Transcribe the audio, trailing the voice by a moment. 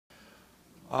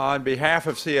On behalf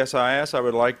of CSIS, I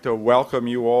would like to welcome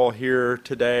you all here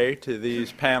today to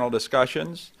these panel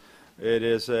discussions. It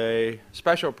is a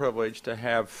special privilege to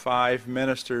have 5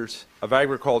 ministers of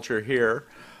agriculture here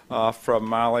from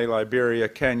Mali, Liberia,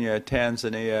 Kenya,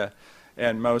 Tanzania,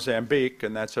 and Mozambique,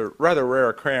 and that's a rather rare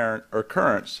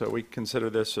occurrence, so we consider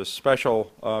this a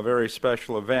special, very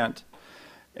special event.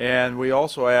 And we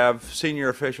also have senior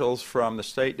officials from the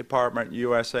State Department,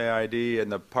 USAID, and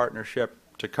the Partnership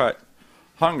to Cut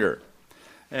Hunger.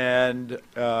 And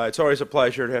it's always a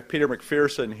pleasure to have Peter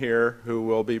McPherson here, who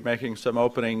will be making some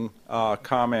opening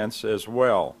comments as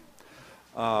well.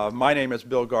 My name is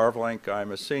Bill Garvelink.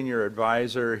 I'm a senior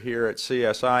advisor here at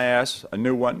CSIS, a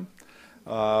new one.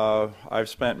 I've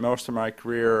spent most of my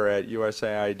career at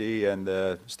USAID and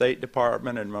the State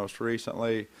Department, and most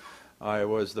recently I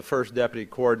was the first deputy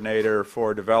coordinator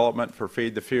for development for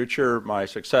Feed the Future. My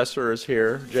successor is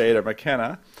here, Jada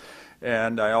McKenna.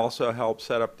 And I also helped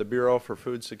set up the Bureau for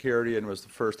Food Security and was the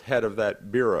first head of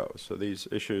that bureau. So these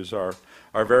issues are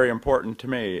very important to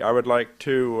me. I would like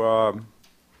to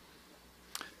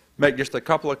make just a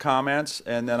couple of comments,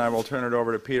 and then I will turn it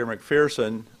over to Peter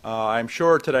McPherson. I'm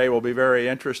sure today will be very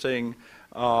interesting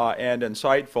and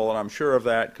insightful, and I'm sure of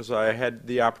that because I had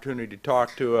the opportunity to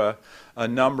talk to a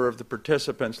number of the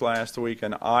participants last week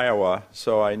in Iowa,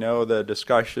 so I know the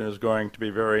discussion is going to be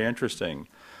very interesting.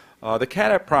 The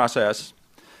CAADP process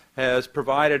has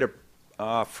provided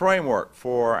a framework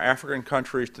for African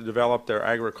countries to develop their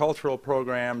agricultural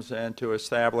programs and to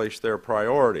establish their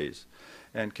priorities.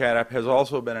 And CAADP has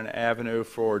also been an avenue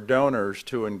for donors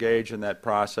to engage in that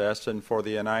process, and for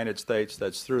the United States,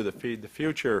 that's through the Feed the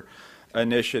Future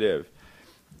initiative.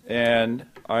 And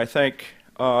I think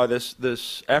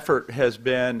this effort has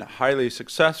been highly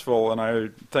successful, and I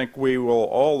think we will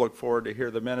all look forward to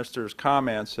hear the minister's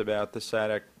comments about the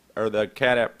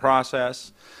CAADP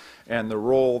process and the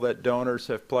role that donors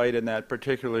have played in that,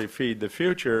 particularly Feed the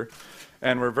Future.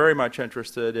 And we're very much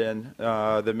interested in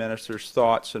the minister's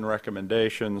thoughts and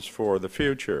recommendations for the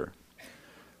future.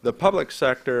 The public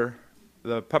sector's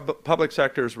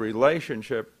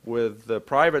relationship with the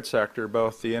private sector,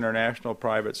 both the international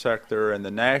private sector and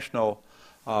the national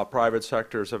private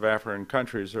sectors of African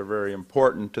countries, are very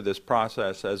important to this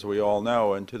process, as we all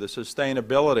know, and to the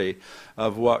sustainability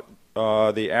of what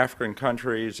the African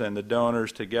countries and the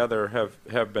donors together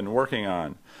have been working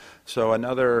on. So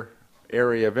another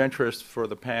area of interest for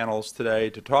the panels today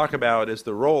to talk about is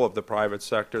the role of the private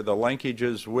sector, the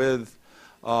linkages with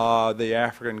the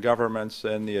African governments,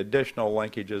 and the additional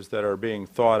linkages that are being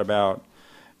thought about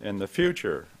in the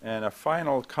future. And a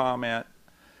final comment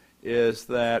is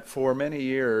that for many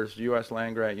years, U.S.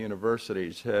 land-grant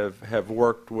universities have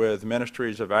worked with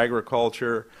ministries of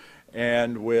agriculture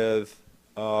and with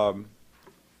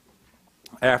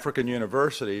African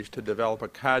universities to develop a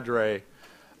cadre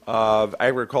of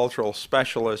agricultural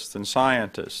specialists and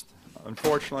scientists.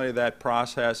 Unfortunately, that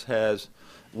process has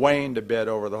waned a bit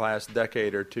over the last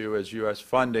decade or two as U.S.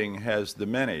 funding has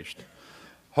diminished.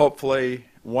 Hopefully,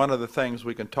 one of the things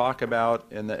we can talk about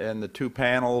in the 2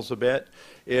 panels a bit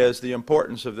is the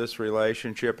importance of this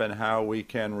relationship and how we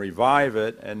can revive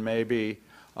it and maybe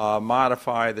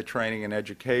modify the training and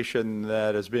education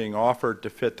that is being offered to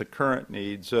fit the current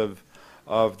needs of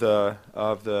the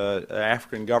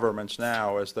African governments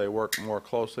now as they work more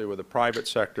closely with the private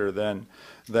sector than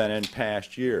in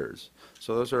past years.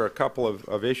 So those are a couple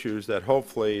of issues that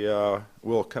hopefully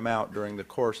will come out during the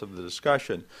course of the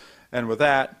discussion. And with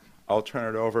that, I'll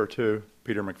turn it over to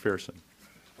Peter McPherson.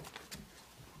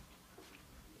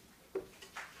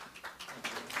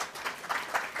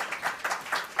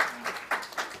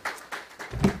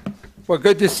 Well,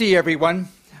 good to see everyone.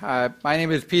 My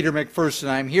name is Peter McPherson.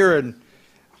 I'm here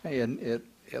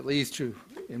at least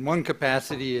in one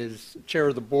capacity as chair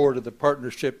of the board of the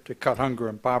Partnership to Cut Hunger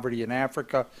and Poverty in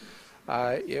Africa.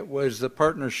 It was the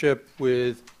partnership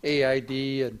with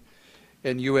AID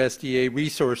and USDA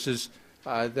resources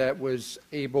that was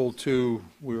able to,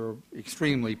 we were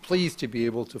extremely pleased to be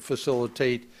able to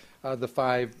facilitate the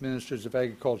 5 ministers of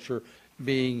agriculture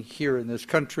being here in this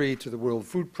country to the World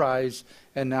Food Prize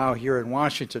and now here in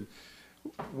Washington.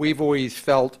 We've always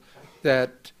felt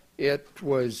that it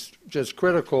was just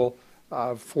critical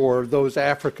for those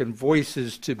African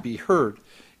voices to be heard.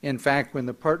 In fact, when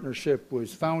the partnership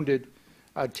was founded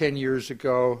 10 years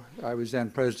ago, I was then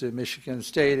president of Michigan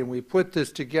State, and we put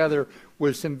this together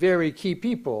with some very key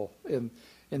people. In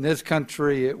this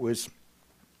country, it was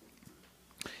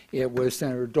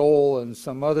Senator Dole and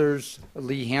some others,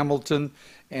 Lee Hamilton,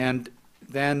 and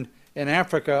then in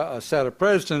Africa, a set of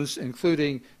presidents,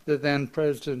 including the then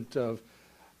president of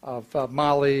of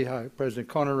Mali, President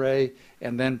Konaré,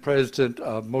 and then President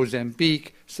of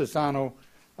Mozambique, Sisano,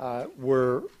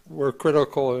 were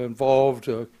critical and involved.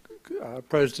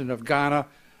 President of Ghana,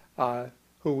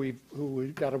 who we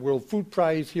got a World Food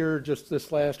Prize here just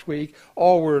this last week,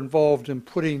 all were involved in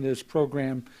putting this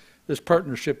program, this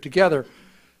partnership together.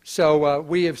 So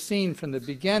we have seen from the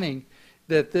beginning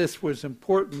that this was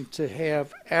important to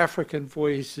have African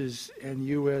voices and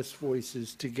U.S.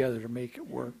 voices together to make it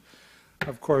work.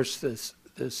 Of course, this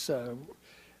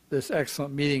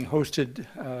excellent meeting hosted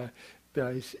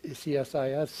by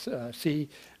CSIS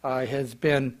has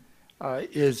been an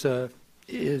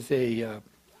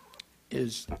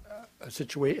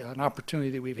opportunity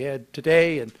that we've had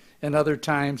today and other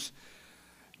times.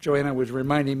 Joanna was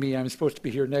reminding me I'm supposed to be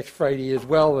here next Friday as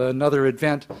well, another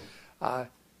event.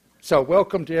 So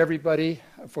welcome to everybody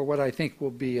for what I think will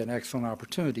be an excellent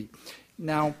opportunity.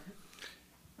 Now,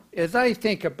 as I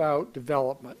think about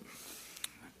development,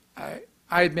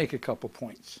 I'd make a couple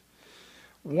points.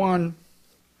 One,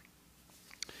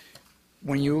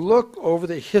 when you look over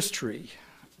the history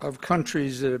of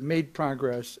countries that have made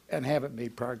progress and haven't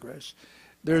made progress,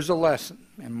 there's a lesson,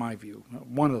 in my view.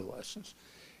 One of the lessons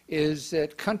is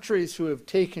that countries who have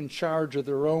taken charge of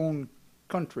their own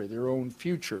country, their own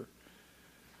future,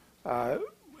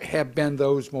 have been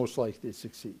those most likely to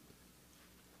succeed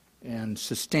and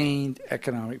sustained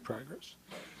economic progress.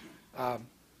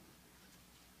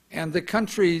 And the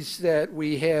countries that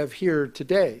we have here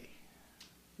today,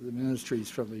 the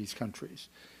ministries from these countries,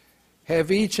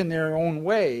 have each in their own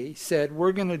way said,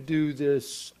 we're going to do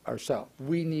this ourselves.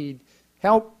 We need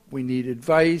help, we need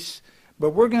advice, but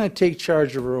we're going to take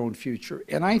charge of our own future.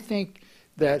 And I think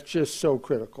that's just so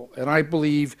critical. And I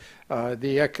believe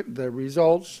the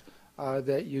results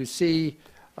that you see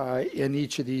in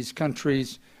each of these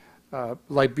countries,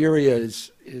 Liberia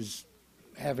is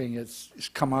having it's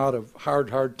come out of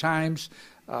hard times,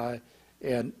 but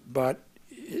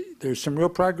there's some real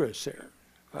progress there.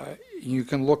 You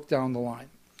can look down the line.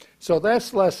 So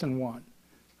that's lesson one.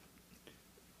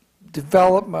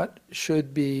 Development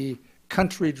should be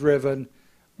country-driven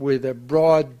with a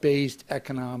broad-based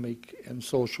economic and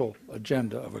social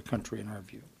agenda of a country, in our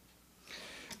view.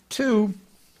 Two,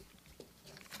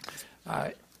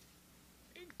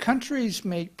 countries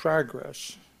make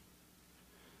progress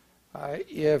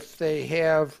if they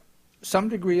have some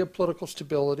degree of political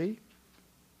stability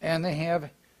and they have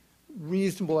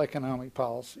reasonable economic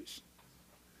policies.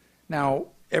 Now,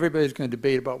 everybody's going to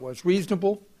debate about what's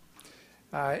reasonable,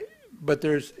 but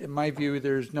there's, in my view,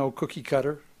 there's no cookie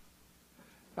cutter.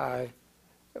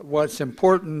 What's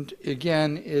important,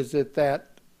 again, is that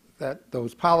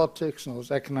those politics and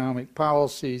those economic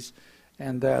policies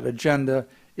and that agenda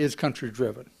is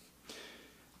country-driven.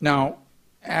 Now,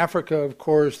 Africa, of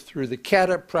course, through the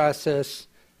CAADP process,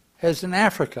 has an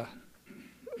Africa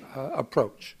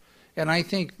approach. And I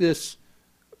think this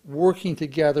working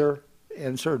together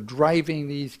and sort of driving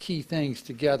these key things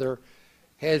together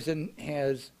has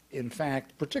in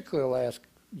fact, particularly the last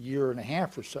year and a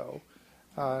half or so,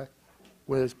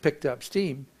 when it's picked up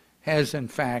steam, has in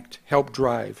fact helped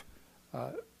drive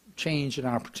change and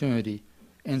opportunity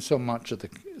in so much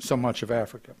of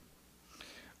Africa.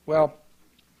 Well,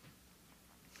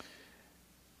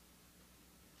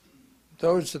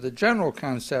 those are the general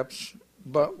concepts,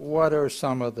 but what are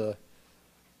some of the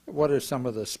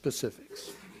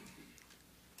specifics?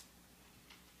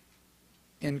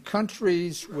 In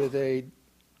countries with a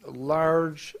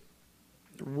large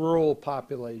rural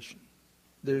population,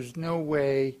 there's no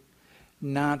way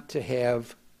not to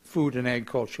have food and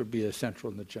agriculture be a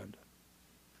central agenda.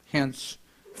 Hence,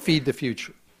 feed the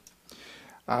future.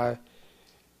 In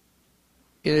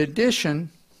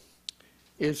addition,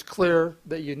 it's clear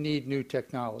that you need new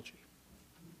technology.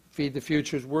 Feed the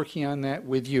Future is working on that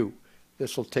with you.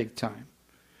 This will take time.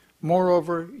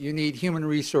 Moreover, you need human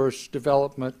resource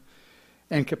development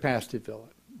and capacity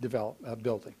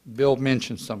building. Bill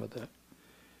mentioned some of that.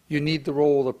 You need the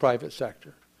role of the private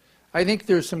sector. I think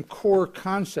there's some core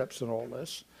concepts in all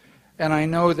this, and I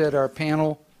know that our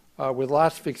panel with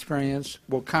lots of experience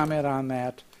will comment on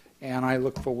that, and I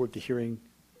look forward to hearing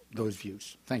those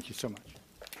views. Thank you so much.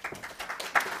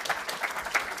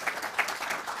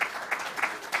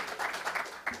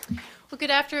 Well,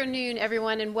 good afternoon,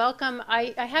 everyone, and welcome.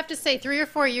 I have to say, 3 or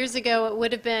 4 years ago, it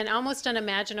would have been almost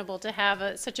unimaginable to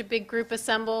have such a big group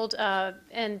assembled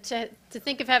and to to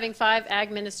think of having 5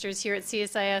 ag ministers here at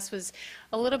CSIS was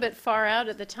a little bit far out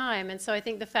at the time, and so I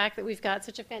think the fact that we've got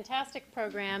such a fantastic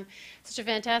program, such a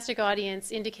fantastic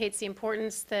audience, indicates the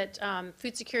importance that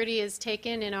food security is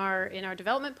taken in our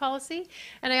development policy.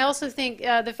 And I also think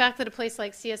the fact that a place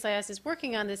like CSIS is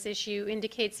working on this issue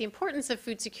indicates the importance of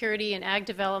food security and ag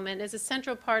development as a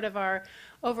central part of our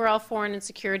overall foreign and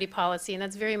security policy, and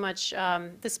that's very much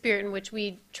the spirit in which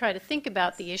we try to think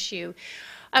about the issue.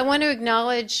 I want to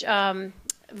acknowledge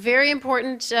very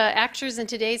important actors in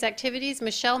today's activities,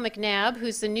 Michelle McNabb,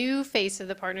 who's the new face of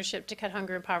the Partnership to Cut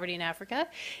Hunger and Poverty in Africa,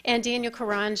 and Daniel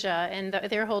Karanja and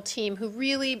their whole team, who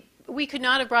really, we could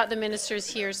not have brought the ministers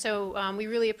here, so we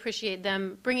really appreciate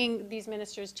them bringing these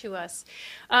ministers to us.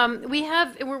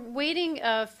 We're waiting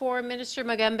for Minister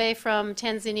Mugambe from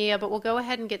Tanzania, but we'll go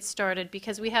ahead and get started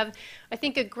because we have, I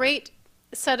think, a great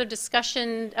set of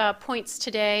discussion points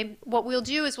today. What we'll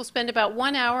do is we'll spend about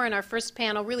 1 hour in our first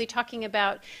panel really talking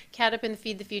about CAADP and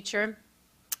Feed the Future.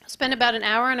 Spend about an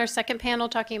hour in our second panel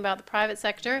talking about the private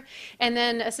sector, and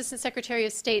then Assistant Secretary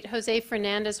of State Jose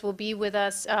Fernandez will be with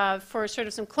us for sort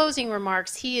of some closing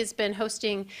remarks. He has been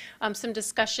hosting some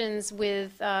discussions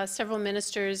with several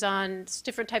ministers on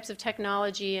different types of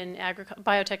technology and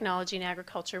biotechnology and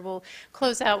agriculture. We'll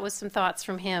close out with some thoughts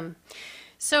from him.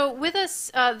 So with us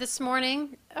this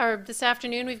morning, or this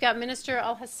afternoon, we've got Minister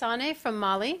Al-Hassane from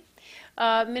Mali,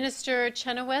 Minister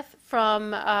Chenoweth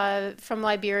from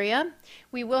Liberia.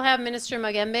 We will have Minister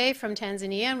Mugambe from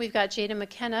Tanzania, and we've got Jada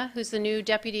McKenna, who's the new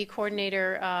Deputy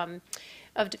Coordinator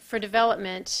for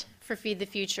Development for Feed the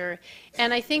Future.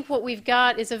 And I think what we've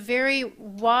got is a very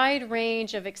wide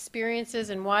range of experiences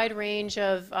and wide range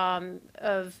of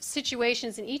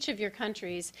situations in each of your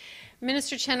countries.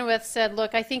 Minister Chenoweth said,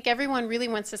 look, I think everyone really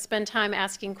wants to spend time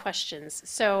asking questions.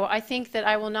 So I think that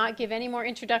I will not give any more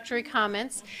introductory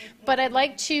comments, but I'd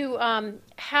like to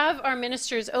have our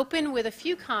ministers open with a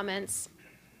few comments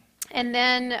and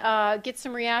then get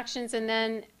some reactions, and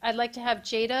then I'd like to have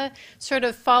Jada sort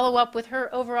of follow up with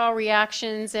her overall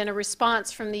reactions and a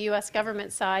response from the U.S.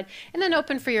 government side, and then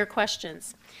open for your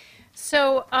questions.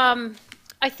 So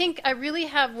I think I really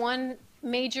have one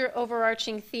major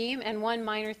overarching theme and one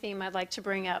minor theme I'd like to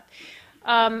bring up.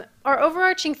 Our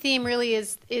overarching theme really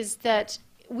is that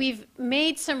we've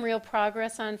made some real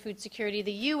progress on food security.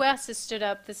 The U.S. has stood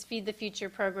up this Feed the Future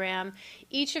program.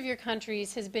 Each of your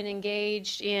countries has been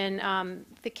engaged in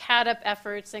the CAADP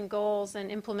efforts and goals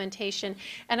and implementation.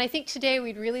 And I think today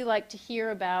we'd really like to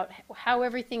hear about how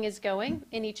everything is going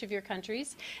in each of your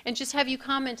countries and just have you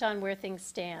comment on where things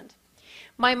stand.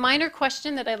 My minor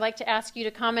question that I'd like to ask you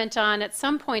to comment on at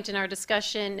some point in our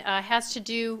discussion has to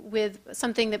do with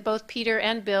something that both Peter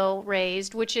and Bill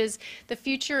raised, which is the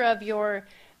future of your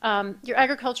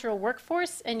agricultural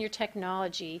workforce and your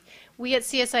technology. We at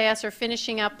CSIS are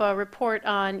finishing up a report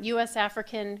on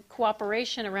U.S.-African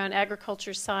cooperation around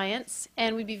agriculture science,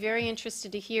 and we'd be very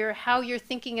interested to hear how you're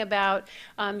thinking about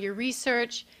your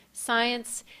research,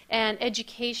 science, and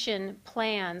education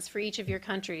plans for each of your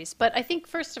countries. But I think,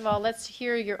 first of all, let's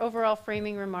hear your overall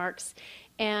framing remarks.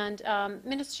 And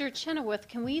Minister Chenoweth,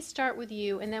 can we start with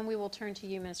you, and then we will turn to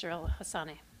you, Minister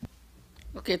Al-Hassane.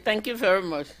 Okay, thank you very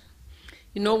much.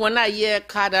 You know, when I hear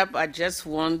CAADP, I just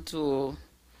want to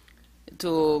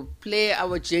play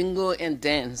our jingle and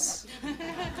dance.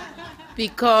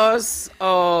 Because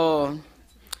CAADP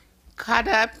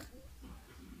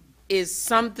is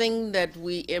something that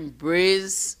we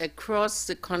embrace across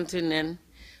the continent.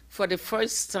 For the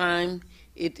first time,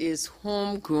 it is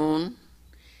homegrown.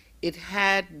 It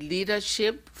had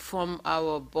leadership from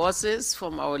our bosses,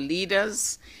 from our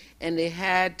leaders, and it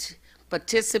had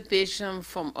participation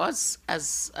from us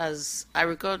as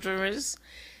agriculturists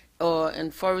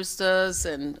and foresters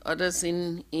and others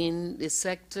in the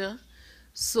sector.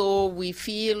 So we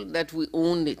feel that we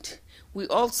own it. We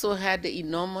also had the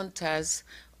enormous task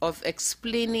of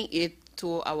explaining it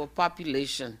to our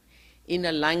population in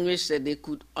a language that they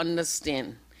could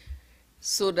understand,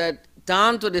 so that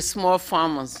down to the small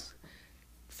farmers.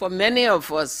 For many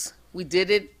of us, we did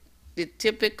it the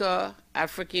typical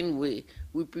African way.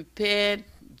 We prepared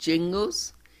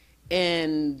jingles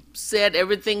and said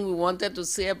everything we wanted to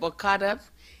say about CAADP,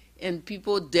 and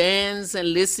people dance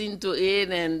and listen to it,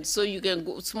 and so you can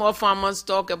go, small farmers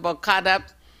talk about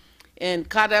CAADP, and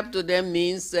CAADP to them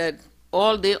means that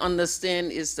all they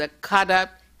understand is that CAADP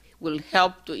will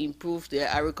help to improve their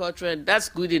agriculture, and that's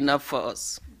good enough for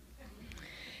us.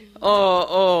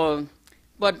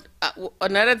 But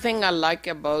another thing I like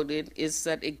about it is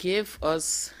that it gave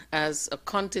us, as a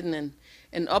continent,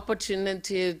 an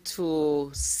opportunity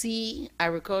to see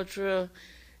agriculture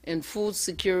and food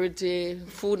security,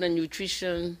 food and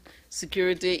nutrition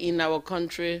security in our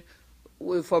country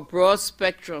with a broad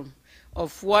spectrum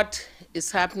of what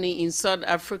is happening in South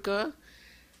Africa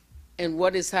and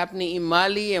what is happening in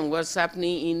Mali and what's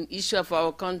happening in each of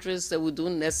our countries that we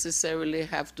don't necessarily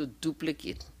have to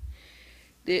duplicate.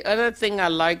 The other thing I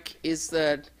like is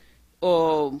that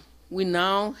we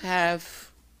now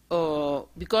have,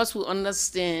 because we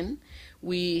understand,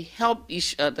 we help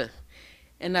each other.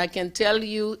 And I can tell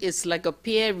you it's like a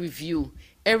peer review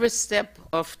every step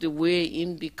of the way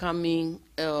in becoming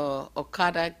a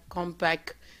CAADP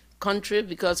compact country,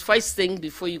 because first thing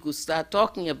before you could start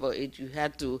talking about it, you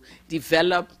had to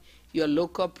develop your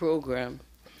local program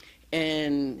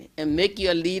and make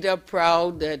your leader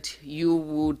proud that you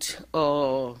would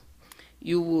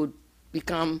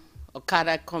become a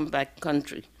CAADP compact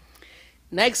country.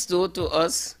 Next door to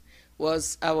us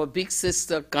was our big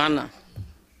sister, Ghana.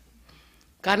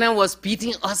 Ghana was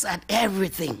beating us at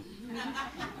everything.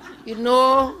 You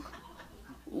know,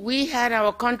 we had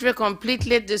our country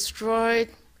completely destroyed.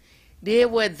 They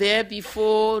were there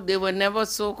before. They were never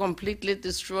so completely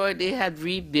destroyed. They had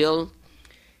rebuilt.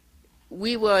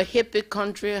 We were a hippie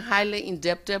country, highly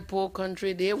indebted, poor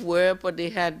country. They were, but they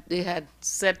had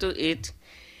settled it.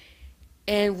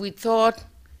 And we thought,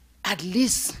 at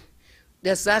least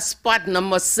there's that spot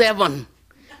number 7.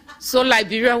 So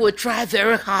Liberia would try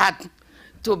very hard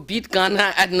to beat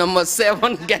Ghana at number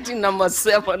 7, getting number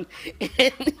 7,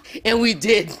 and we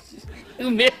did.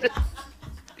 We made it.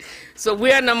 So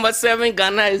we are number 7,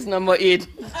 Ghana is number 8.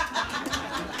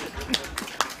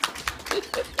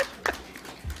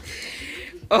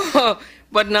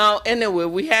 But now, anyway,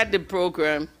 we had the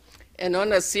program, and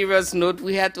on a serious note,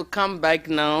 we had to come back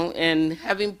now, and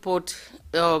having put,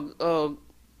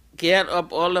 geared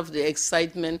up all of the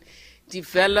excitement,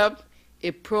 develop a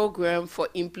program for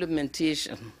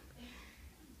implementation.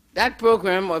 That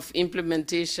program of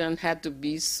implementation had to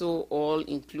be so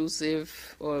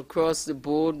all-inclusive or across the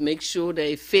board, make sure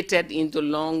that it fitted into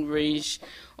long-range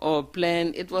or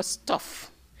plan. It was tough,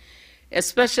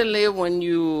 especially when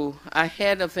you are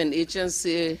head of an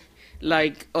agency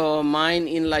like mine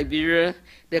in Liberia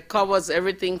that covers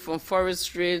everything from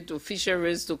forestry to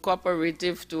fisheries to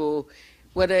cooperative to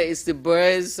whether it's the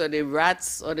birds or the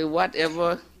rats or the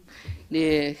whatever.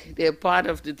 They're part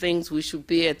of the things we should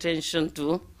pay attention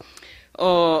to.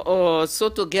 So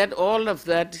to get all of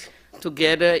that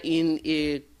together in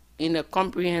a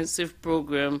comprehensive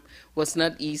program was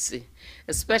not easy,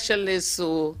 especially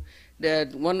so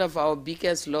that one of our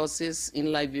biggest losses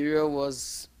in Liberia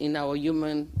was in our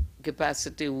human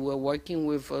capacity. We were working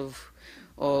with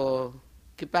a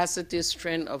capacity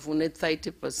strength of only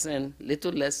 30%,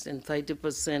 little less than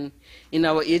 30% in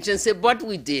our agency, but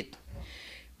we did.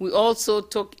 We also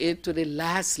took it to the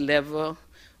last level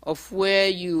of where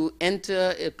you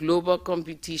enter a global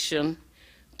competition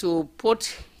to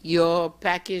put your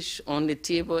package on the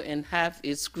table and have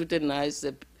it scrutinized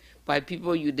by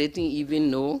people you didn't even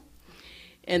know.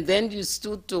 And then you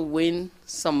stood to win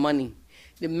some money.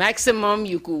 The maximum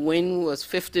you could win was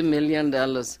 $50 million.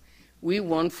 We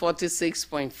won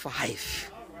 46.5.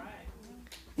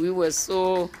 We were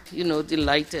so,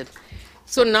 delighted.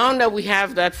 So now that we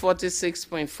have that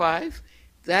 46.5,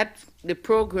 the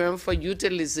program for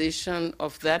utilization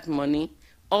of that money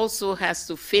also has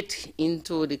to fit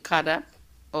into the CAADP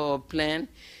plan.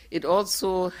 It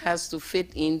also has to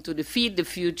fit into the Feed the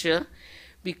Future,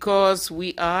 because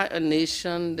we are a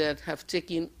nation that have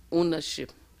taken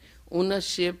ownership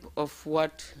of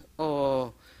what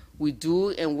we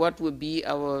do and what will be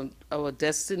our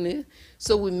destiny.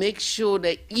 So we make sure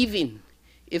that even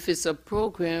if it's a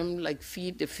program like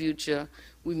Feed the Future,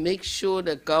 we make sure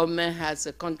the government has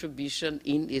a contribution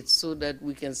in it so that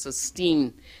we can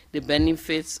sustain the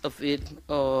benefits of it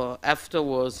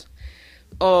afterwards.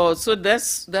 So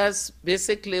that's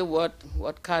basically what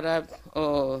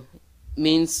CAADP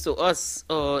means to us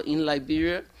in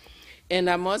Liberia. And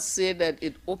I must say that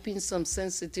it opens some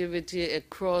sensitivity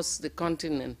across the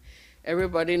continent.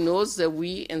 Everybody knows that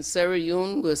we in Sierra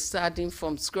Leone were starting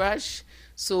from scratch.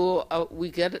 So we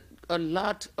get a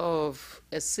lot of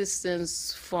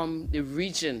assistance from the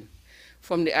region,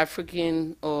 from the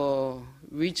African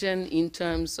region in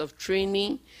terms of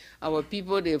training. Our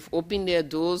people, they've opened their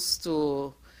doors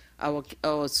to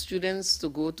our students to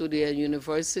go to their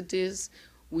universities.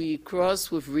 We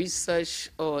cross with research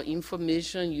or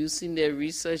information using their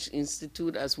research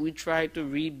institute as we try to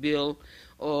rebuild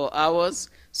ours.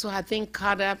 So I think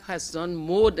CAADP has done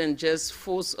more than just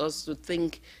force us to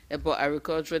think about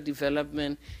agricultural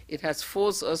development. It has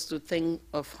forced us to think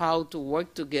of how to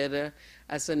work together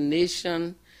as a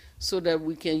nation so that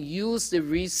we can use the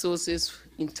resources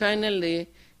internally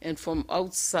and from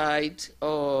outside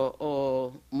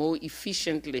or more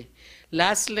efficiently.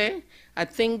 Lastly, I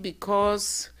think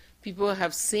because people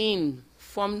have seen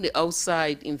from the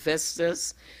outside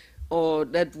investors or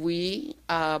that we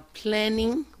are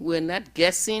planning, we're not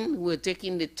guessing, we're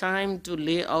taking the time to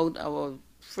lay out our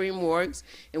frameworks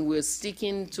and we're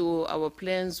sticking to our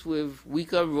plans with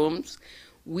weaker rooms.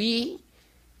 We,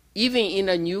 even in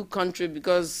a new country,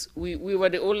 because we were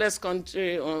the oldest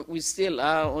country, or we still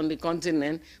are on the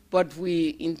continent, but we,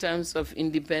 in terms of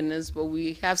independence, but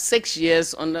we have 6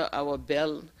 years under our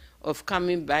belt of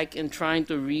coming back and trying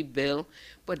to rebuild.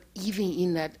 But even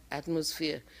in that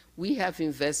atmosphere, we have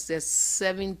invested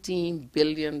 $17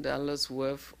 billion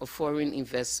worth of foreign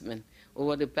investment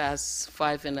over the past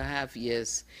 5.5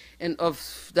 years. And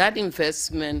of that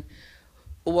investment,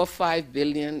 over $5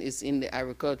 billion is in the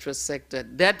agricultural sector.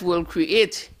 That will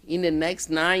create, in the next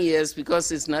 9 years,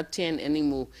 because it's not 10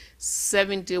 anymore,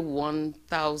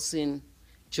 71,000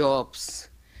 jobs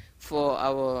for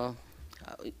our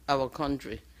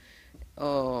country.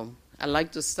 I'd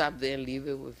like to stop there and leave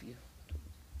it with you.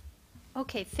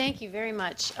 Okay, thank you very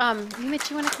much. Mima, do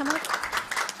you want to come up?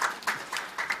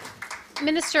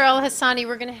 Minister Al-Hassani,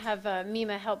 we're going to have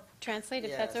Mima help translate,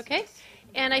 if that's okay.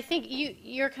 And I think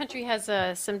your country has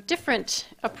some different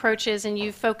approaches, and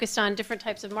you've focused on different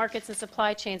types of markets and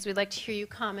supply chains. We'd like to hear you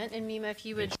comment. And Mima, if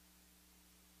you would.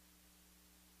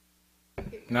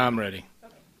 Now I'm ready.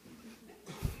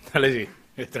 Allez-y,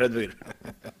 traduire.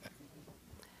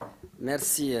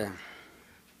 Merci.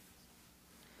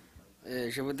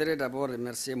 Je voudrais d'abord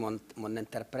remercier mon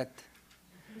interprète.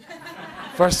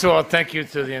 First of all, thank you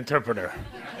to the interpreter.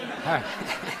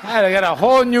 I got a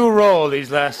whole new role these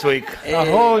last week. A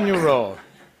whole new role.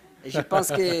 Et je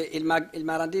pense qu'il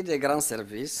m'a rendu de grands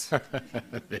services.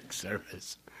 Big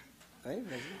service. Oui,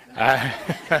 vas-y. I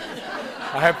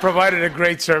have provided a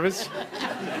great service.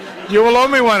 You will owe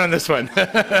me one on this one.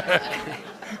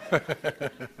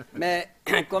 Mais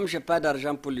comme je n'ai pas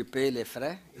d'argent pour lui payer les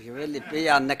frais, je vais les payer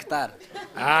en hectares.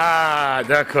 Ah,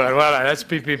 d'accord. Voilà, that's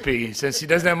PPP. Since he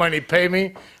doesn't have money to pay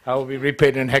me, I will be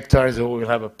repaid in hectares, and we will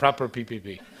have a proper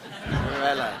PPP.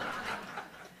 Voilà.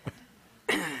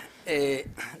 Et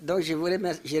donc je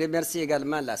remercie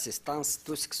également l'assistance,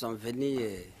 tous ceux qui sont venus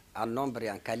en nombre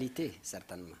et en qualité,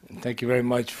 certainement. Thank you very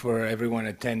much for everyone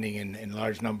attending in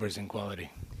large numbers and quality.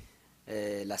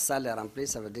 La salle est remplie,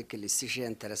 ça veut dire que le sujet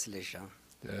intéresse les gens.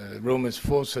 The room is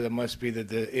full, so that must be that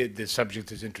the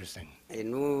subject is interesting. Et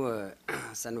nous,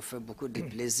 ça nous fait beaucoup de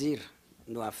plaisir,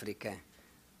 nous Africains.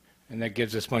 And that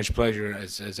gives us much pleasure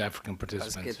as African Parce que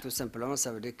participants. tout simplement,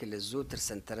 ça veut dire que les autres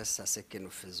s'intéressent à ce que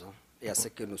nous faisons et à ce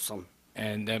que nous sommes.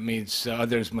 And that means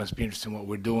others must be interested in what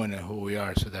we're doing and who we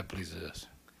are, so that pleases us.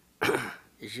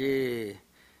 Je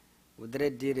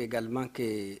voudrais dire également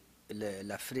que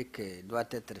l'Afrique doit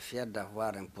être fière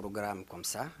d'avoir un programme comme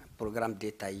ça, un programme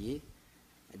détaillé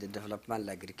de développement de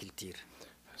l'agriculture.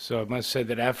 So I must say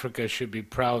that Africa should be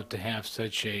proud to have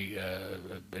such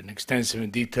an extensive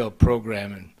and detailed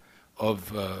program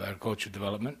of agricultural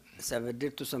development. Ça veut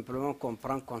dire tout simplement qu'on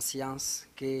prend conscience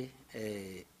que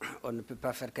on ne peut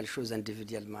pas faire quelque chose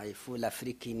individuellement, il faut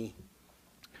l'Afrique unie.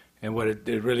 And what it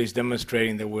really is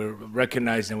demonstrating that we're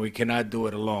recognizing we cannot do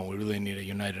it alone. We really need a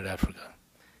united Africa.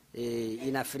 Et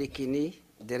une Afrique unie,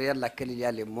 derrière laquelle il y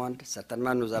a le monde,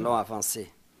 certainement nous allons avancer.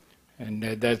 And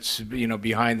that's,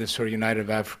 behind this sort of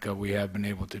united Africa, we have been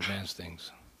able to advance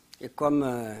things. Et comme,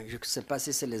 je ne sais pas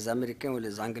si c'est les Américains ou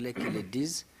les Anglais qui le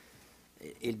disent,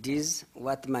 ils disent «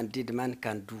 What man did, man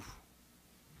can do ».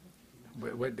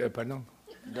 Pardon?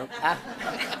 Donc,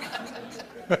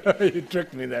 You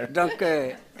tricked me there. donc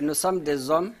nous sommes des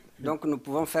hommes, donc nous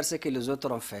pouvons faire ce que les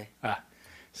autres ont fait.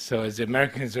 So as the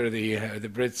Americans or the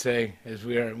Brits say, as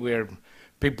we are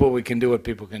people, we can do what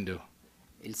people can do.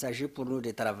 Il s'agit pour nous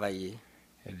de travailler.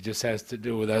 It just has to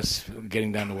do with us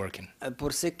getting down to working.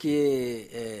 Pour ce qui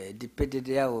est du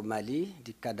PDDA au Mali,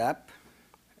 du CAADP,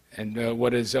 And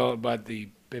what is all about the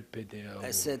PPDO?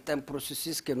 c'est un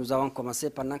processus que nous avons commencé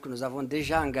pendant que nous avons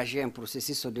déjà engagé un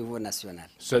processus au niveau national.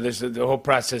 So the whole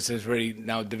process is really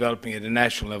now developing at the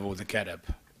national level with the CAADP.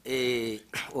 Et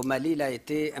au Mali, il a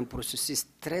été un processus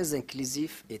très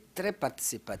inclusif et très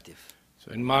participatif,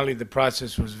 So in Mali, the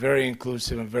process was very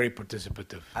inclusive and very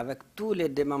participative, avec tous les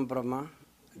démembrements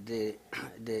des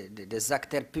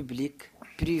acteurs publics,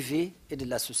 privés et de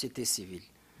la société civile.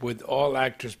 with all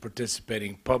actors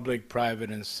participating, public,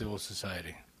 private, and civil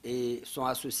society, Et sont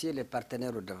associés les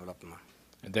partenaires au développement.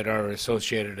 that are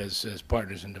associated as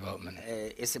partners in development.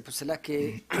 Et c'est pour cela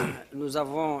que nous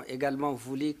avons également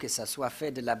voulu que ça soit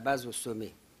fait de la base au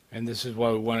sommet. And this is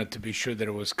why we wanted to be sure that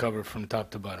it was covered from top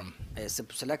to bottom. Et c'est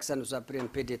pour cela que ça nous a pris un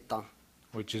peu de temps.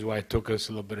 which is why it took us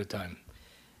a little bit of time.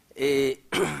 Et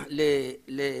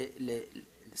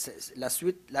la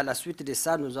suite de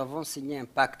ça, nous avons signé un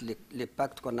pacte, le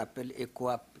pacte qu'on appelle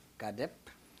CAADP.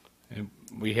 And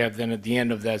we have then at the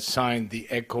end of that signed the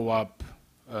ECOWAP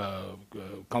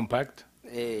compact.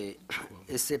 Et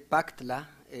ce pacte-là,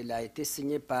 il a été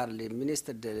signé par le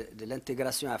ministre de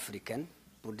l'intégration africaine,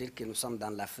 pour dire que nous sommes dans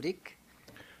l'Afrique.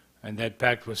 And that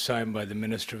pact was signed by the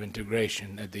Minister of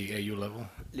Integration at the AU level,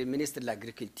 Le ministre de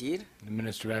l'Agriculture, the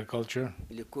Minister of Agriculture,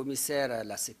 le commissaire à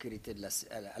la sécurité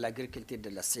à l'agriculture de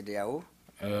la CEDEAO,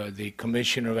 the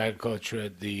Commissioner of Agriculture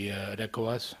at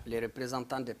ECOWAS, les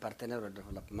représentants des partenaires au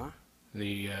développement,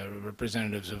 the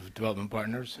representatives of development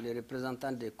partners, les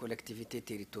représentants des collectivités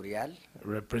territoriales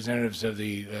representatives of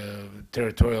the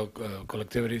territorial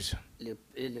collectivities,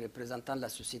 et les représentants de la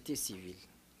société civile.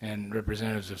 and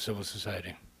representatives of civil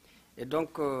society. Et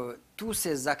donc, tous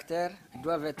ces acteurs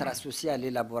doivent être associés à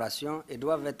l'élaboration et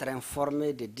doivent être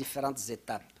informés des différentes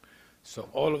étapes. So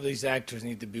all of these actors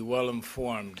need to be well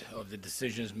informed of the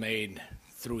decisions made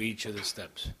through each of the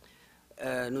steps.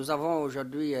 Nous avons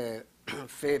aujourd'hui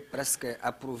fait presque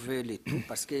approuver le tout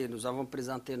parce que nous avons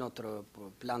présenté notre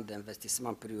plan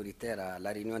d'investissement prioritaire à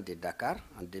la réunion de Dakar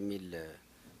en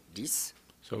 2010.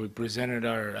 So we presented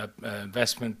our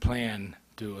investment plan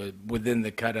to within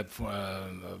the CAADP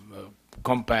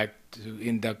compact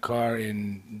in Dakar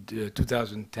in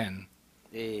 2010.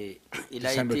 Et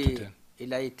December 2010.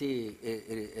 il a été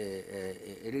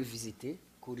revisité,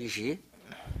 corrigé,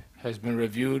 Has been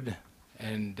reviewed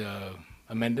and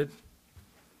amended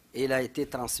et il a été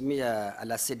transmis à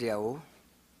la CEDEAO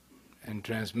and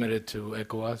transmitted to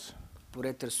ECOWAS. pour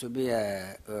être soumis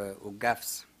au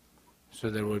GAFS, So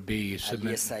there would be à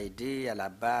l'USAID, à la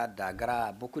BAD, à GRA,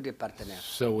 à beaucoup de partenaires.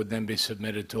 So it would then be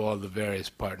submitted to all the various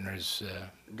partners.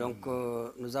 Donc,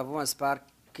 nous avons espoir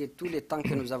que tout le temps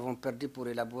que nous avons perdu pour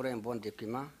élaborer un bon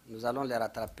document, nous allons les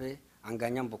rattraper en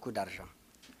gagnant beaucoup d'argent.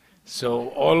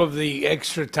 So all of the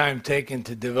extra time taken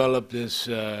to develop this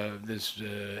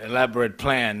elaborate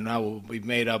plan now will be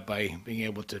made up by being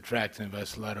able to attract and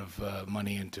invest a lot of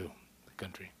money into the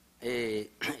country. Et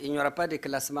il n'y aura pas de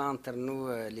classement entre nous,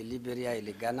 le Liberia et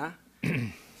le Ghana.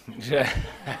 Il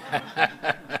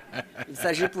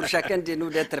s'agit pour chacun de nous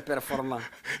d'être performant.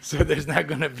 So there's not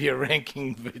going to be a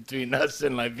ranking between us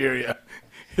and Liberia.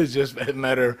 It's just a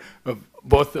matter of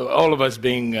all of us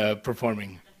being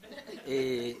performing.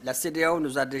 Et la CEDEAO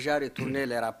nous a déjà retourné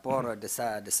les rapports de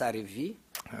sa revue.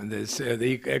 And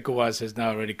the ECOWAS has now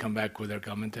already come back with their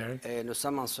commentary. Et nous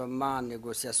sommes en ce moment en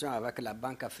négociation avec la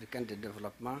Banque africaine de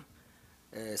développement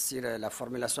sur la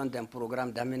formulation d'un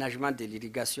programme d'aménagement de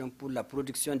l'irrigation pour la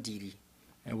production d'IRI.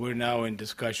 And we're now in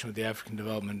discussion with the African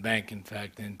Development Bank, in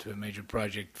fact, into a major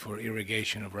project for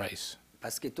irrigation of rice.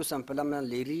 Parce que tout simplement,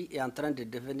 le riz est en train de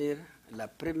devenir la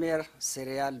première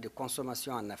céréale de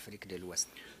consommation en Afrique de l'Ouest.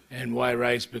 And why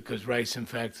rice? Because rice, in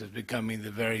fact, is becoming the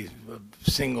very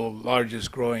single largest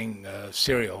growing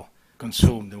cereal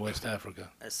consumed in West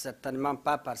Africa. Certainement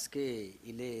pas parce que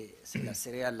c'est la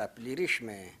céréale la plus riche,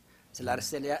 mais c'est la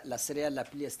céréale la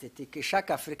plus esthétique. Et chaque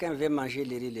Africain veut manger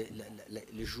le riz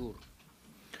le jour.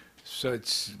 So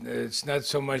it's not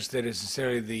so much that it's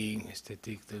necessarily the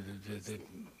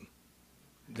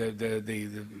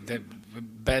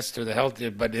best or the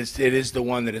healthiest, but it is the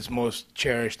one that is most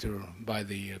cherished by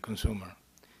the consumer.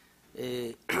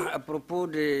 Et à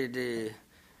propos je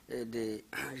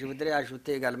voudrais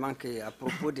ajouter également qu'à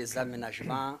propos des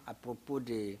aménagements, à propos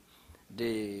des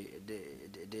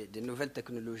nouvelles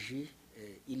technologies,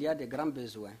 il y a de grands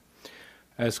besoins.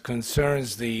 As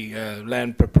concerns the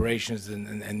land preparations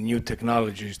and new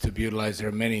technologies to be utilized, there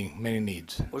are many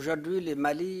needs. Aujourd'hui, le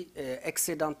Mali est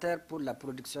excédentaire pour la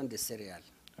production de céréales.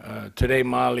 Today,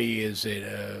 Mali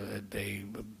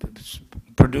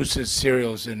produces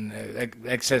cereals in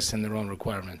excess in their own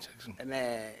requirements.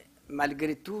 Mais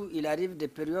malgré tout, il arrive des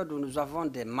périodes où nous avons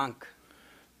des manques.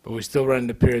 But we still run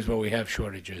into periods where we have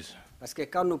shortages. Parce que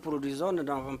quand nous produisons, nous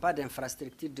n'avons pas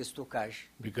d'infrastructure de stockage.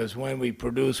 Because when we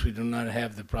produce, we do not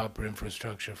have the proper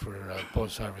infrastructure for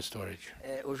post-harvest storage.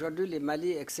 Aujourd'hui, le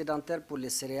Mali est excédentaire pour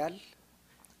les céréales,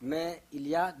 mais il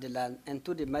y a un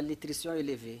taux de malnutrition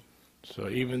élevé. So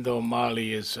even though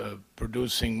Mali is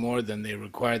producing more than they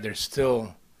require, there's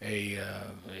still a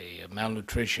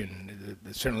malnutrition,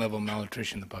 a certain level of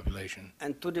malnutrition in the population.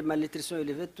 Un taux de malnutrition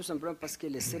élevé tout simplement parce que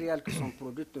les céréales qui sont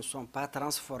produites ne sont pas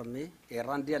transformées et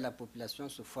rendues à la population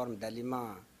sous forme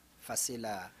d'aliments faciles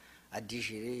à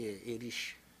digérer et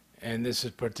riches. And this is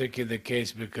particularly the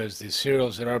case because the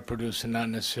cereals that are produced are not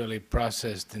necessarily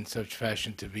processed in such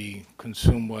fashion to be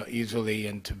consumed easily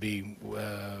and to be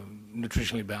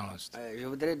nutritionally balanced. Je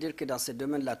voudrais dire que dans ce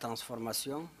domaine de la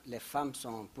transformation, les femmes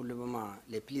sont pour le moment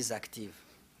les plus actives.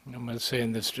 I'm going to say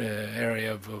in this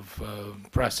area of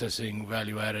processing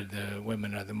value-added,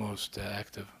 women are the most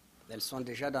active. Elles sont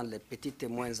déjà dans les petites et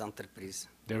moyennes entreprises.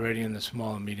 They're already in the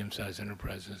small and medium-sized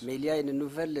enterprises. Mais il y a une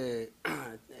nouvelle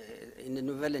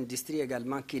industrie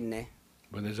également qui naît.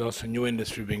 But there's also new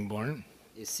industry being born.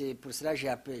 Et c'est pour cela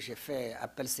que j'ai fait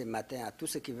appel ce matin à tous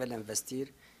ceux qui veulent investir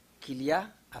qu'il y a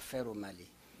à faire au Mali,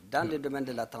 dans le domaine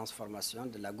de la transformation,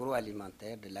 de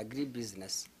l'agroalimentaire, de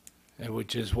l'agribusiness.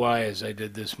 Which is why, as I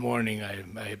did this morning,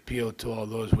 I appeal to all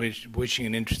those wishing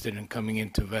and interested in coming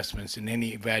into investments in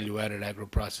any value-added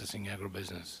agro-processing,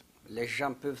 agribusiness. Les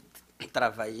gens peuvent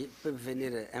travailler, peuvent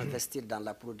venir investir dans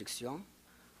la production,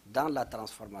 dans la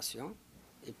transformation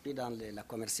et puis dans la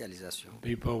commercialisation.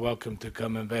 People are welcome to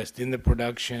come invest in the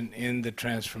production, in the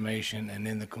transformation, and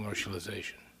in the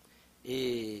commercialization.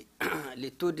 Et le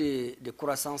taux de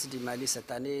croissance du Mali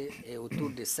cette année est autour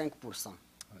de 5%.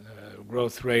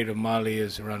 Growth rate of Mali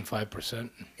is around 5%.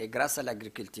 Et grâce à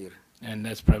l'agriculture. And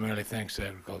that's primarily thanks to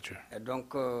agriculture. Et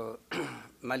donc,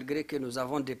 malgré que nous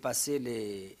avons dépassé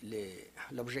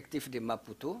l'objectif de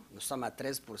Maputo, nous sommes à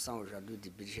 13% aujourd'hui du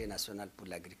budget national pour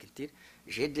l'agriculture.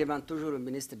 Je demande toujours au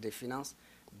ministre des Finances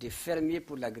de faire mieux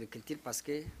pour l'agriculture parce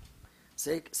que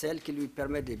c'est elle qui lui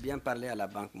permet de bien parler à la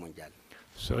Banque mondiale.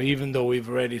 So even though we've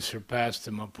already surpassed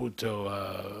the Maputo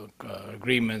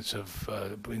agreements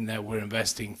in that we're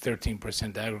investing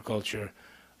 13% agriculture,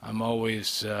 I'm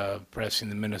always pressing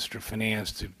the Minister of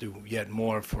Finance to do yet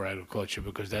more for agriculture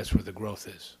because that's where the growth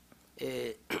is.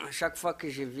 Et chaque fois que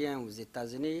je viens aux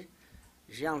États-Unis,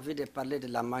 j'ai envie de parler de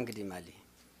la mangue du Mali.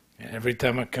 And every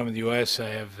time I come to the U.S., I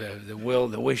have the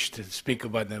wish to speak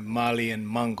about the Malian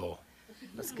mango.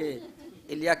 Parce que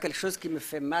il y a quelque chose qui me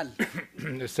fait mal.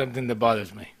 There's something that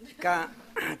bothers me. Quand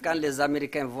les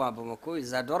Américains vont à Bamako,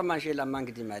 ils adorent manger la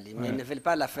mangue du Mali, mais ils ne veulent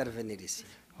pas la faire venir ici.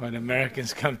 When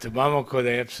Americans come to Bamako,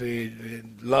 they absolutely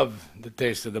love the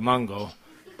taste of the mango,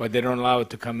 but they don't allow it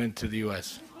to come into the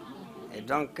U.S. Et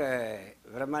donc,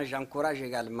 vraiment, j'encourage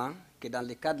également que dans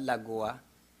le cas de la Goa,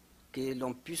 que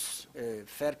l'on puisse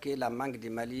faire que la mangue du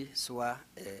Mali soit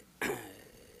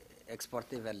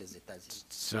exportée vers les États-Unis.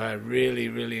 So I really,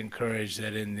 really encourage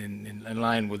that in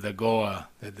line with the Goa,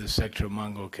 that the sector of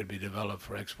mango could be developed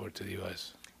for export to the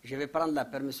U.S. Je vais prendre la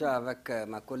permission avec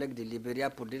ma collègue de Liberia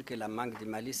pour dire que la mangue du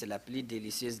Mali, c'est la plus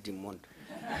délicieuse du monde.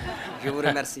 Je vous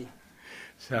remercie.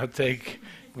 So I'll take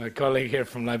my colleague here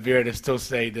from Liberia to still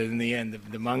say that in the end,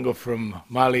 the mango from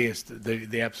Mali is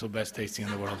the absolute best tasting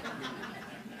in the world.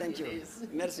 Thank you.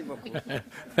 Merci beaucoup.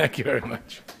 Thank you very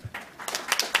much.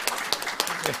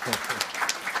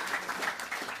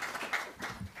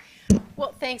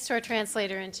 Well, thanks to our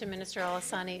translator and to Minister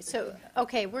Alassani. So,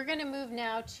 okay, we're going to move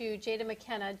now to Jada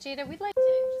McKenna. Jada, we'd like to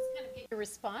just kind of get your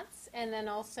response and then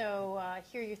also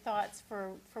hear your thoughts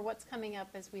for what's coming up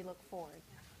as we look forward.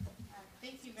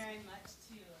 Thank you very much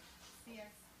to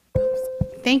CS.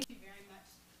 Thank you very much.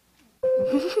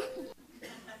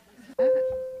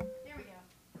 There we go.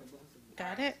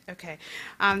 Got it? Okay.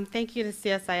 Thank you to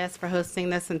CSIS for hosting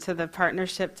this and to the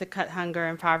Partnership to Cut Hunger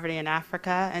and Poverty in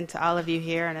Africa and to all of you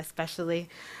here and especially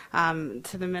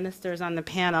to the ministers on the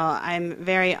panel. I'm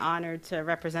very honored to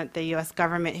represent the U.S.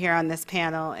 government here on this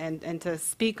panel and to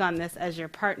speak on this as your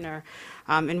partner.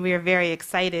 And we are very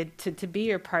excited to be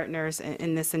your partners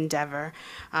in this endeavor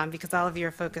because all of you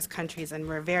are focus countries and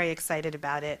we're very excited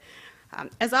about it.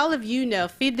 As all of you know,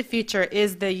 Feed the Future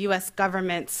is the U.S.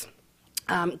 government's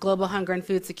Global Hunger and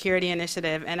Food Security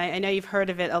Initiative, and I know you've heard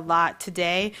of it a lot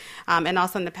today and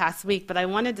also in the past week, but I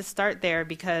wanted to start there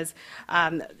because,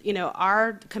 you know,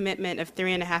 our commitment of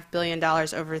 $3.5 billion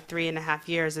over 3.5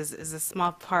 years is a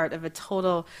small part of a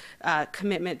total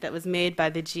commitment that was made by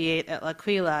the G8 at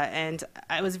L'Aquila, and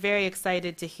I was very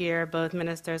excited to hear both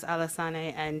Ministers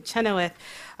Alassane and Chenoweth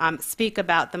speak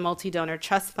about the Multi-Donor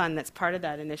Trust Fund that's part of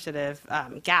that initiative,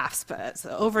 GAFSP.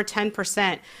 So over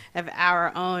 10% of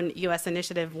our own U.S. initiative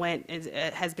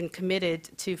has been committed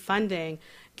to funding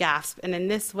GAFSP, and in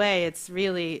this way it's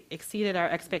really exceeded our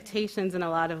expectations in a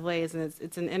lot of ways, and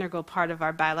it's an integral part of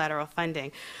our bilateral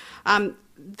funding.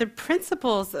 The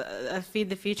principles of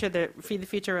Feed the Future that Feed the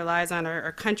Future relies on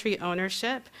are country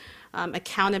ownership,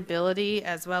 accountability,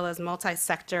 as well as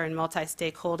multi-sector and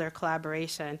multi-stakeholder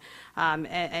collaboration.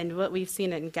 And what we've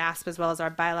seen in GASP, as well as our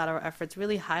bilateral efforts,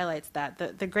 really highlights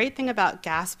that. The great thing about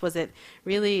GASP was it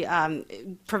really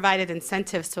provided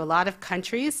incentives to a lot of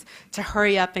countries to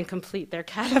hurry up and complete their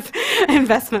CAADP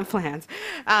investment plans.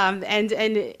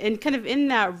 And kind of in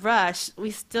that rush,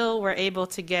 we still were able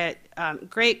to get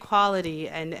great quality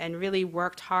and really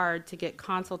worked hard to get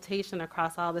consultation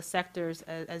across all the sectors,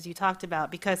 as you talked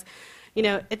about, because, you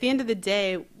know, at the end of the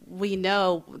day, we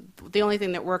know the only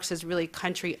thing that works is really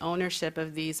country ownership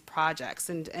of these projects.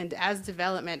 And as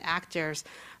development actors,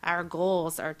 our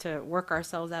goals are to work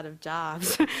ourselves out of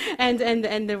jobs. and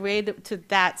the way to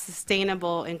that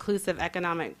sustainable, inclusive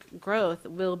economic growth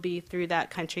will be through that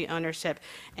country ownership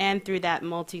and through that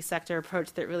multi-sector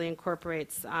approach that really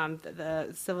incorporates the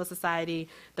civil society,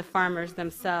 the farmers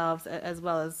themselves, as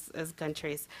well as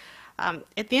countries.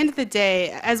 At the end of the day,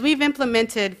 as we've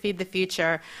implemented Feed the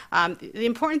Future, the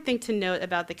important thing to note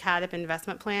about the CAADP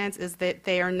investment plans is that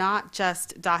they are not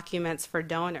just documents for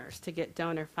donors to get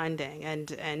donor funding,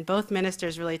 and both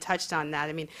ministers really touched on that.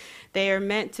 I mean, they are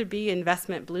meant to be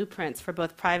investment blueprints for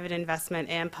both private investment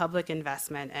and public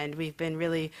investment, and we've been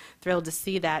really thrilled to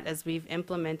see that as we've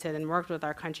implemented and worked with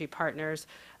our country partners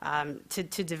to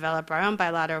develop our own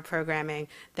bilateral programming,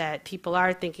 that people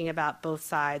are thinking about both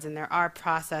sides, and there are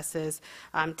processes.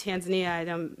 Tanzania, I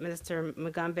know Minister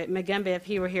Magembe, if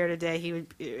he were here today, he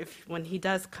would, when he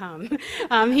does come,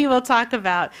 he will talk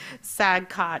about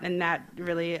SAGCOT and that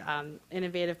really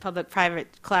innovative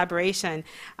public-private collaboration.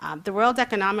 The World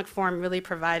Economic Forum really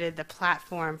provided the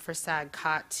platform for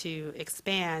SAGCOT to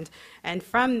expand, and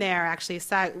from there, actually,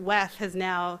 WEF has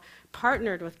now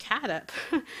partnered with CAADP,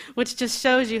 which just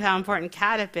shows you how important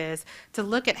CAADP is, to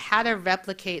look at how to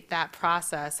replicate that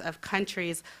process of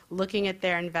countries looking at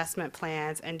their investment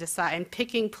plans and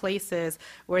picking places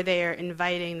where they are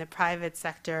inviting the private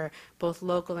sector, both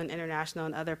local and international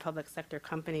and other public sector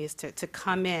companies, to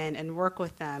come in and work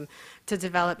with them to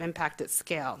develop impact at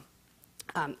scale.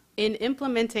 In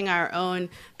implementing our own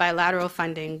bilateral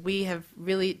funding, we have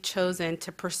really chosen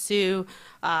to pursue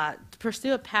a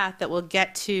path that will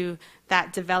get to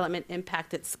that development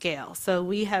impact at scale. So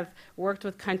we have worked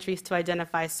with countries to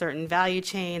identify certain value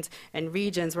chains and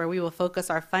regions where we will focus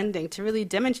our funding to really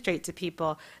demonstrate to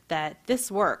people that this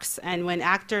works. And when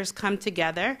actors come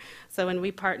together, so when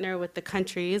we partner with the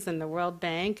countries and the World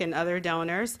Bank and other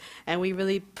donors, and we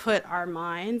really put our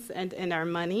minds and our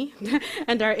money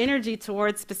and our energy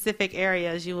towards specific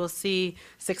areas, you will see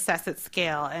success at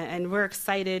scale. And we're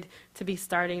excited to be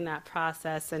starting that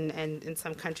process, and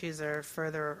some countries are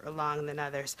further along than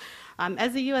others.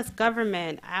 As the U.S.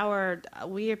 government,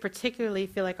 we particularly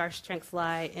feel like our strengths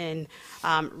lie in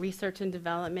research and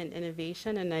development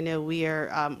innovation, and I know we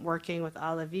are working with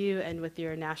all of you and with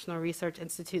your national research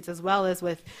institutes, as well as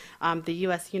with the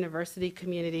U.S. university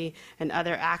community and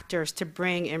other actors, to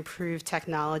bring improved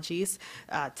technologies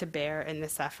to bear in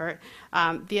this effort.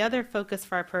 The other focus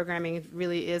for our programming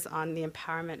really is on the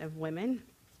empowerment of women,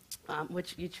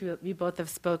 which you both have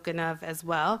spoken of as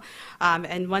well.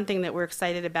 And one thing that we're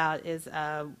excited about is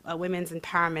a Women's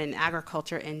Empowerment in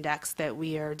Agriculture Index that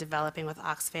we are developing with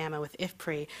Oxfam and with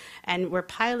IFPRI. And we're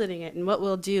piloting it, and what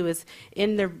we'll do is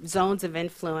in the zones of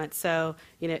influence, so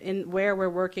in where we're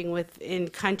working in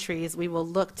countries, we will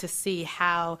look to see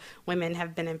how women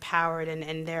have been empowered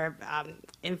and their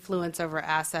influence over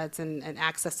assets and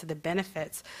access to the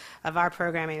benefits of our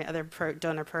programming and other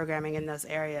donor programming in those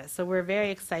areas. So we're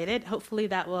very excited. Hopefully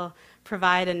that will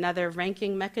provide another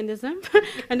ranking mechanism,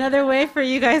 another way for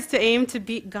you guys to aim to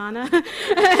beat Ghana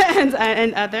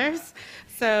and others.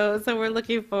 So we're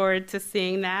looking forward to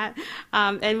seeing that.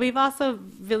 And we've also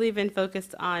really been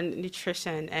focused on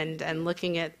nutrition and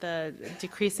looking at the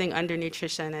decreasing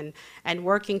undernutrition and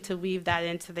working to weave that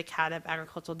into the CAADP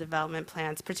agricultural development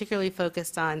plans, particularly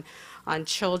focused on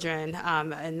children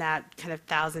in that kind of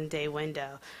 1,000-day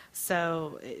window.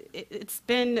 So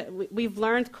we've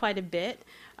learned quite a bit.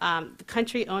 The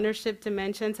country ownership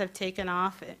dimensions have taken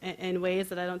off in ways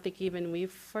that I don't think even we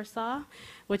foresaw,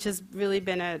 which has really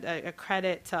been a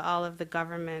credit to all of the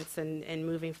governments in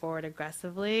moving forward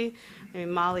aggressively. I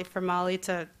mean, for Mali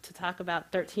to talk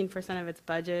about 13% of its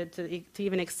budget, to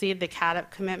even exceed the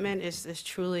CAADP commitment is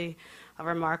truly a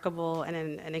remarkable and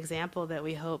an example that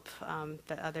we hope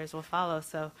that others will follow.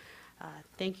 So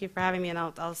thank you for having me, and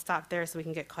I'll stop there so we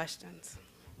can get questions.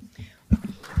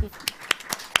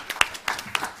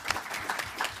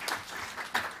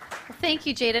 Thank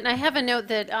you, Jada. And I have a note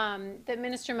that, that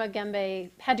Minister Mugembe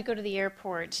had to go to the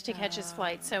airport to catch his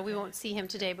flight, so we won't see him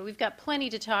today. But we've got plenty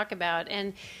to talk about.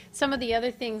 And some of the other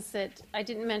things that I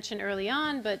didn't mention early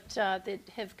on, but that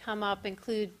have come up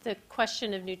include the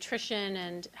question of nutrition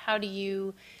and how do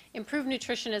you improve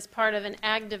nutrition as part of an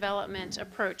ag development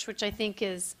approach, which I think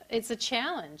it's a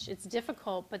challenge. It's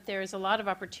difficult, but there's a lot of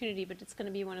opportunity, but it's going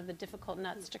to be one of the difficult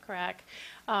nuts to crack.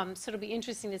 So it'll be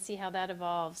interesting to see how that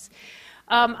evolves.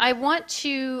 I want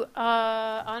to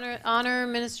honor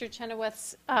Minister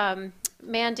Chenoweth's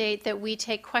mandate that we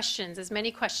take questions, as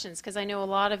many questions, because I know a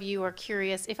lot of you are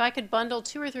curious. If I could bundle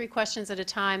 2 or 3 questions at a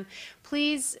time,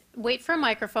 please wait for a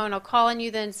microphone. I'll call on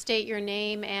you, then state your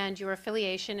name and your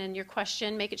affiliation and your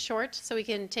question. Make it short so we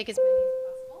can take as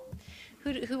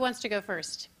many as possible. Who wants to go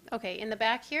first? Okay, in the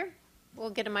back here. We'll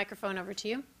get a microphone over to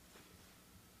you.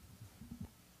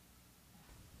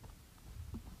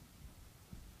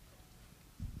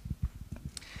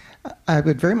 I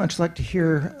would very much like to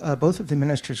hear both of the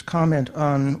ministers comment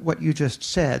on what you just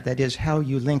said, that is how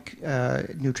you link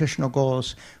nutritional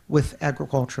goals with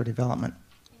agricultural development.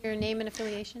 Your name and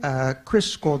affiliation?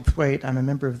 Chris Goldthwaite, I'm a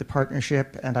member of the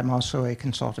partnership, and I'm also a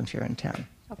consultant here in town.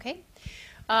 Okay.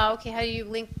 Okay, how do you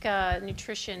link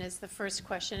nutrition is the first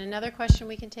question. Another question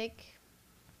we can take?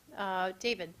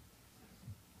 David.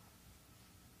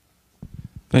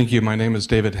 Thank you. My name is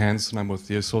David Hansen. I'm with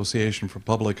the Association for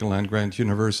Public and Land-Grant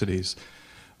Universities.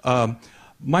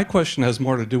 My question has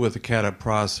more to do with the CAADP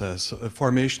process, the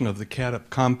formation of the CAADP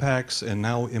compacts and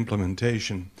now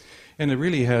implementation. And it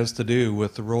really has to do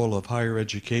with the role of higher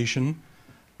education,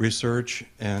 research,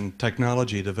 and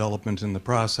technology development in the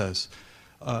process.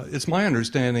 It's my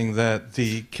understanding that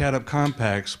the CAADP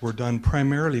compacts were done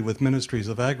primarily with ministries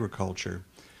of agriculture,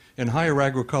 and higher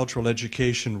agricultural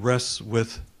education rests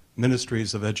with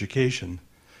ministries of education.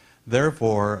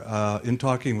 Therefore, in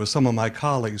talking with some of my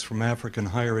colleagues from African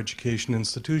higher education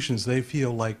institutions, they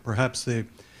feel like perhaps they've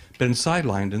been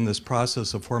sidelined in this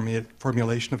process of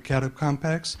formulation of CAADP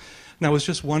compacts. And I was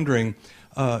just wondering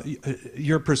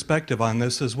your perspective on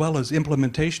this, as well as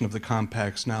implementation of the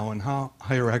compacts now, and how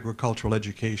higher agricultural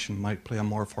education might play a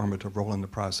more formative role in the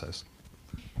process.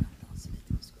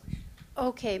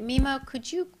 Okay, Mima, could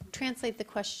you translate the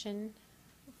question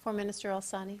for Minister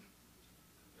Alsani?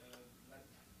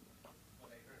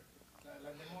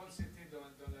 La demande, c'était dans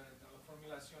la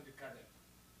formulation du CAADP.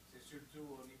 C'est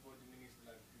surtout au niveau du ministre de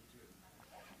l'Agriculture.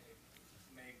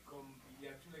 Mais comme il y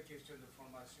a toutes les questions de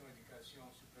formation, éducation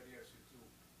supérieure surtout,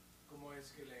 comment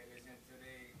est-ce que les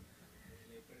intérêts,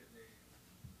 les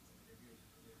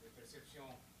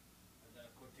perceptions d'un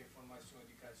côté formation,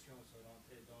 éducation sont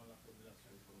rentrées dans la formulation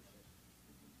du projet?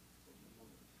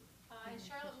 And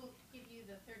Charlotte will give you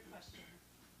the third question.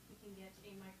 We can get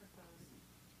a microphone.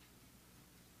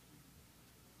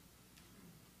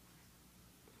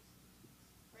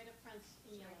 Right up front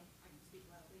in yellow. I can speak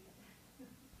loudly.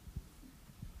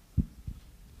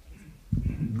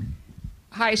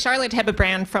 Hi, Charlotte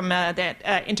Hebebrand from the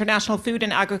International Food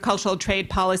and Agricultural Trade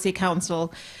Policy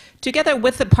Council. Together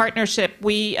with the partnership,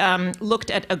 we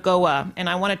looked at AGOA, and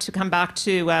I wanted to come back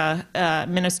to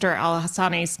Minister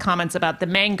Al-Hassani's comments about the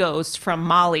mangoes from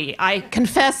Mali. I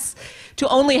confess to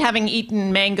only having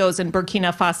eaten mangoes in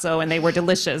Burkina Faso, and they were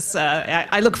delicious.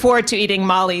 I look forward to eating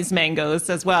Mali's mangoes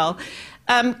as well.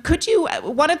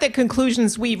 One of the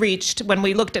conclusions we reached when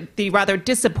we looked at the rather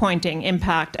disappointing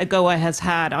impact AGOA has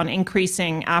had on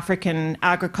increasing African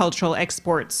agricultural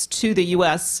exports to the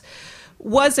U.S.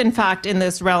 was in fact in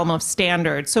this realm of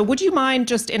standards. So would you mind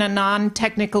just in a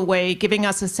non-technical way giving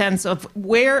us a sense of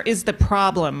where is the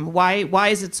problem? Why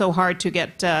is it so hard to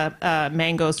get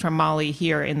mangoes from Mali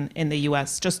here in the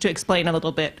U.S.? Just to explain a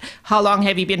little bit, how long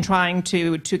have you been trying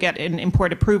to get an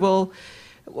import approval?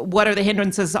 What are the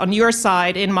hindrances on your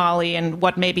side in Mali, and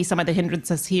what may be some of the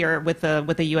hindrances here with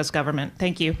the U.S. government?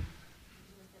 Thank you.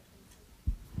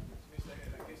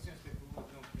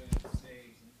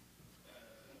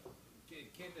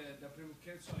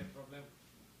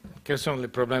 Quels sont les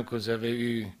problèmes que vous avez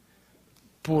eus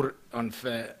pour en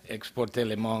fait exporter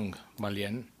les mangues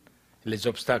maliennes, les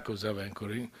obstacles que vous avez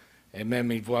encourus, et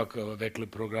même ils voient qu'avec le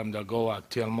programme d'AGOA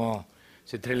actuellement,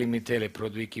 c'est très limité les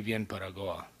produits qui viennent par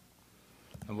AGOA.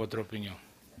 In votre opinion?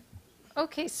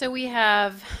 Okay, so we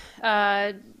have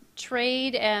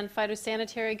trade and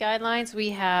phytosanitary guidelines, we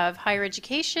have higher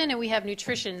education, and we have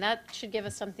nutrition. That should give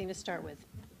us something to start with.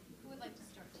 Who would like to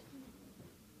start?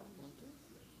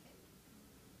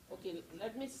 Okay,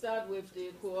 let me start with the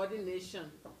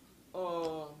coordination.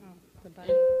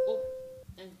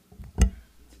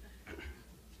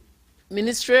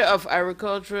 Ministry of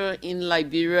Agriculture in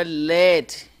Liberia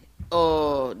led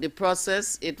the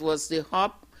process. It was the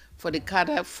hub for the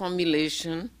CAADP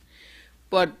formulation.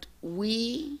 But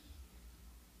we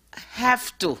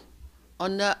have to,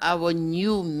 under our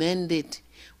new mandate,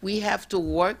 we have to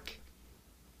work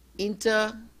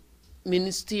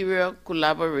inter-ministerial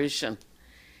collaboration.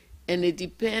 And it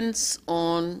depends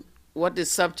on what the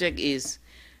subject is.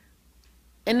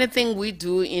 Anything we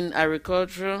do in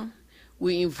agriculture,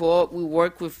 we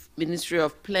work with Ministry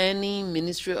of Planning,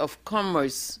 Ministry of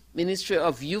Commerce, Ministry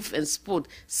of Youth and Sport.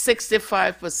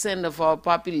 65% of our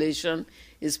population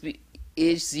is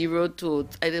age 0 to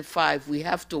 35. We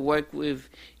have to work with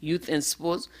youth and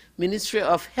sports. Ministry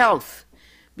of Health,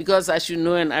 because as you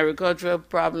know, an agricultural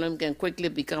problem can quickly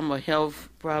become a health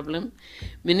problem.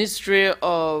 Ministry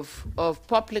of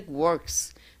Public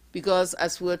Works, because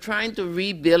as we're trying to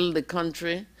rebuild the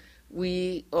country,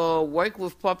 we work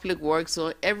with Public Works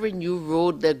on every new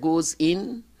road that goes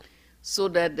in, so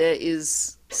that there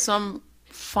is some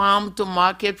farm to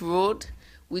market road.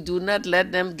 We do not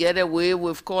let them get away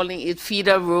with calling it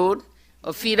feeder road.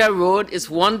 A feeder road is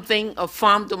one thing, a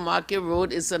farm to market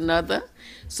road is another.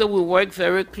 So we work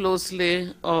very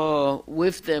closely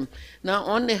with them. Now,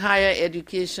 on the higher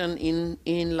education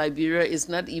in Liberia, it's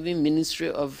not even Ministry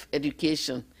of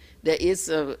Education. There is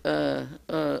a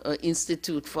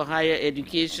institute for higher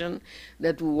education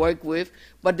that we work with,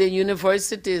 but the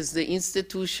universities, the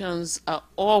institutions are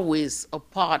always a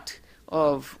part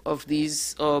of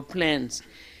these plans.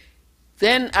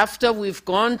 Then after we've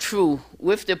gone through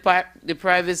with the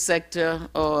private sector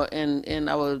and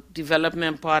our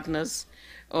development partners,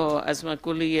 as my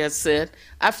colleague has said,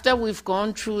 after we've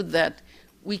gone through that,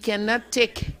 we cannot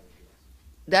take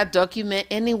that document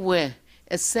anywhere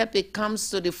except it comes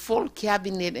to the full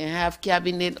cabinet and have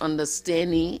cabinet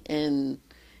understanding and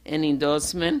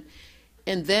endorsement.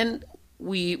 And then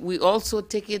we also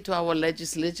take it to our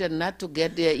legislature, not to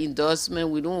get their endorsement.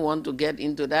 We don't want to get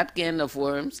into that can of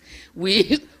worms.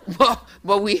 But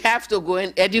we have to go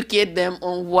and educate them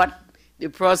on what the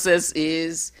process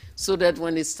is, so that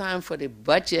when it's time for the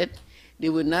budget, they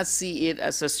will not see it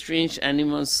as a strange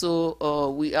animal. So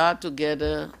we are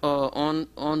together on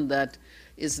that.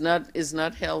 It's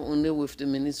not held only with the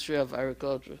Ministry of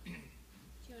Agriculture. Do you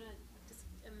want to just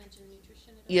mention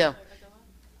nutrition? Yeah.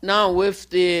 Now with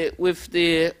the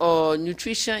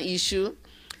nutrition issue,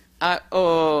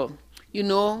 you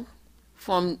know,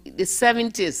 from the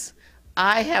 70s,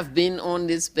 I have been on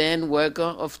this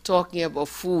bandwagon of talking about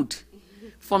food.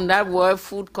 From that World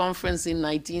Food Conference in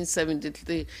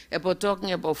 1973, about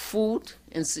talking about food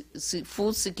and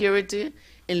food security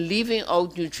and leaving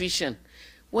out nutrition.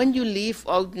 When you leave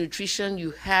out nutrition,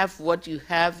 you have what you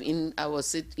have in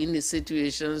the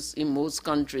situations in most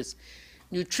countries.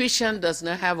 Nutrition does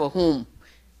not have a home.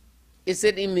 Is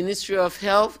it in Ministry of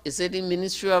Health? Is it in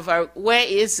Ministry of where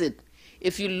is it?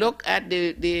 If you look at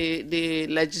the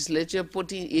legislature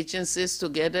putting agencies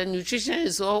together, nutrition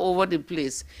is all over the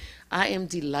place. I am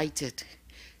delighted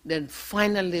that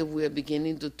finally we're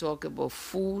beginning to talk about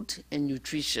food and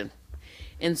nutrition.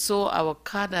 And so our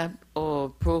CAADP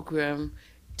program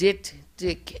did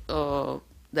take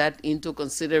that into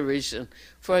consideration.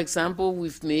 For example, we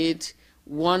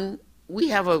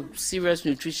have a serious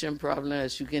nutrition problem,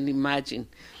 as you can imagine.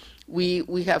 We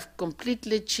have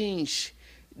completely changed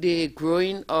the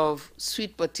growing of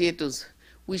sweet potatoes,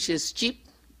 which is cheap,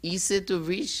 easy to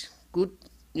reach, good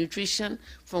nutrition,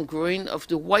 from growing of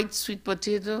the white sweet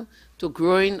potato to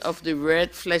growing of the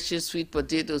red fleshy sweet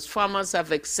potatoes. Farmers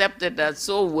have accepted that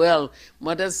so well.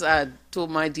 Mothers are, to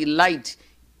my delight,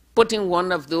 putting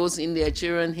one of those in their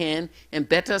children's hand, and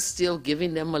better still,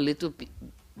 giving them a little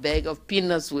bag of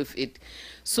peanuts with it.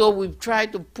 So we've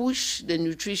tried to push the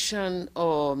nutrition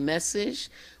message.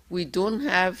 We don't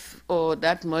have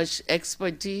that much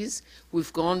expertise.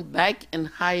 We've gone back and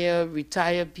hired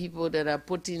retired people that are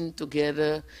putting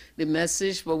together the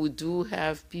message, but we do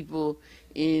have people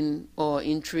in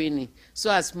training.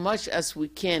 So as much as we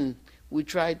can, we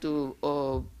try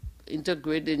to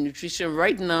integrate the nutrition.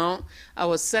 Right now,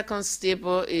 our second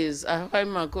staple is, I heard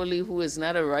my colleague who is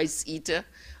not a rice eater,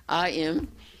 I am,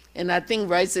 and I think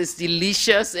rice is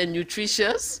delicious and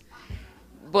nutritious.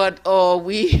 But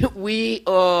we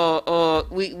are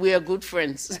good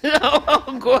friends.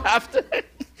 Go after it.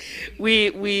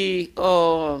 We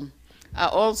are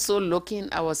also looking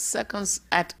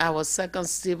at our second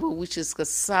staple, which is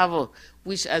cassava,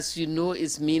 which, as you know,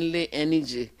 is mainly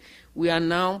energy. We are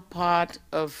now part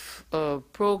of a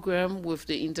program with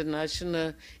the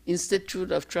International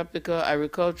Institute of Tropical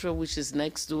Agriculture, which is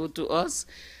next door to us,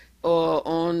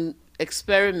 on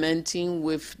experimenting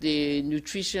with the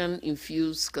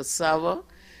nutrition-infused cassava.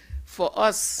 For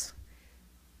us,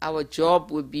 our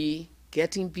job would be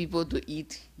getting people to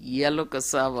eat yellow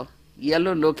cassava,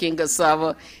 yellow-looking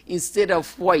cassava instead of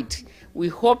white. We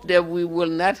hope that we will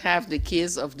not have the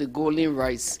case of the golden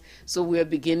rice. So we are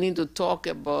beginning to talk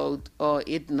about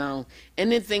it now.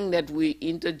 Anything that we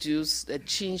introduce that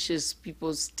changes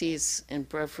people's taste and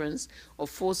preference or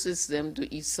forces them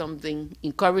to eat something,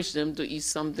 encourage them to eat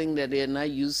something that they are not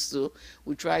used to,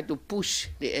 we try to push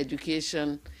the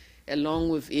education along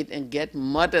with it and get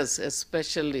mothers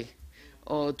especially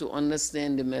to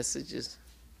understand the messages.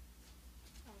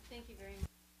 Thank you very much.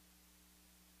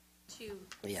 To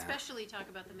Yeah. especially talk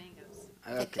about the mangoes.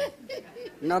 Okay.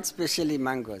 Not especially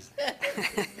mangoes.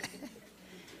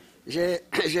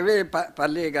 Je vais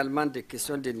parler également des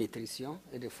questions de nutrition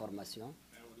et de formation.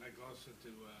 I would like also to,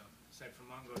 aside from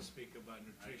mangoes, speak about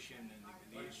nutrition and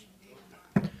the issue.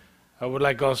 I would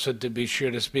like also to be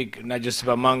sure to speak not just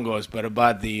about mangoes, but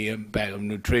about the impact of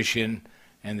nutrition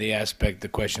and the aspect, the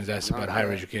questions asked about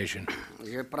higher education.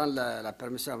 Je prends la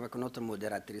permission avec notre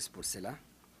modératrice pour cela.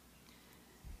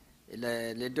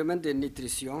 Les domaines de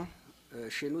nutrition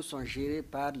chez nous sont gérés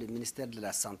par le ministère de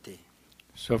la Santé.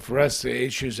 So for us, the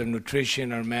issues of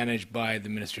nutrition are managed by the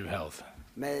Ministry of Health.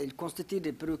 Mais ils constituent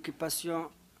des préoccupations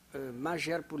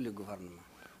majeures pour le gouvernement.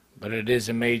 But it is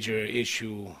a major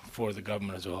issue for the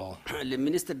government as a whole. Le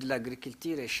ministre de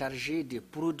l'Agriculture est chargé de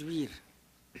produire.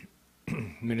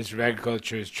 Ministry of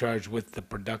Agriculture is charged with the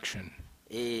production.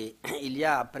 Et il y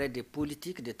a après des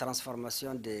politiques de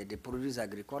transformation des produits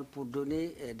agricoles pour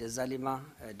donner des aliments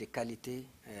de qualité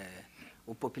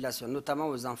aux populations, notamment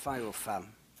aux enfants et aux femmes.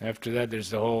 After that,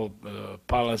 there's the whole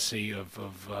policy of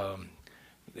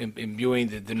imbuing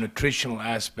the nutritional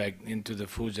aspect into the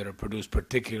foods that are produced,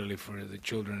 particularly for the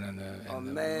children and the On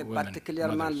met women.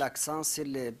 particulièrement mothers. l'accent sur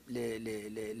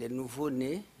les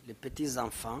nouveaux-nés, les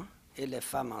petits-enfants et les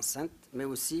femmes enceintes, mais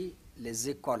aussi les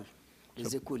écoles,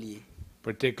 les écoliers.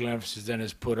 Particular emphasis then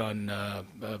is put on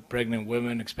pregnant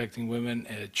women, expecting women,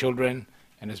 children,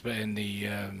 and the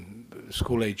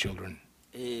school-age children.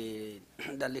 Et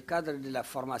dans le cadre de la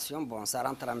formation, bon, ça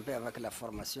rentre un peu avec la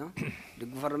formation, le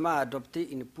gouvernement a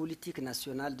adopté une politique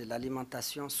nationale de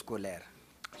l'alimentation scolaire.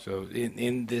 So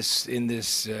in this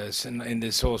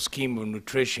whole scheme of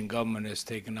nutrition, government has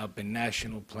taken up a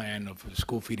national plan of a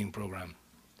school feeding program.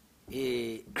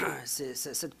 Et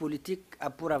cette politique a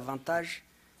pour avantage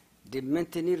de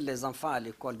maintenir les enfants à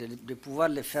l'école, de pouvoir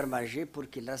les faire manger pour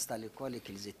qu'ils restent à l'école et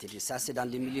qu'ils étudient. Ça, c'est dans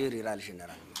les milieux ruraux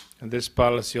généralement. And this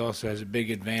policy also has a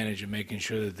big advantage of making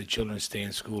sure that the children stay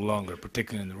in school longer,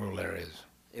 particularly in the rural areas.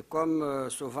 Et comme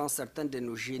souvent certains de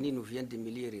nos génies nous viennent des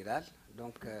milieux ruraux,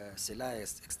 donc cela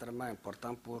est extrêmement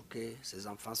important pour que ces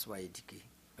enfants soient éduqués.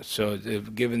 So,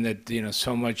 given that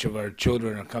so much of our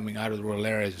children are coming out of the rural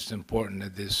areas, it's important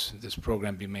that this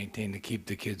program be maintained to keep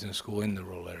the kids in school in the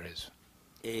rural areas.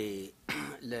 Et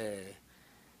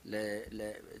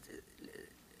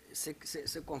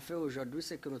ce qu'on fait aujourd'hui,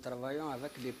 c'est que nous travaillons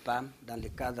avec les PAM dans le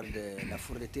cadre de la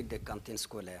fourniture des cantines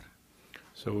scolaires.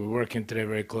 So we're working today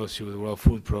very closely with the World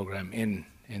Food Program in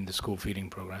the school feeding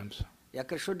programs. Il y a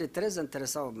quelque chose de très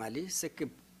intéressant au Mali, c'est que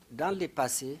dans le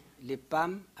passé, les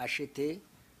PAM achetaient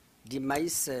du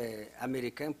maïs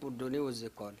américain pour donner aux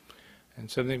écoles. And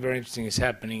something very interesting is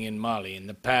happening in Mali. In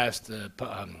the past, the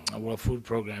World Food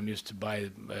Program used to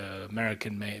buy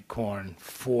American-made corn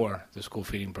for the school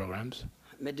feeding programs.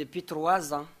 Mais depuis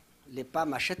 3 ans, les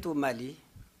PAM achètent au Mali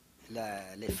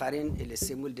les farines et les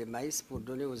semoules de maïs pour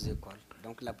donner aux écoles.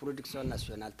 Donc la production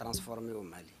nationale transformée au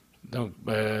Mali. Donc,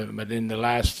 but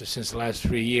since the last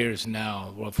 3 years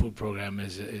now, the World Food Program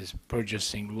is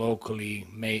purchasing locally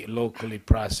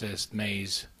processed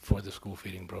maize for the school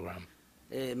feeding program.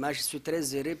 Et moi, je suis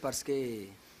très heureux parce que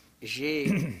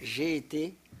j'ai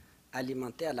été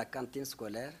alimenté à la cantine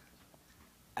scolaire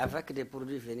avec des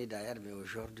produits venus d'ailleurs, mais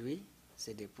aujourd'hui,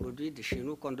 c'est des produits de chez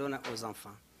nous qu'on donne aux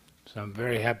enfants. So I'm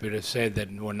very happy to say that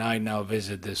when I now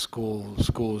visit the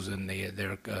schools and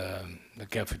the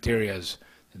cafeterias,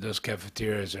 those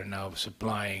cafeterias are now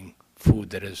supplying food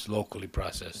that is locally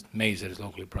processed, maize that is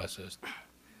locally processed.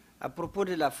 À propos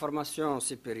de la formation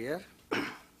supérieure,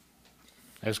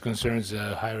 As concerns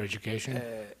higher education,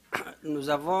 nous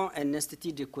avons un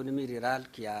institut d'économie rurale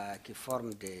qui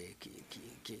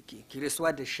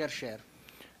reçoit des chercheurs.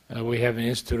 we have an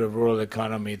Institute of Rural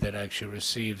Economy that actually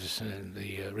receives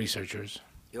the researchers.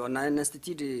 Et on a un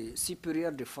institut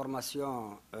supérieur de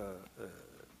formation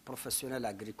professionnelle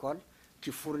agricole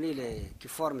qui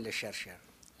forme les chercheurs.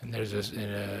 And there's a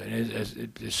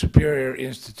Superior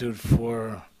Institute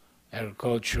for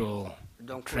Agricultural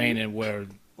Donc, Training where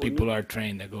people are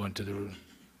trained that go into the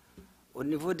au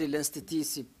niveau de l'institut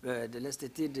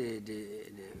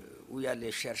où il y a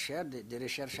les chercheurs, des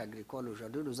recherches agricoles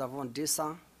aujourd'hui. Nous avons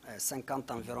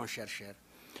 250 environ chercheurs.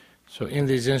 So in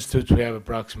these institutes, we have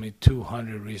approximately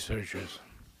 200 researchers.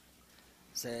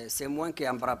 C'est moins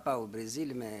qu'en Brapa au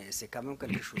Brésil, mais c'est quand même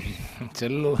quelque chose. It's a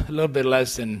little bit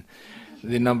less than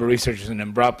the number of researchers in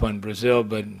Embrapa in Brazil,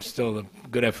 but still a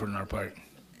good effort on our part.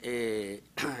 Et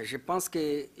je pense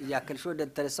qu'il y a quelque chose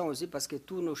d'intéressant aussi parce que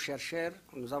tous nos chercheurs,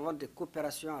 nous avons des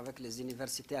coopérations avec les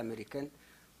universités américaines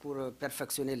pour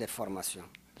perfectionner les formations.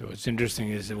 So what's interesting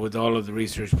is that with all of the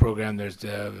research program, there's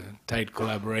the tight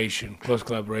collaboration, close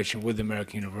collaboration with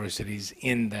American universities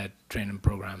in that training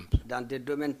program. Dans des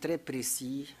domaines très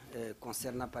précis,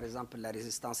 concernant par exemple la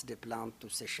résistance des plantes aux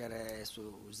sécheresses,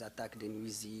 aux attaques des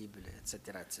nuisibles, etc.,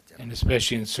 etc. And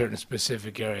especially in certain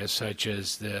specific areas such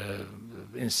as the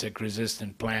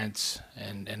insect-resistant plants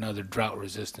and other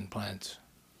drought-resistant plants.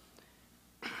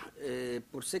 Et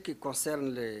pour ce qui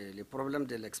concerne les problèmes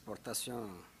de l'exportation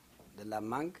de la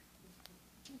mangue,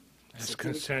 As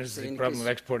concerns the problem of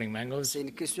exporting mangoes, c'est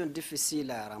une question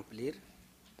difficile à remplir,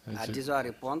 That's disons à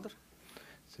répondre.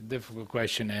 it's a difficult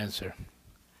question to answer.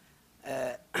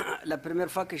 La première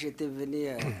fois que j'étais venu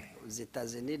aux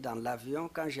États-Unis dans l'avion,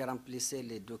 quand j'ai remplissé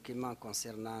les documents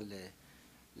concernant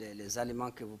les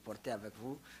aliments que vous portez avec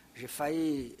vous, j'ai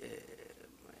failli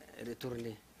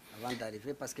retourner avant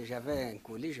d'arriver parce que j'avais un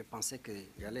colis, je pensais que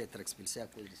j'allais être expulsé à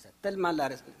cause de ça. Tellement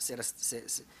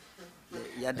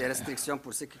il y a des restrictions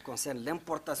pour ce qui concerne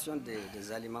l'importation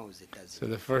des aliments aux États-Unis. So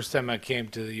the first time I came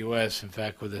to the U.S., in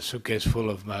fact, with a suitcase full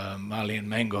of Malian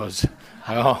mangoes,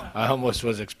 I almost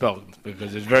was expelled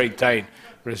because there's very tight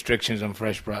restrictions on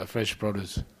fresh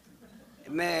produce.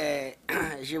 Mais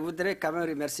je voudrais quand même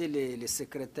remercier les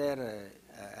secrétaires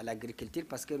à l'agriculture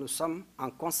parce que nous sommes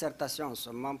en concertation en ce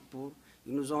moment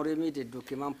ils nous ont remis des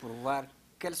documents pour voir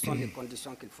quelles sont les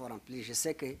conditions qu'il faut remplir. Je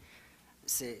sais que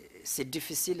c'est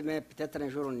difficile, mais peut-être un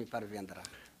jour on y parviendra.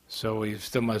 So we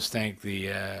still must thank the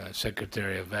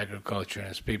Secretary of Agriculture and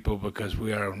his people because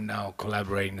we are now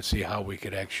collaborating to see how we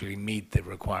could actually meet the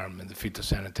requirement, the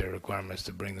phytosanitary requirements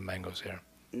to bring the mangoes here.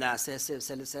 Non,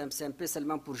 c'est un peu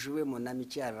seulement pour jouer mon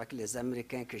amitié avec les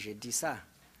Américains que j'ai dit ça.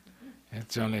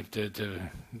 It's only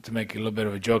to make a little bit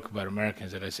of a joke about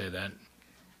Americans that I say that.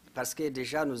 Parce que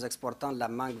déjà nous exportons la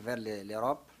mangue vers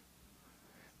l'Europe.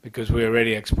 Because we're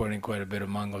already exporting quite a bit of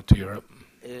mango to Europe.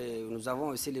 Et nous avons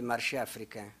aussi les marchés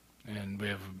africains. And we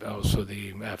have also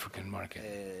the African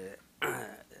market.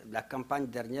 La campagne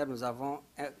dernière, nous avons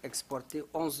exporté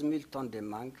 11 000 tonnes de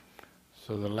mangue.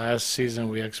 So the last season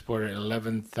we exported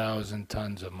 11,000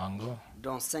 tons of mango.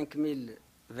 Dont 5 000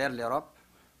 vers l'Europe.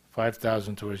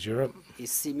 5,000 towards Europe. Et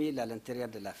 6 000 à l'intérieur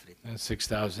de l'Afrique. And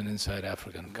 6,000 inside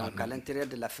African continent. Donc à l'intérieur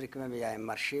de l'Afrique même, il y a un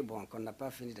marché qu'on n'a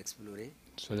pas fini d'explorer.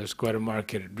 So there's quite a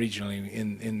market regionally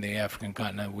in the African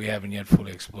continent we haven't yet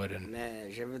fully exploited.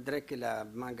 Mais je voudrais que la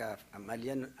mangue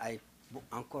malienne aille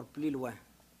encore plus loin.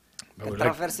 Qu'elle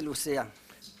traverse l'océan.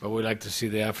 But we'd like to see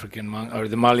the African mango, or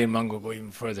the Malian mango go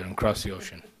even further and cross the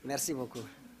ocean. Merci beaucoup.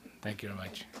 Thank you very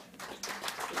much.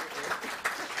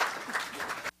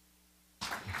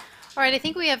 All right, I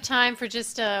think we have time for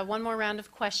just one more round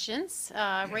of questions,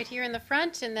 right here in the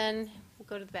front, and then we'll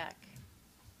go to the back.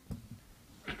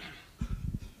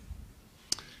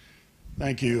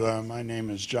 Thank you. My name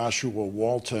is Joshua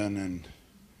Walton, and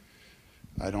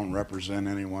I don't represent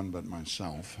anyone but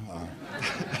myself.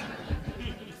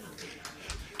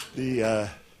 The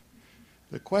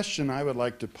question I would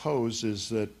like to pose is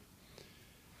that,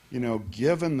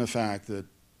 given the fact that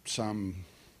some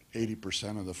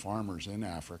 80% of the farmers in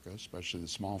Africa, especially the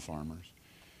small farmers,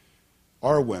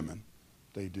 are women,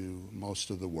 they do most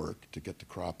of the work to get the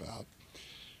crop out.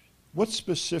 What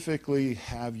specifically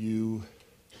have you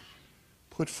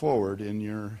put forward in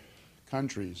your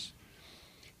countries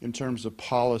in terms of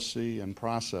policy and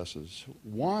processes?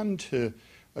 One, to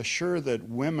assure that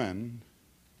women,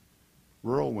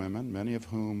 rural women, many of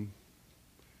whom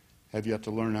have yet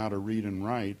to learn how to read and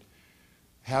write,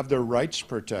 have their rights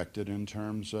protected in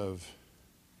terms of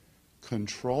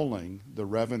controlling the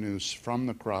revenues from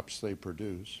the crops they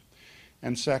produce.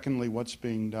 And secondly, what's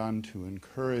being done to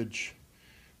encourage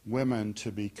women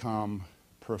to become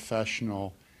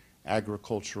professional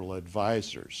agricultural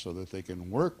advisors so that they can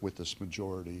work with this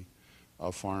majority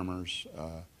of farmers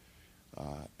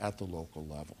at the local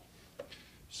level.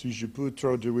 Si je peux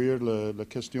traduire la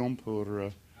question pour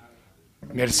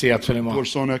Merci, absolument. Pour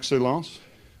son Excellence.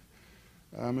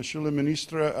 Monsieur le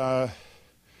ministre,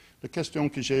 la question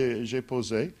que j'ai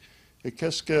posée est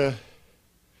qu'est-ce que,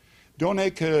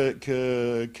 donné que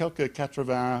quelques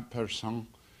 80%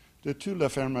 de tous les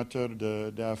fermateurs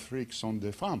d'Afrique sont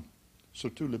des femmes,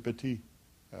 surtout les petits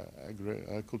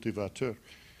cultivateurs,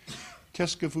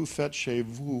 qu'est-ce que vous faites chez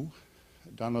vous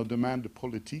dans le domaine de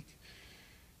politique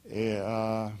et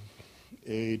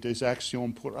des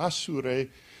actions pour assurer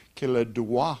que les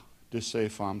droits de ces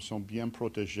femmes sont bien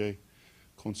protégés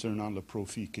concernant le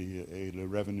profit et le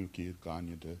revenu qu'ils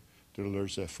gagnent de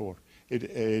leurs efforts.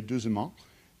 Et deuxièmement,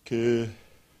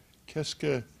 qu'est-ce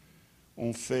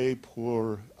qu'on fait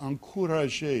pour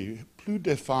encourager plus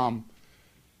de femmes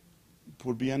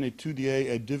pour bien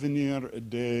étudier et devenir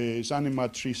des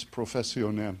animatrices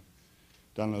professionnelles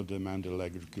dans le domaine de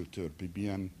l'agriculture, puis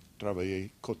bien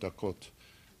travailler côte à côte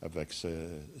avec ces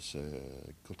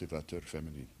cultivateurs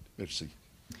féminines. Merci.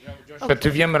 Tu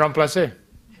viens me remplacer.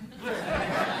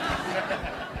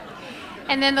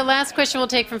 And then the last question we'll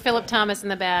take from Philip Thomas in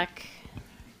the back.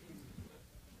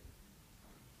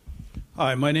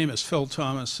 Hi, my name is Phil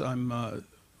Thomas. I'm an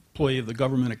employee of the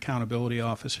Government Accountability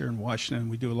Office here in Washington.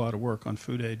 We do a lot of work on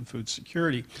food aid and food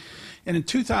security. And in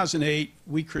 2008,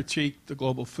 we critiqued the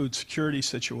global food security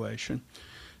situation.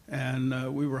 And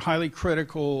we were highly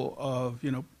critical of,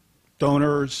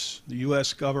 donors, the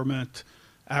U.S. government,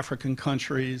 African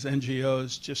countries,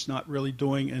 NGOs, just not really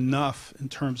doing enough in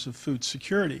terms of food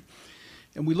security.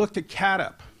 And we looked at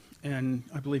CAADP, and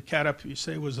I believe CAADP, you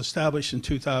say, was established in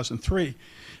 2003.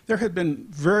 There had been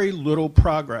very little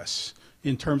progress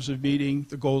in terms of meeting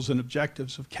the goals and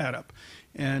objectives of CAADP.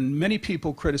 And many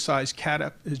people criticize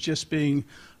CAADP as just being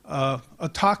a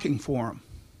talking forum,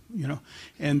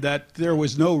 and that there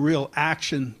was no real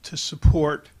action to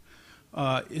support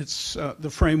the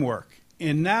framework.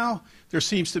 And now there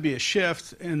seems to be a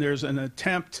shift, and there's an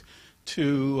attempt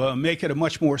to make it a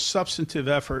much more substantive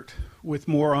effort with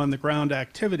more on-the-ground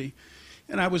activity.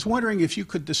 And I was wondering if you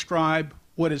could describe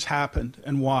what has happened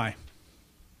and why.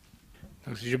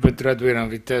 Donc, si je peux traduire en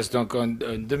vitesse, donc en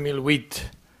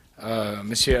 2008,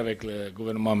 monsieur, avec le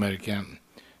gouvernement américain,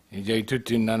 il y a eu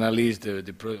toute une analyse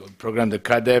du programme de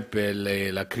CAADP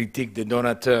et la critique des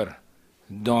donateurs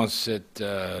dans cette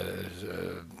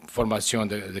formation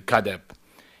de CAADP.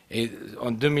 Et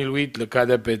en 2008, le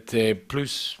CAADP était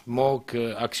plus mots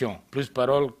qu'action, plus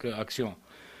paroles qu'action.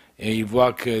 Et il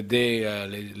voit que dès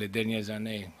les dernières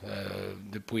années,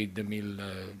 depuis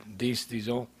 2010,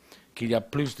 disons, qu'il y a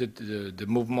plus de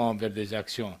mouvements vers des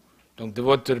actions. Donc, de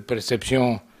votre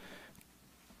perception,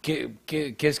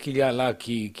 qu'est-ce qu'il y a là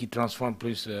qui transforme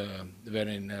plus vers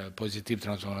une positive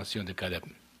transformation de CAADP?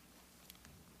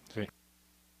 Oui.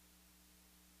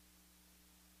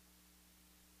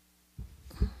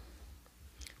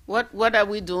 What are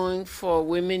we doing for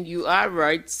women? You are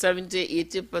right,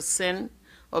 70–80%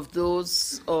 of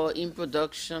those are in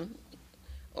production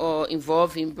or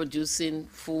involved in producing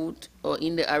food or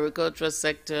in the agricultural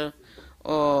sector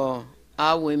or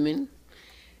are women.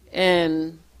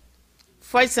 And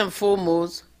first and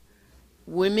foremost,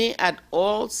 women at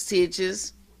all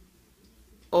stages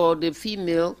or the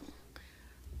female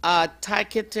are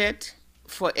targeted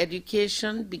for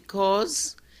education,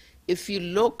 because if you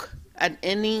look at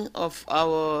any of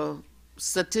our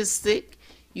statistics,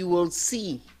 you will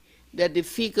see that the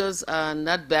figures are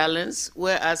not balanced,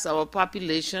 whereas our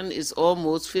population is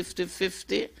almost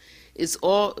 50-50. It's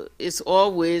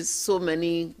always so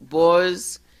many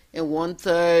boys and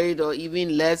 1/3 or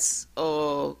even less,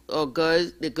 or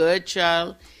girls. The girl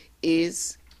child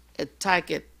is a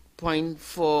target point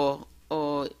for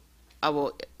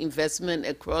our investment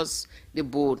across the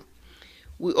board.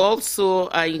 We also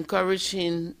are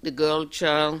encouraging the girl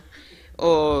child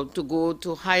to go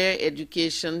to higher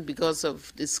education because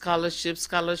of the scholarships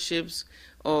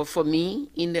for me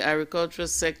in the agricultural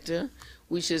sector,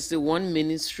 which is the one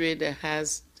ministry that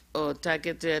has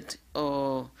targeted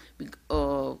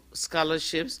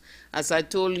scholarships. As I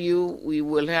told you, we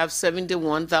will have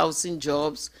 71,000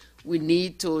 jobs. We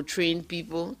need to train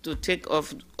people to take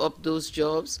up those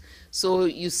jobs. So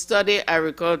you study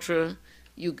agriculture,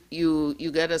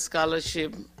 you get a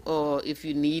scholarship, or if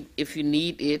you need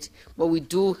it. But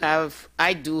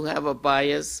I do have a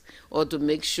bias, or to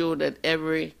make sure that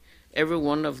every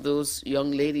one of those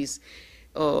young ladies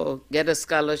get a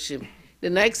scholarship. The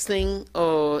next thing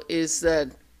is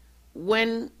that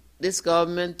when this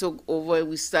government took over,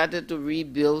 we started to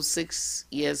rebuild 6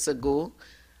 years ago.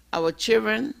 Our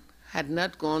children had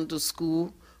not gone to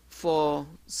school for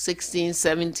 16,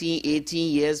 17,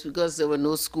 18 years because there were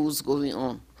no schools going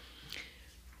on.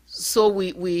 So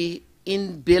we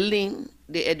in building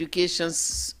the education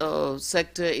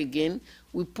sector again,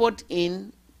 we put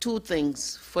in two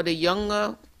things for the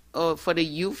younger, for the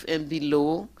youth and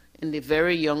below, and the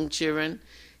very young children.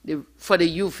 For the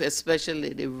youth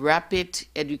especially, the rapid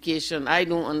education. I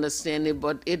don't understand it,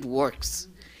 but it works.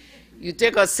 You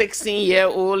take a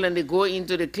 16-year-old and they go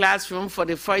into the classroom for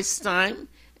the first time,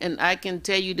 and I can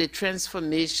tell you the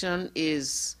transformation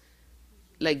is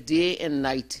like day and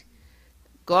night.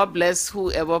 God bless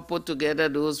whoever put together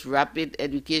those rapid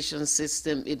education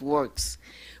system, it works.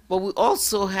 But we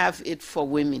also have it for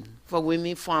women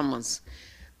farmers,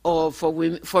 or for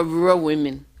rural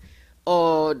women,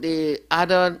 or the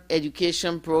other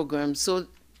education programs. So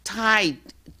tied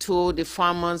to the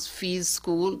farmers' field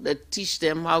school that teach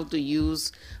them how to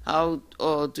use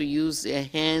their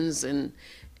hands and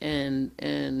in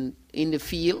the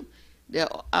field. There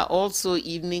are also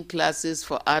evening classes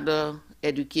for other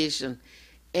education.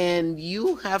 And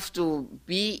you have to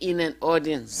be in an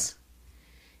audience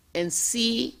and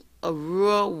see a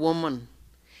rural woman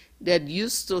that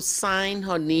used to sign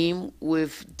her name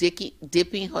with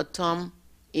dipping her thumb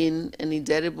in an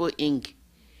indelible ink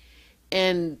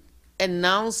and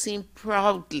announcing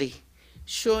proudly,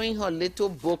 showing her little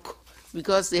book,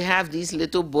 because they have these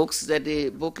little booklets that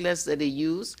they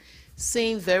use,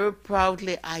 saying very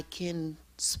proudly, I can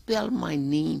spell my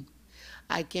name,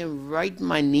 I can write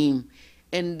my name.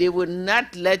 And they would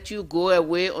not let you go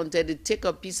away until they take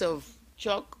a piece of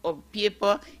chalk or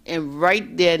paper and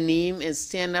write their name and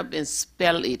stand up and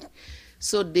spell it.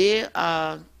 So they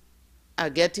are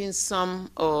getting some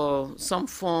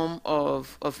form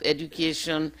of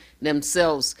education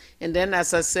themselves. And then,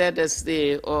 as I said, as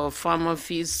the farmer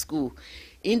field school.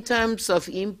 In terms of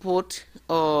input,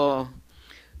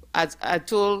 as I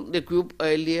told the group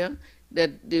earlier,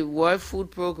 that the World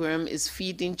Food Program is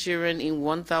feeding children in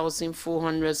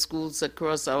 1,400 schools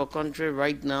across our country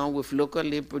right now with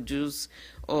locally produced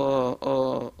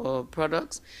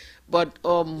products. But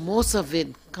most of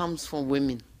it comes from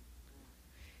women.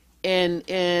 And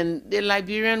the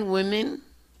Liberian women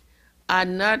are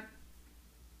not,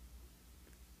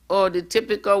 or the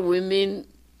typical women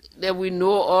that we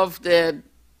know of that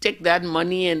take that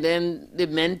money and then the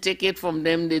men take it from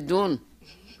them. They don't.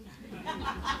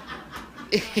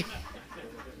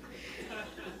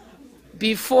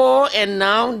 Before and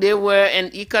now, they were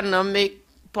an economic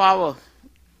power,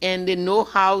 and they know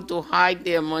how to hide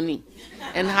their money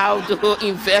and how to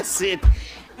invest it.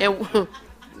 And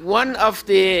one of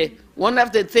the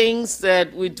things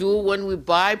that we do when we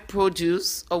buy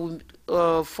produce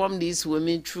from these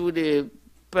women through the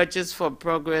Purchase for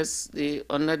Progress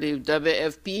under the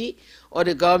WFP or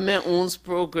the government owns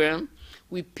program,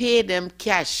 we pay them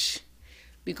cash.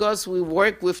 Because we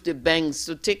work with the banks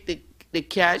to take the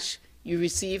cash, you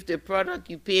receive the product,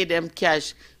 you pay them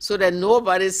cash, so that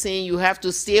nobody's saying you have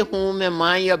to stay home and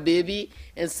mind your baby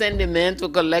and send the man to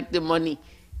collect the money.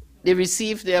 They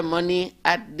receive their money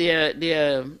at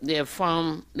their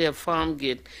farm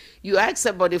gate. You ask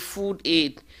about the food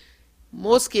aid.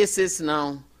 Most cases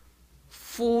now,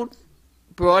 food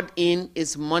brought in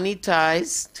is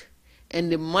monetized,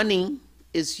 and the money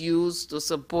is used to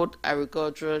support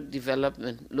agricultural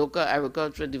development, local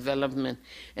agricultural development.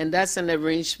 And that's an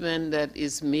arrangement that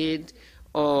is made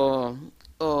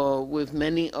with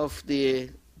many of the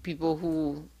people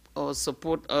who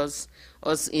support us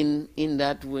in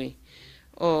that way.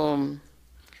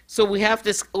 So we have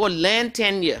this land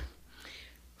tenure.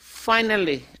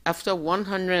 Finally, after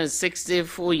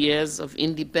 164 years of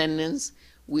independence,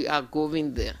 we are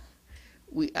going there.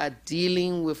 We are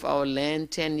dealing with our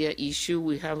land tenure issue.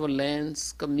 We have a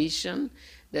lands commission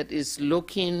that is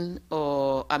looking,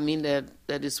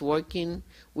 that is working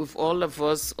with all of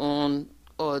us on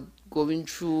going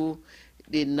through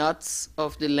the nuts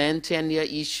of the land tenure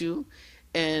issue.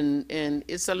 And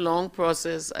it's a long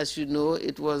process. As you know,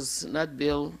 it was not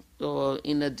built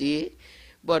in a day,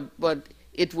 but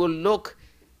it will look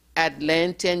at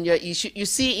land tenure issue. You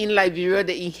see, in Liberia,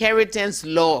 the inheritance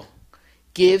law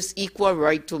gives equal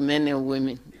right to men and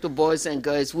women, to boys and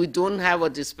girls. We don't have a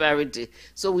disparity.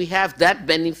 So we have that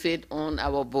benefit on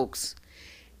our books.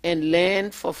 And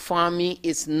land for farming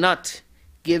is not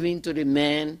given to the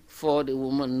man for the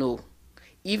woman, no.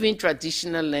 Even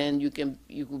traditional land, you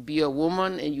could be a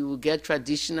woman and you will get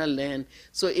traditional land.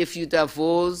 So if you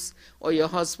divorce or your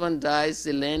husband dies,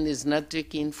 the land is not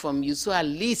taken from you. So at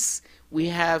least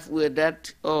we're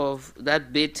that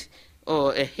bit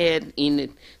ahead in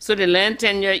it. So the land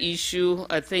tenure issue,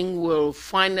 I think, will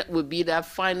be that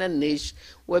final niche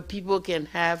where people can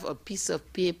have a piece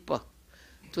of paper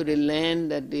to the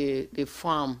land that they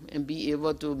farm and be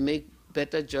able to make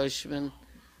better judgment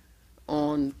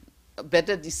on a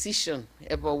better decision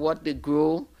about what they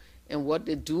grow and what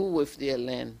they do with their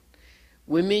land.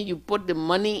 Women, you put the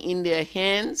money in their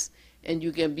hands and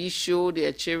you can be sure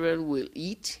their children will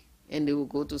eat and they will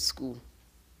go to school.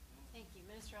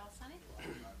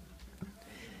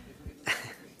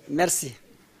 Merci.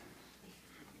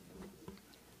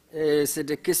 C'est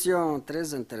des questions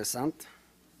très intéressantes.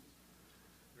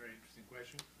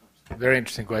 Very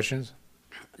interesting questions.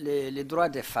 Les droits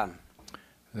des femmes.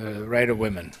 The right of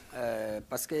women.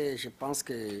 Parce que je pense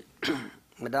que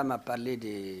Madame a parlé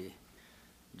des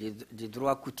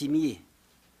droits coutumiers,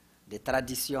 des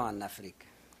traditions en Afrique,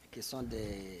 qui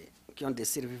ont des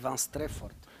survivances très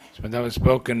fortes. So that was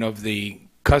spoken of the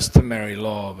customary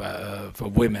law for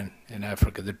women in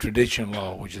Africa, the traditional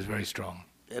law, which is very strong.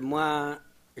 Et moi,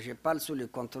 je parle sous le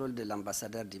contrôle de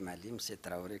l'ambassadeur du Mali, M.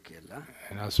 Traoré, qui est là.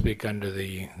 And I'll speak under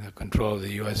the control of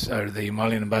the U.S. or the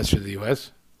Malian ambassador to the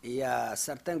U.S. Il y a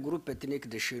certains groupes ethniques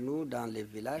de chez nous, dans les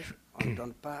villages, on ne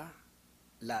donne pas,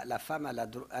 la femme a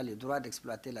le droit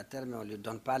d'exploiter la terre, mais on ne lui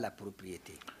donne pas la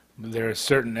propriété. There are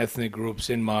certain ethnic groups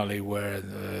in Mali where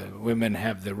the women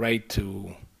have the right to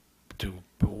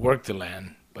work the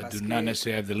land, but do not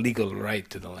necessarily have the legal right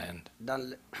to the land.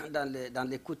 Dans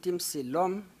les coutumes, c'est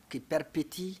l'homme qui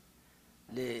perpétue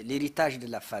l'héritage de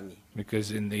la famille.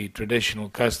 Because in the traditional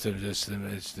customs, it's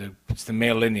the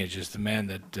male lineage, it's the man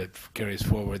that carries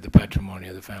forward the patrimony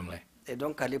of the family. Et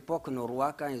donc, à l'époque, nos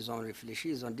rois, quand ils ont réfléchi,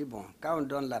 ils ont dit, bon, quand on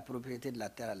donne la propriété de la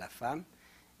terre à la femme,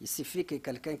 il suffit que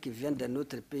quelqu'un qui vient d'un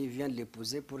autre pays vienne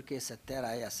l'épouser pour que cette terre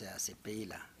aille à ces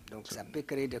pays-là. Donc, ça peut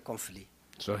créer des conflits.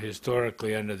 So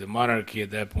historically, under the monarchy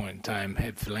at that point in time,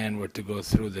 if land were to go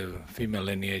through the female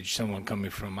lineage, someone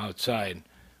coming from outside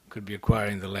could be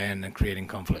acquiring the land and creating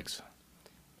conflicts.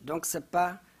 Donc, je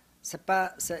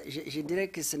dirais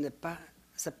que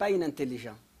c'est pas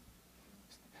inintelligent.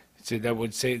 So that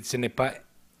would say ce n'est pas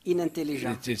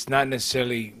Inintelligent. it's not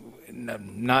necessarily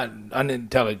not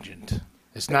unintelligent.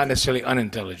 It's not necessarily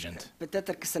unintelligent.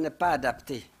 Peut-être que ce n'est pas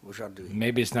adapté aujourd'hui.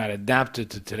 Maybe it's not adapted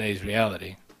to today's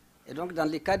reality. Et donc, dans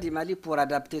le cas du Mali, pour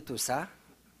adapter tout ça,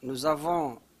 nous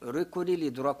avons reconnu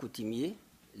les droits coutumiers,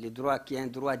 les droits qui est un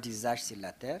droit d'usage sur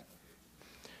la terre.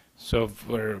 So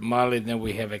for Mali, then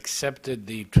we have accepted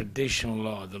the traditional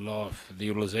law, the law of the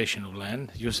utilization of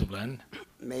land, use of land.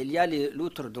 Mais il y a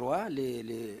l'autre droit,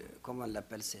 comment on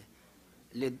l'appelle ça,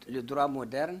 le droit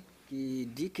moderne qui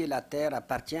dit que la terre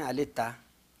appartient à l'État.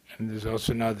 And there's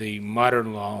also now the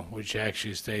modern law, which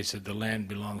actually states that the land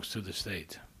belongs to the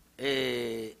state.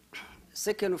 Et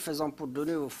ce que nous faisons pour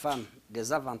donner aux femmes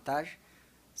des avantages,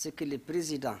 c'est que le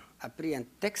président a pris un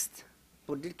texte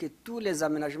pour dire que tous les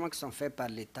aménagements qui sont faits par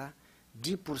l'État,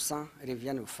 10%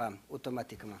 reviennent aux femmes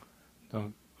automatiquement.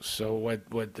 So what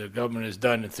the government has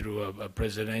done through a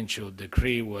presidential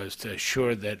decree was to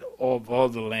assure that of all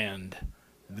the land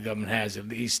the government has, at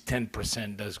least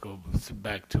 10% does go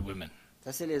back to women.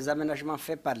 Ça, c'est les aménagements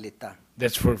faits par l'État.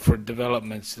 That's for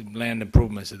developments, land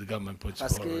improvements that the government puts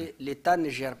Parce forward. que l'État ne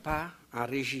gère pas en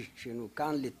régie chez nous.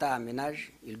 Quand l'État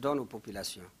aménage, il donne aux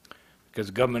populations.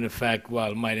 Because government, in fact,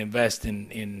 while it might invest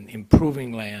in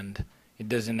improving land, it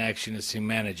doesn't actually necessarily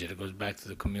manage it. It goes back to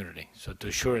the community. So to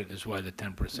assure it is why the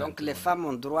 10%. Donc les femmes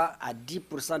ont droit à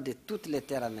 10% de toutes les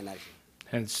terres aménagées.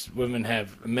 Hence, women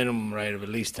have a minimum right of at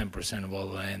least 10% of all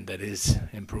the land that is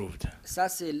improved. Ça,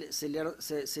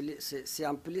 c'est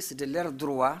en plus de leur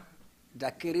droit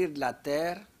d'acquérir de la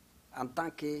terre en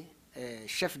tant que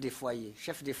chef de foyer,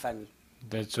 chef de famille.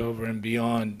 That's over and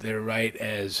beyond their right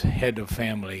as head of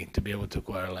family to be able to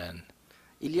acquire land.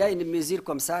 Il y a une mesure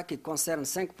comme ça qui concerne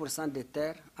 5% des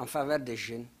terres en faveur des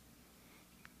jeunes.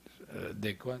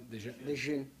 Des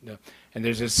jeunes. No. And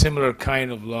there's a similar kind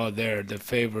of law there that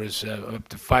favors up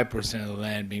to 5% of the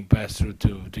land being passed through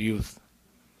to youth.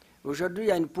 Aujourd'hui, il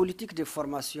y a une politique de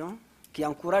formation qui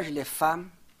encourage les femmes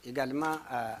également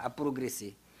à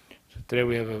progresser. So today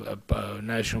we have a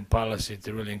national policy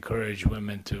to really encourage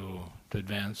women to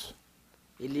advance.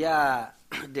 Il y a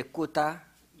des quotas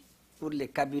pour les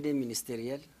cabinets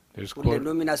ministériels, There's pour les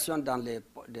nominations dans les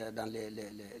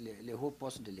hauts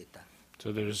postes de l'État.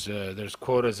 So there's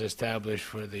quotas established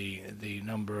for the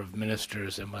number of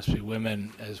ministers that must be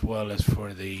women, as well as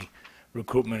for the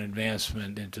recruitment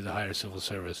advancement into the higher civil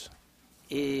service.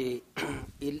 Et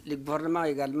le gouvernement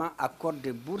également accorde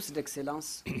des bourses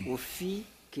d'excellence aux filles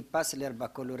qui passent leur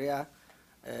baccalauréat,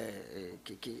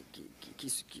 qui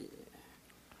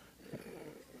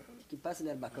passent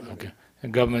leur baccalauréat. Okay.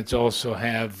 And governments also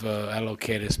have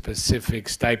allocated specific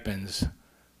stipends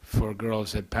for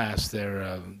girls that pass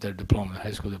their diploma,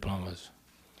 high school diplomas.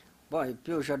 Bon, et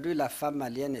puis aujourd'hui, la femme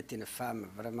malienne est une femme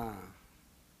vraiment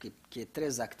qui est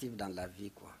très active dans la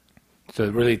vie, quoi. So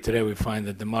really today we find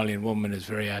that the Malian woman is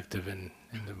very active in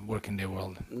the working day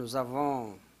world. Nous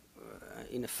avons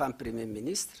une femme premier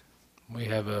ministre. We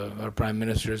have our prime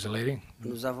minister is a lady.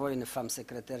 Nous avons une femme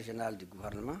secrétaire générale du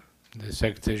gouvernement. The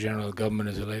secretary general of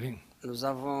government is a lady. Nous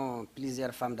avons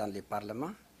plusieurs femmes dans le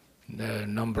parlement. The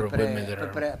number of women that à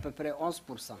peu près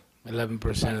 11%.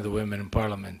 11% of the women in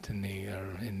parliament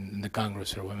in the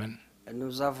Congress are women.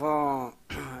 nous avons,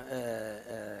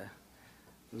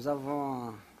 nous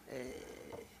avons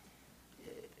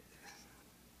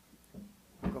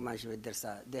comment je vais dire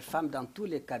ça, des femmes dans tous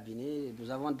les cabinets. Nous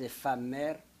avons des femmes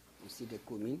maires aussi des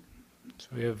communes. So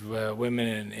we have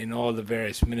women in all the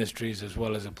various ministries as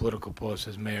well as the political posts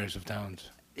as mayors of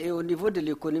towns. Et au niveau de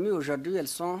l'économie, aujourd'hui, elles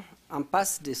sont en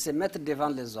passe de se mettre devant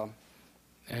les hommes.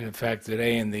 And in fact,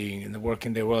 today in the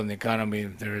working day world, in the economy,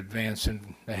 they're advancing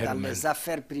ahead Dans of men. les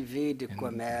affaires privées, de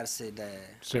commerce et de...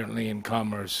 Certainly in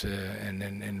commerce and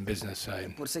in business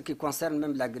side. Pour ce qui concerne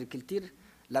même l'agriculture,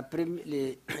 les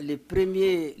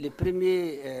premiers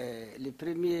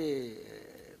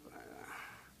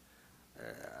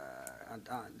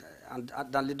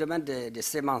dans le domaine des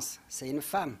semences, c'est une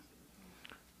femme.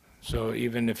 So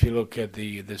even if you look at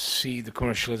the seed, the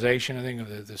commercialization, I think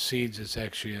of the seeds, it's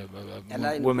actually a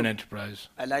women enterprise.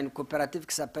 Elle a une coopérative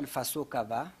qui s'appelle Faso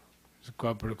Kaba. It's a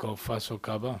cooperative called Faso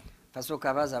Kaba. Faso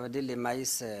Kaba, ça veut dire le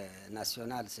maïs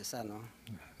national, c'est ça, non?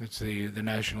 It's the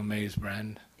national maize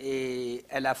brand. Et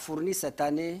elle a fourni cette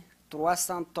année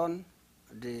 300 tonnes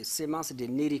de semences de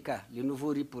Nerica, le nouveau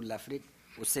riz pour l'Afrique,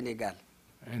 au Sénégal.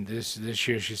 And this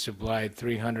year she supplied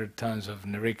 300 tons of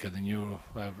Nerica, the new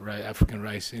African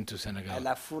rice, into Senegal. Elle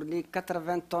a fourni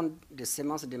 80 tonnes de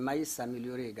semences de maïs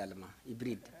améliorées également,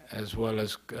 hybrides. As well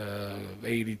as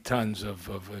 80 tons of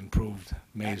improved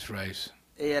maize rice.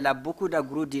 Et elle a beaucoup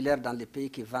d'agro-dealers dans les pays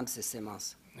qui vendent ces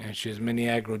semences. And she has many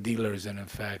agro-dealers and in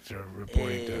fact are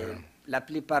reporting to her. La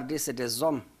plupart d'eux, c'est des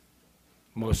hommes.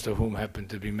 Most of whom happen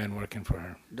to be men working for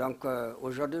her. Donc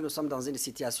aujourd'hui, nous sommes dans une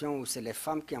situation où c'est les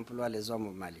femmes qui emploient les hommes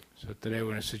au Mali. So today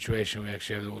we're in a situation where we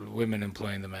actually have the women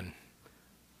employing the men.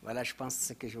 Voilà, je pense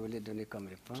ce que je voulais donner comme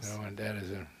réponse. So and that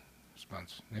is a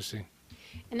response. Merci.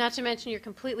 And not to mention, you're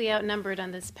completely outnumbered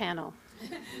on this panel.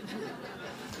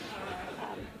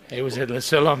 Et vous êtes le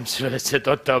seul homme sur cette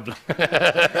haute table.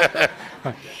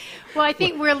 Well, I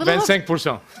think we're a little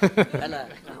 25%.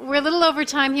 we're a little over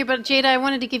time here, but Jada, I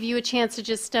wanted to give you a chance to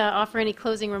just offer any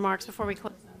closing remarks before we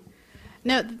close.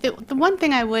 No, the one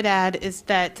thing I would add is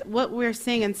that what we're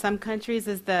seeing in some countries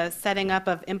is the setting up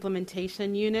of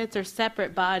implementation units or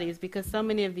separate bodies, because so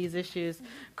many of these issues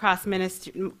cross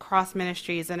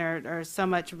ministries and are so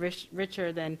much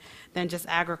richer than just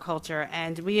agriculture.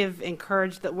 And we have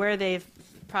encouraged that where they've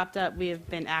propped up, we have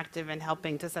been active in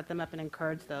helping to set them up and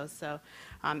encourage those. So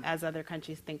as other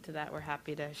countries think to that, we're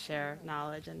happy to share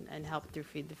knowledge and help through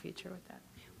Feed the Future with that.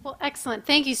 Well, excellent.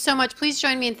 Thank you so much. Please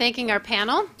join me in thanking our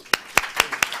panel.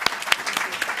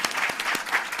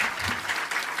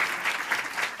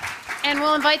 And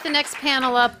we'll invite the next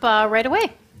panel up right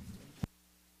away.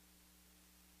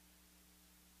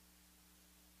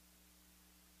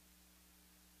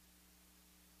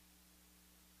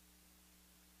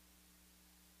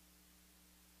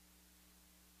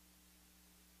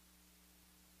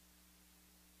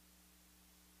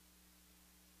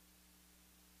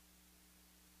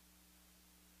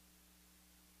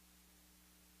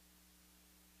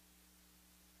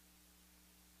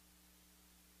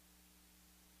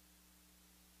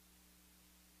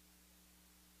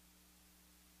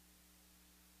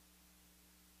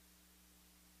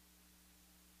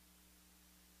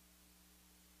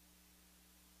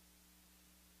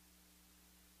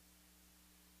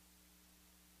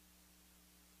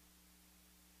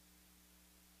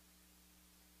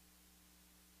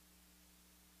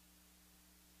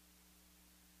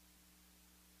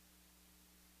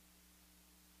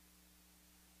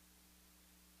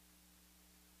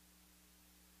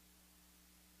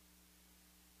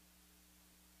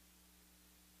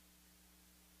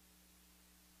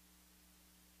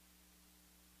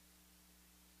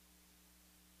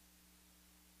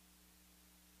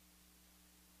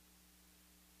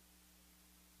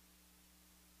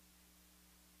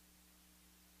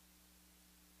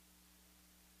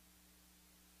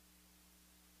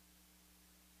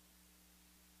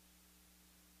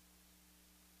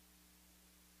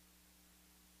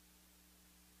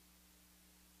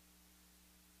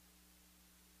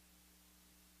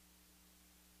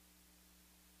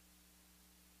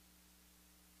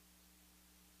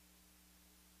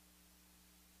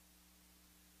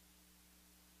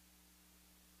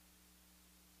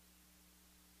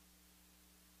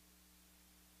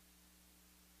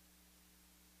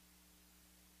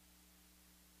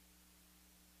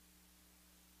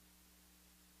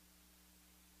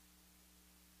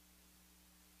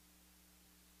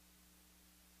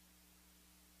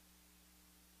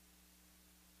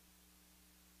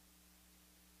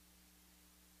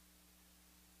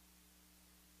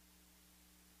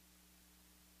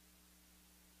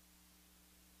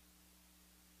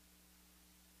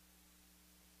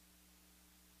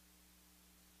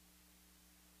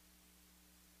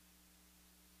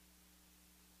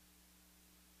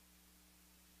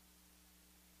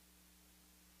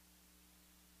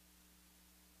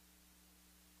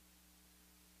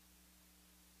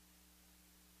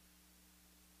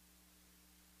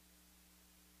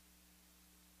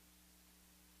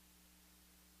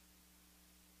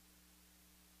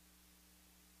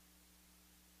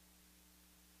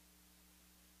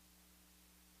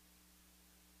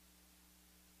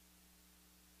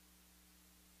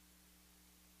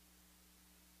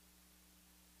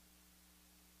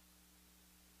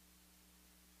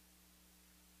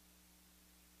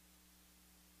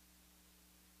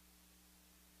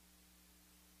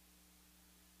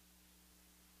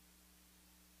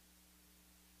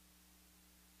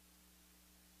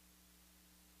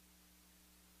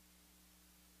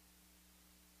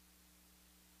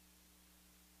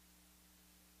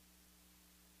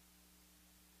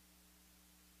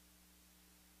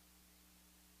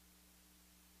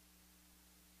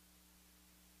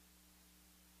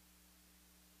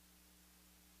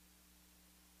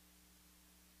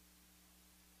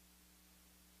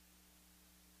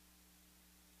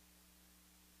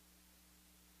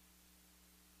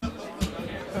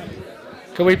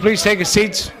 Can we please take a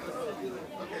seats?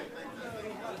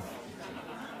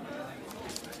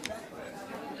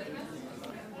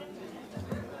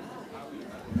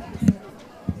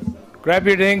 Grab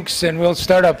your drinks and we'll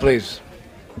start up, please.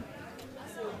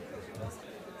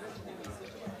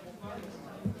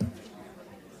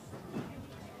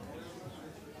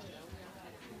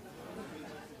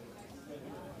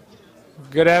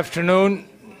 Good afternoon.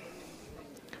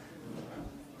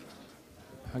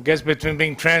 I guess between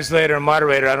being translator and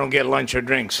moderator, I don't get lunch or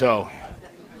drink, so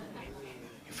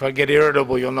if I get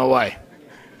irritable, you'll know why.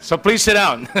 So please sit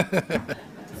down.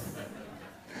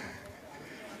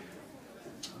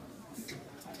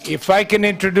 If I can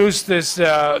introduce this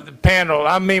panel,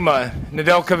 I'm Mima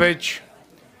Nedeljkovic.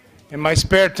 In my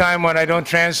spare time when I don't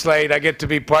translate, I get to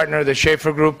be partner of the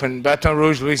Schaefer Group in Baton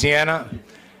Rouge, Louisiana.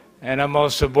 And I'm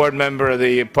also a board member of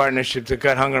the Partnership to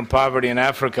Cut Hunger and Poverty in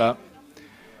Africa.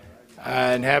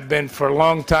 And have been for a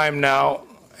long time now,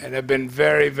 and have been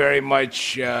very, very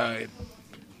much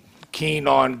keen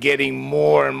on getting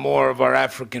more and more of our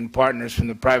African partners from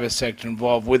the private sector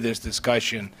involved with this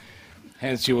discussion.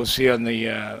 Hence, you will see on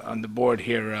the board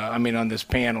here, on this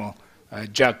panel,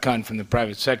 Jack Khan from the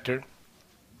private sector.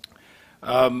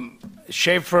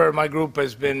 Schaefer, my group,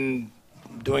 has been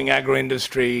doing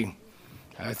agro-industry.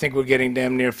 I think we're getting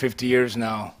damn near 50 years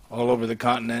now, all over the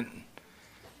continent.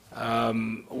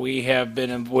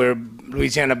 We're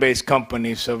Louisiana-based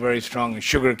company, so very strong in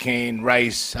sugarcane,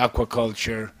 rice,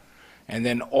 aquaculture, and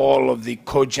then all of the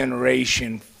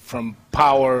cogeneration from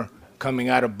power coming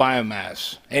out of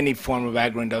biomass. Any form of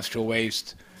agro-industrial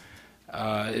waste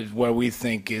is where we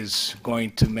think is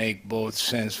going to make both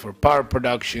sense for power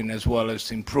production as well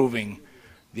as improving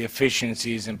the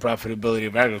efficiencies and profitability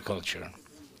of agriculture.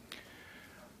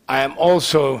 I am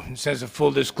also, in sense of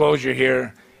full disclosure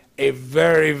here, a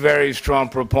very, very strong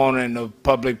proponent of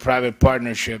public-private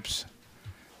partnerships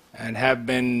and have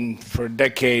been for a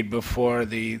decade before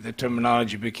the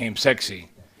terminology became sexy.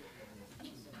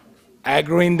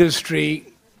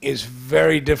 Agro-industry is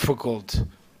very difficult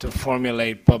to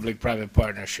formulate public-private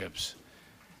partnerships.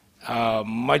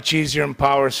 Much easier in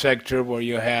power sector where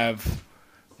you have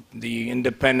the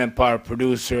independent power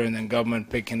producer and then government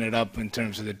picking it up in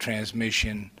terms of the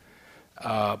transmission.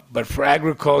 But for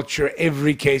agriculture,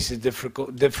 every case is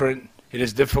different. It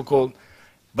is difficult,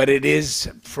 but it is,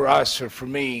 for us, or for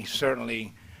me,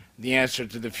 certainly, the answer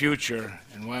to the future,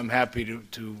 and why I'm happy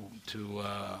to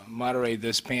moderate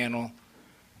this panel.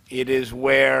 It is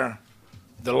where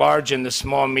the large and the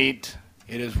small meet.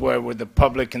 It is where the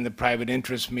public and the private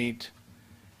interest meet.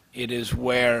 It is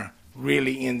where,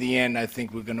 really, in the end, I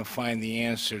think we're going to find the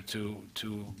answer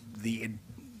to the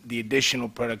additional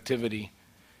productivity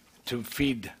to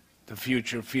feed the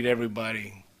future, feed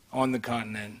everybody on the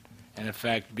continent, and in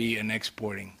fact be an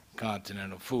exporting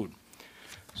continent of food.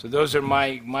 So those are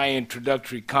my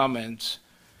introductory comments.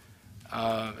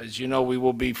 As you know, we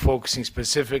will be focusing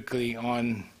specifically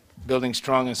on building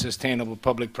strong and sustainable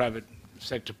public-private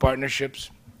sector partnerships.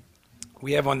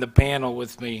 We have on the panel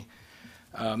with me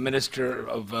Minister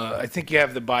of, I think you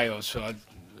have the bio, so I'll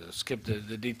skip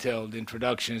the detailed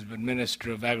introductions, but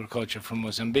Minister of Agriculture from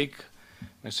Mozambique,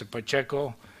 Mr.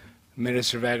 Pacheco,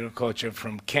 Minister of Agriculture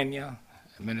from Kenya,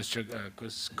 Minister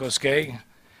Koskei,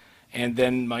 and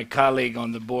then my colleague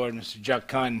on the board, Mr. Jack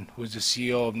Khan, who is the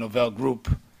CEO of Novell Group.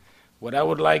 What I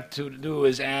would like to do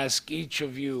is ask each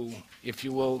of you, if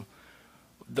you will,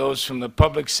 those from the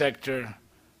public sector,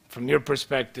 from your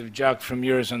perspective, Jack, from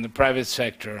yours on the private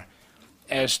sector,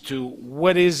 as to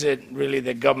what is it really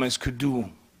that governments could do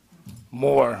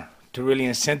more to really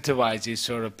incentivize these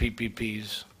sort of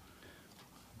PPPs.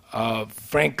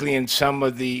 Frankly, in some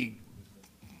of the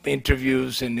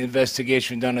interviews and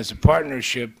investigation done as a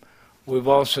partnership, we've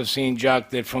also seen, Jack,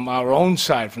 that from our own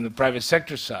side, from the private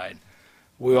sector side,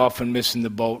 we're often missing the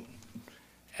boat.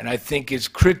 And I think it's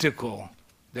critical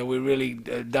that we really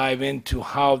dive into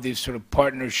how these sort of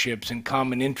partnerships and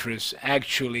common interests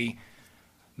actually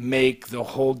make the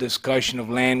whole discussion of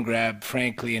land grab,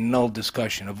 frankly, a null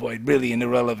discussion, really an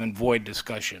irrelevant void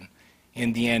discussion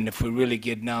in the end, if we really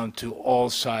get down to all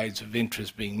sides of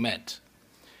interest being met.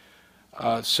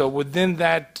 So within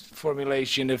that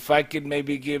formulation, if I could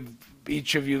maybe give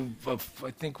each of you,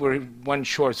 I think we're one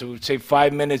short, so we'd say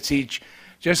 5 minutes each,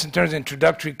 just in terms of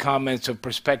introductory comments or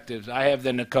perspectives. I have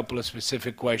then a couple of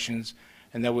specific questions,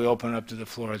 and then we open up to the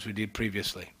floor as we did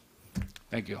previously.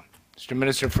 Thank you. Mr.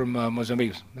 Minister from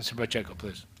Mozambique, Mr. Pacheco,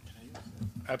 please.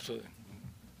 Absolutely.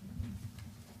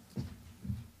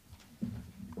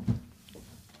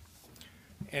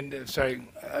 And sorry,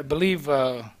 I believe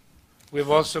we've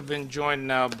also been joined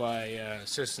now by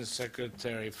Assistant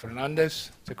Secretary Fernandez,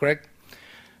 is that correct?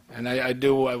 And I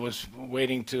was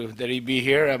waiting that he be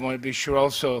here. I want to be sure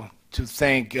also to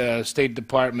thank State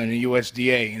Department and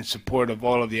USDA in support of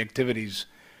all of the activities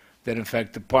that, in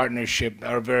fact, the partnership,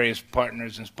 our various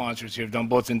partners and sponsors here have done,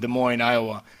 both in Des Moines,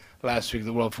 Iowa, last week,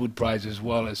 the World Food Prize, as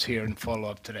well as here in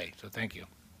follow-up today. So thank you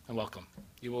and welcome.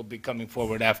 You will be coming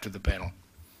forward after the panel.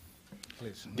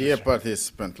 Please. Dear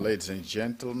participants, ladies and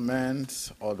gentlemen,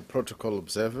 all the protocol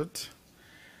observed,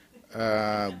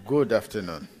 good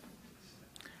afternoon.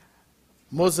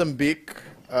 Mozambique,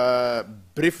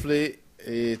 briefly,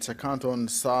 it's a country on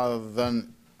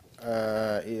southern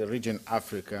region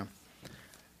Africa,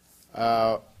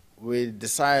 with the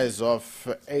size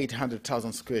of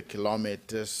 800,000 square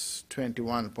kilometers,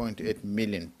 21.8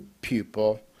 million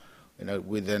people,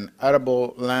 with an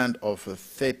arable land of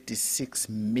 36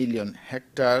 million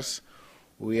hectares.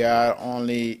 We are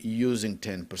only using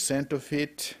 10% of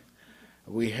it.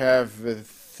 We have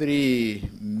 3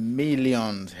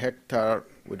 million hectares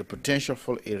with the potential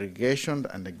for irrigation,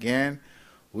 and again,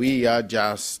 we are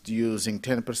just using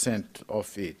 10%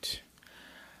 of it.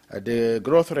 The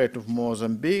growth rate of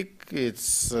Mozambique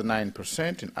is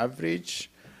 9% in average.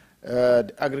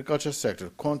 The agriculture sector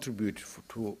contributes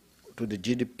to the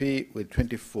GDP with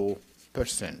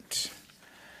 24%.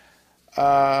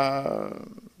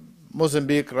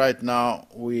 Mozambique right now,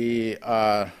 we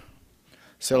are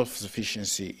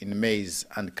self-sufficiency in maize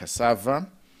and cassava.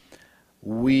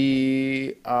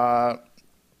 We are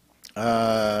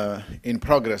in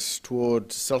progress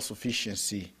towards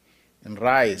self-sufficiency in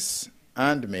rice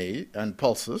and maize and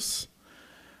pulses.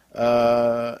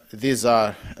 These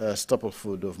are staple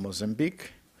food of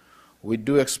Mozambique. We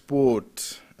do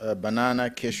export banana,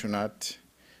 cashew nut,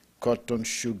 cotton,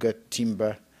 sugar,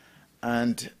 timber,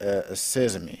 and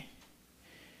sesame.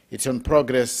 It's in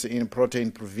progress in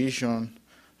protein provision,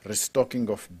 restocking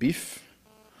of beef,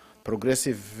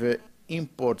 progressive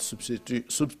import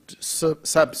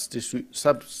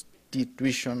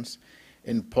substitutions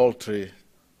in poultry,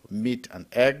 meat, and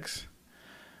eggs,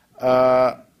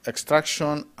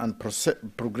 extraction and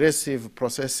progressive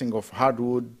processing of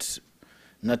hardwood,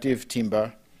 native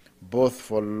timber, both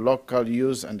for local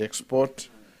use and export,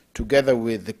 together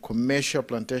with the commercial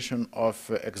plantation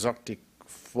of exotic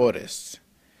forests.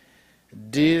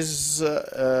 This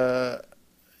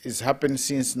has happened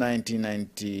since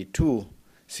 1992,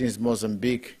 since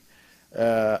Mozambique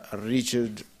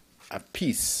reached a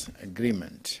peace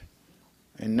agreement.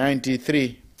 In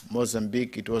 1993,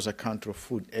 Mozambique, it was a country of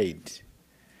food aid.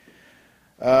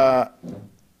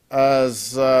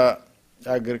 As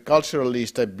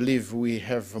agriculturalists, I believe we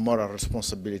have a moral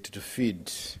responsibility to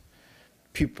feed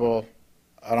people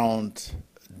around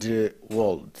the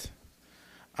world.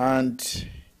 And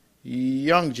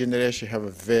young generation have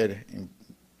a very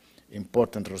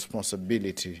important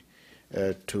responsibility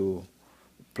to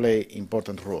play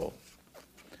important role.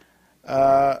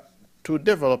 To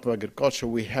develop agriculture,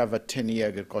 we have a 10-year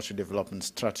agriculture development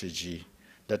strategy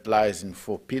that lies in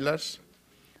 4 pillars: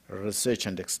 research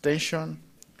and extension,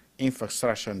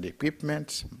 infrastructure and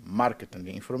equipment, market and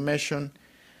information,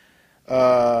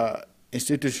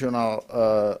 institutional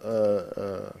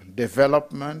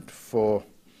development for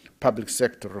public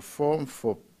sector reform,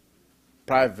 for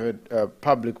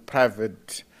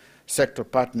public-private sector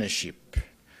partnership,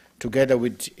 together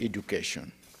with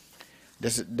education.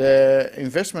 The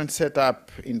investment set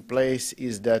up in place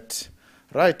is that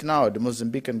right now the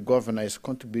Mozambican governor is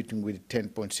contributing with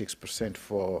 10.6%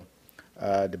 for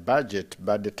the budget,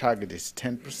 but the target is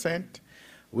 10%.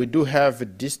 We do have a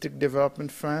district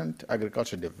development fund,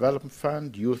 agriculture development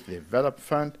fund, youth development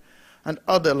fund, and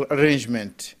other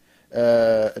arrangement,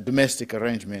 domestic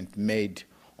arrangement made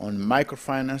on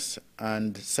microfinance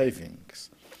and savings.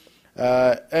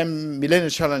 Millennium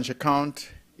Challenge account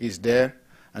is there,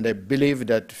 and I believe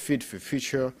that Feed for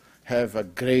Future have a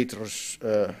great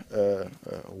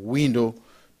window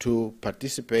to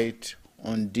participate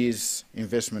on this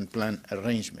investment plan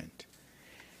arrangement.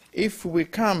 If we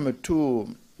come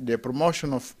to the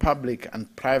promotion of public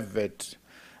and private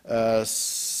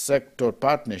sector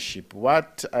partnership,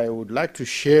 what I would like to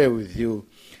share with you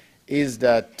is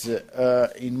that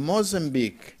in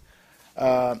Mozambique,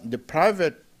 the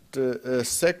private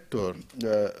sector,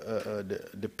 the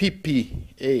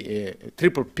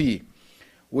triple P,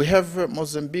 we have a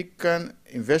Mozambican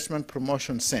Investment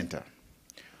Promotion Center.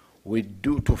 We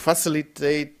do to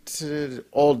facilitate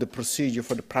all the procedure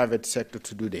for the private sector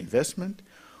to do the investment.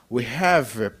 We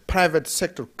have a private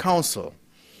sector council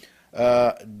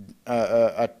at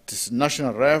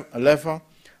national level,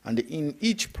 and in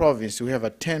each province, we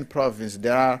have 10 provinces,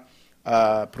 there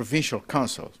are provincial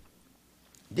councils.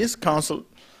 This council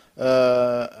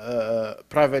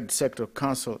Private Sector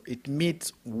Council, it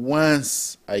meets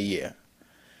once a year.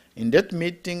 In that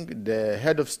meeting, the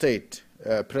head of state,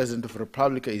 President of the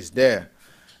Republic, is there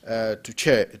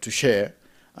to share,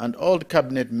 and all the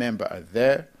cabinet members are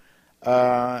there,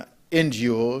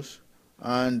 NGOs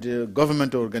and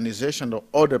government organizations or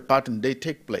other partners, they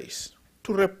take place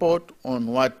to report on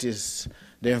what is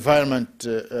the environment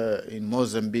in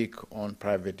Mozambique on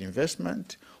private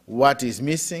investment, what is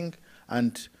missing,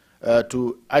 and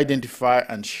to identify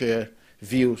and share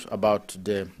views about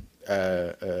the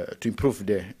to improve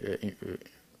the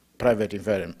private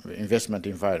investment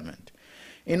environment.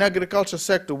 In agriculture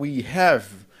sector, we have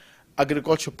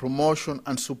agriculture promotion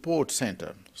and support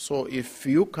center. So if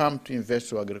you come to invest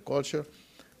to agriculture,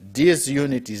 this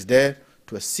unit is there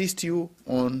to assist you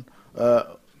on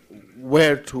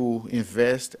where to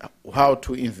invest, how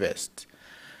to invest.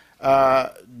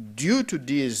 Due to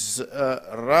this,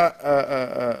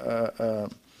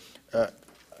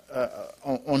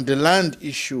 on the land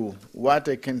issue, what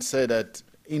I can say that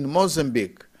in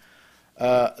Mozambique,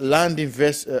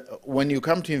 when you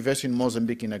come to invest in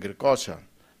Mozambique in agriculture,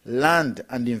 land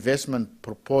and investment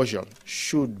proposal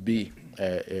should be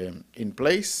in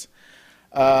place.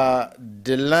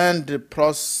 The land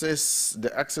process,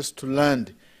 the access to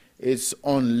land is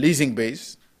on leasing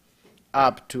base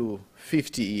up to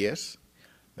 50 years.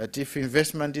 But if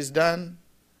investment is done,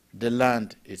 the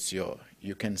land is yours.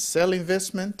 You can sell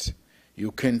investment,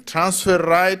 you can transfer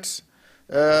rights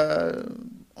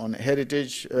on a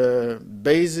heritage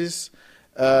basis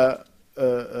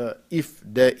if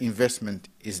the investment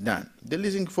is done. The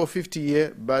leasing for 50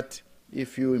 years, but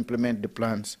if you implement the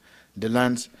plans, the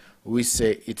lands, we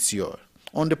say it's yours.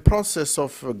 On the process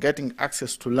of getting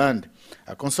access to land,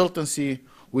 a consultancy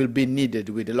will be needed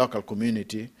with the local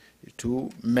community to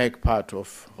make part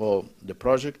of all the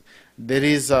project. There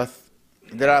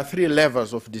are 3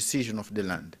 levels of decision of the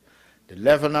land. The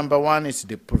level number 1 is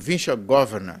the provincial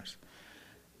governors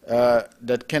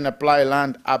that can apply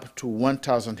land up to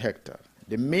 1,000 hectares.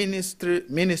 The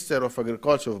Minister of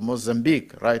Agriculture of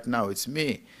Mozambique, right now it's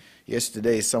me.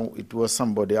 Yesterday it was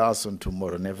somebody else, and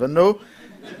tomorrow never know.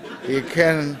 He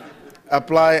can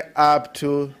apply up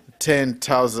to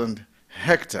 10,000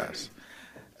 hectares.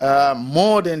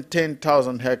 More than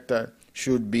 10,000 hectares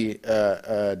should be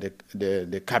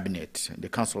the cabinet, the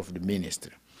council of the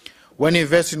ministry. When you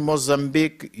invest in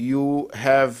Mozambique, you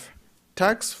have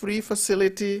tax-free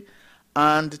facility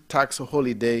and tax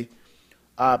holiday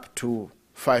up to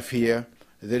 5 years.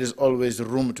 There is always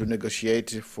room to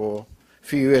negotiate for a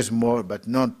few years more, but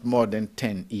not more than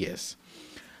 10 years.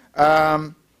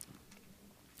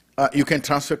 You can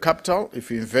transfer capital.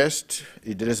 If you invest,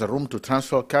 there is a room to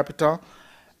transfer capital.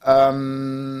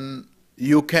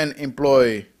 You can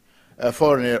employ a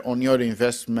foreigner on your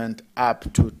investment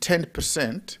up to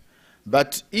 10%.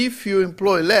 But if you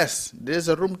employ less, there's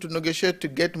a room to negotiate to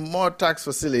get more tax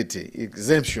facility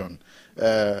exemption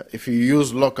if you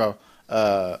use local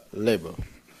labor.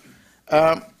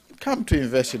 Come to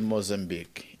invest in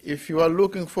Mozambique. If you are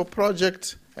looking for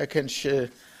projects, I can share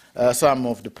some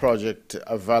of the projects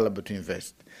available to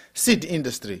invest. Seed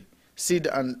industry. Seed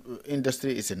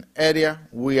industry is an area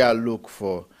we are looking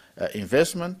for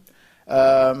investment.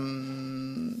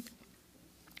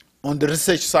 On the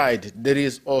research side, there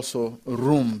is also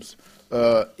rooms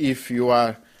if you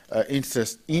are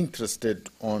interested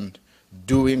on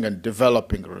doing and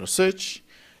developing research.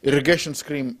 Irrigation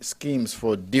schemes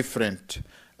for different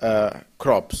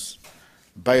crops.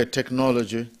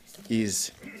 Biotechnology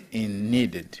is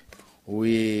needed.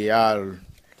 We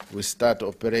start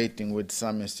operating with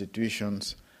some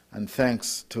institutions, and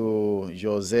thanks to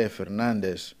Jose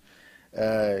Fernandez,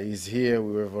 he's here.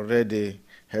 We have already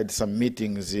had some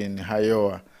meetings in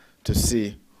Iowa to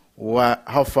see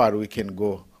how far we can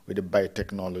go with the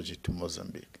biotechnology to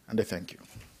Mozambique. And I thank you.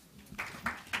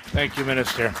 Thank you,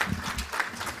 Minister.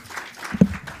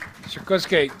 Mr.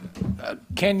 Kosuke,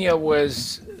 Kenya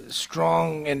was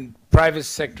strong in private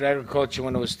sector agriculture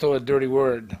when it was still a dirty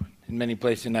word in many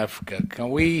places in Africa. Can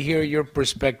we hear your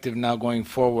perspective now going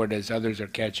forward as others are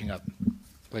catching up?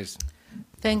 Please.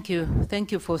 Thank you.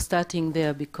 Thank you for starting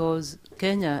there, because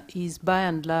Kenya is by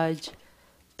and large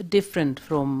different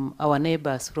from our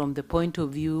neighbors from the point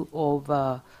of view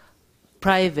of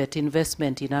private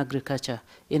investment in agriculture.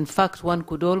 In fact, one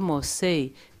could almost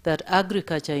say that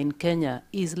agriculture in Kenya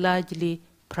is largely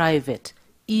private.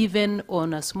 Even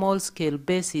on a small-scale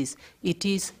basis, it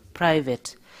is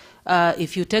private.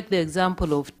 If you take the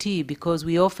example of tea, because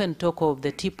we often talk of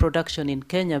the tea production in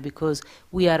Kenya because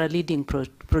we are a leading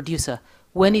producer.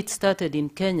 When it started in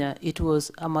Kenya, it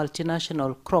was a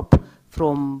multinational crop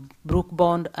from Brook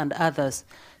Bond and others.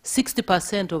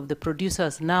 60% of the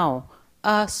producers now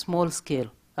are small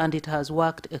scale, and it has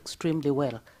worked extremely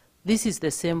well. This is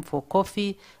the same for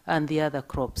coffee and the other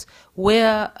crops.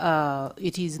 Where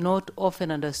it is not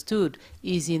often understood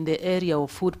is in the area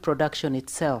of food production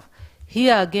itself.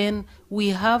 Here again, we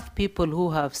have people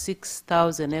who have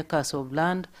 6,000 acres of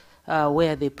land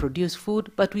where they produce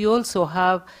food, but we also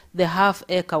have the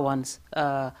half-acre ones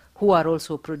who are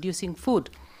also producing food.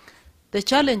 The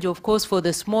challenge, of course, for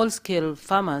the small-scale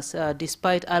farmers,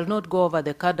 despite, I'll not go over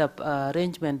the CAADP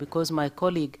arrangement because my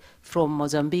colleague from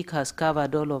Mozambique has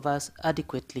covered all of us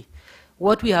adequately.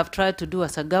 What we have tried to do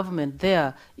as a government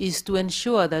there is to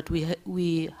ensure that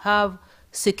we have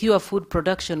secure food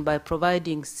production by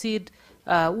providing seed,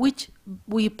 which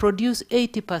we produce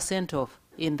 80% of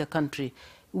in the country.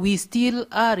 We still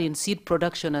are in seed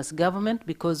production as government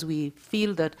because we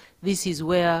feel that this is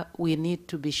where we need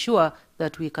to be sure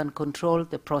that we can control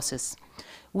the process.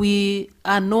 We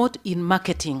are not in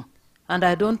marketing, and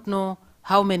I don't know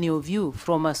how many of you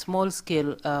from a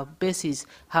small-scale basis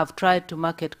have tried to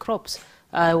market crops.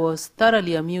 I was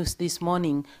thoroughly amused this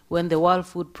morning when the World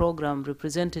Food Program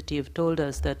representative told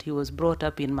us that he was brought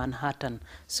up in Manhattan.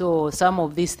 So some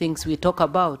of these things we talk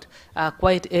about are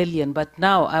quite alien, but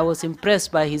now I was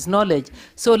impressed by his knowledge.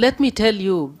 So let me tell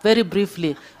you very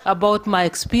briefly about my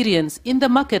experience in the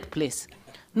marketplace.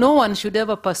 No one should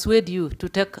ever persuade you to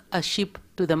take a sheep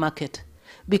to the market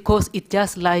because it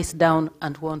just lies down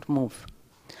and won't move.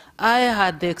 I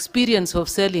had the experience of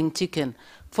selling chicken.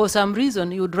 For some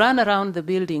reason, you'd run around the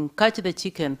building, catch the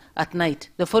chicken at night.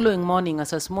 The following morning,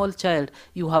 as a small child,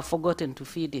 you have forgotten to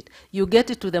feed it. You get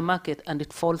it to the market, and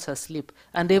it falls asleep.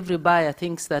 And every buyer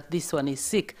thinks that this one is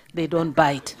sick. They don't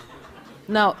buy it.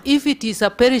 Now, if it is a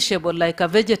perishable, like a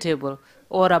vegetable,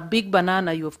 or a big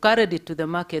banana, you've carried it to the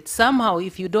market. Somehow,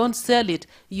 if you don't sell it,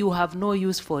 you have no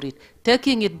use for it.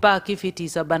 Taking it back, if it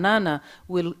is a banana,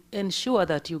 will ensure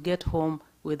that you get home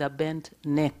with a bent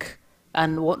neck,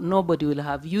 and nobody will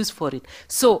have use for it.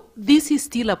 So this is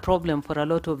still a problem for a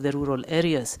lot of the rural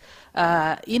areas.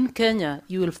 In Kenya,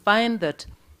 you will find that,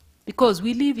 because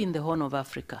we live in the Horn of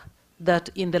Africa, that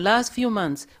in the last few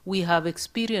months, we have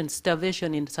experienced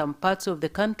starvation in some parts of the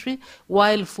country,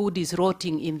 while food is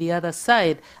rotting in the other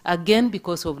side, again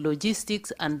because of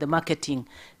logistics and the marketing.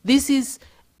 This is,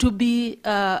 to be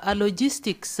a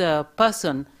logistics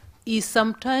person, is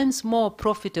sometimes more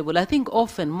profitable, I think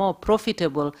often more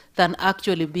profitable than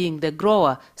actually being the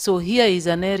grower. So here is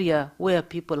an area where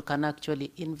people can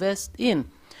actually invest in.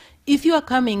 If you are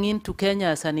coming into Kenya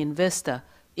as an investor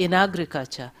in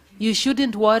agriculture, you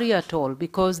shouldn't worry at all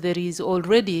because there is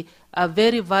already a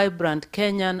very vibrant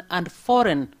Kenyan and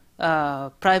foreign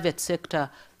private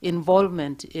sector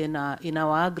involvement in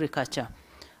our agriculture.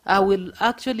 I will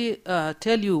actually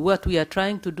tell you what we are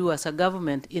trying to do as a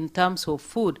government in terms of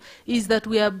food is that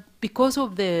we are, because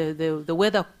of the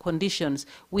weather conditions,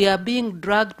 we are being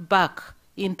dragged back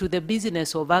into the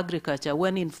business of agriculture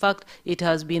when in fact it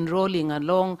has been rolling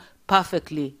along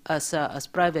perfectly as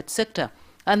private sector.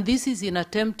 And this is in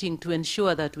attempting to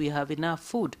ensure that we have enough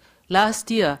food. Last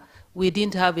year, we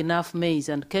didn't have enough maize,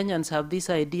 and Kenyans have this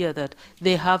idea that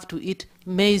they have to eat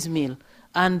maize meal.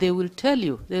 And they will tell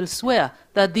you, they'll swear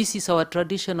that this is our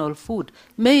traditional food.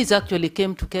 Maize actually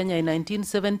came to Kenya in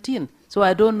 1917, so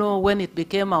I don't know when it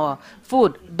became our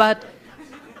food, but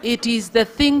it is the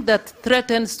thing that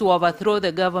threatens to overthrow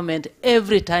the government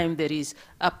every time there is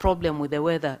a problem with the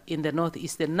weather in the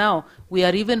northeastern. Now, we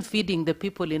are even feeding the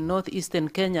people in northeastern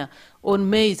Kenya on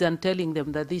maize and telling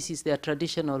them that this is their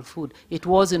traditional food. It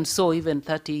wasn't so even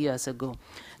 30 years ago.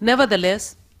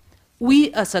 Nevertheless,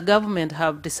 we as a government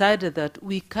have decided that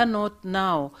we cannot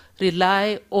now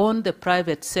rely on the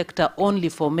private sector only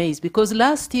for maize, because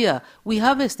last year we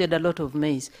harvested a lot of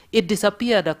maize. It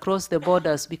disappeared across the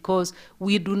borders because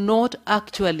we do not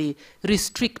actually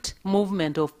restrict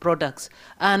movement of products.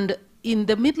 And in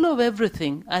the middle of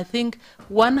everything, I think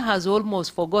one has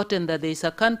almost forgotten that there is a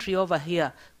country over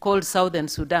here called Southern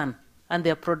Sudan, and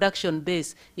their production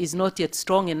base is not yet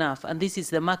strong enough. And this is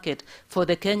the market for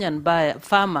the Kenyan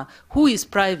farmer who is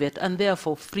private and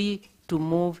therefore free to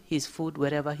move his food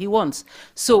wherever he wants.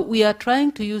 So we are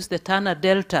trying to use the Tana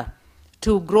Delta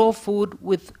to grow food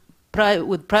with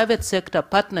private sector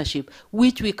partnership,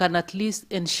 which we can at least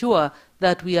ensure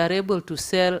that we are able to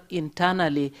sell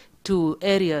internally to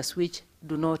areas which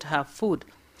do not have food.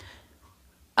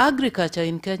 Agriculture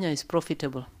in Kenya is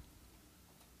profitable.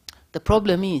 The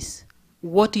problem is,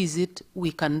 what is it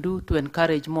we can do to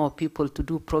encourage more people to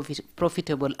do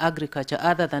profitable agriculture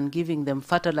other than giving them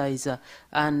fertilizer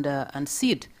and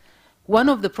seed? one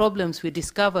of the problems we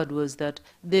discovered was that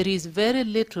there is very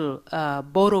little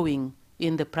borrowing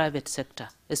in the private sector,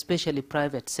 especially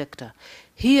private sector.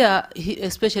 Here,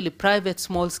 especially private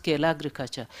small-scale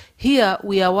agriculture. Here,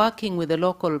 we are working with the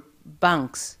local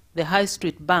banks, the high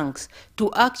street banks,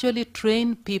 to actually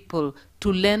train people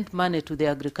to lend money to the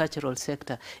agricultural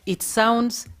sector. It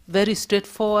sounds very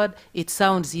straightforward. It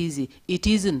sounds easy. It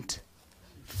isn't.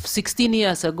 16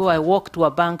 years ago, I walked to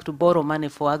a bank to borrow money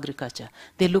for agriculture.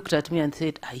 They looked at me and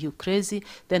said, "Are you crazy?"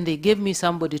 Then they gave me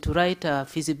somebody to write a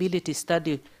feasibility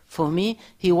study for me.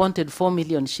 He wanted 4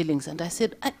 million shillings. And I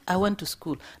said, I went to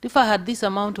school. If I had this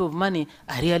amount of money,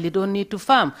 I really don't need to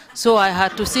farm. So I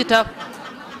had to sit up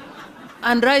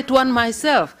and write one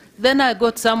myself. Then I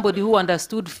got somebody who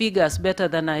understood figures better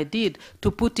than I did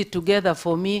to put it together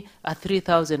for me at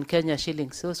 3,000 Kenya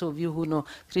shillings. Those of you who know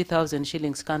 3,000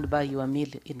 shillings can't buy you a meal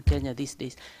in Kenya these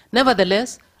days.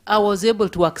 Nevertheless, I was able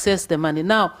to access the money.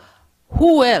 Now,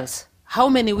 who else? How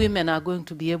many women are going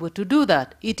to be able to do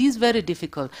that? It is very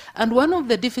difficult. And one of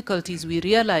the difficulties we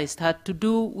realized had to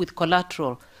do with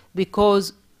collateral,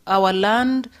 because our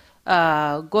land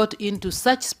got into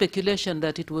such speculation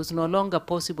that it was no longer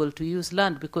possible to use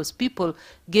land, because people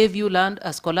gave you land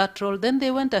as collateral, then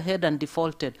they went ahead and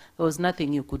defaulted. There was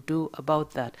nothing you could do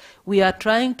about that. We are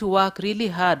trying to work really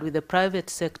hard with the private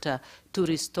sector to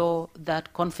restore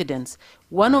that confidence.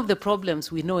 One of the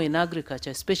problems we know in agriculture,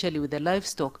 especially with the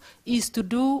livestock, is to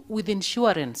do with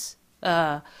insurance.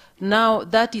 Now,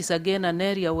 that is again an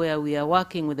area where we are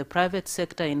working with the private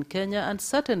sector in Kenya, and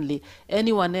certainly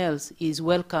anyone else is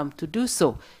welcome to do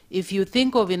so. If you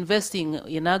think of investing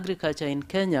in agriculture in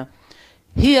Kenya,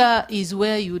 here is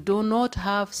where you do not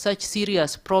have such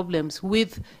serious problems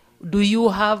with, do you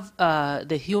have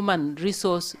the human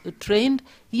resource trained?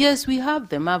 Yes, we have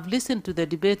them. I've listened to the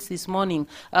debates this morning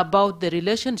about the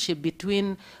relationship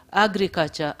between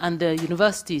agriculture and the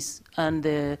universities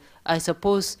and I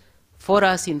suppose, for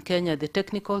us in Kenya, the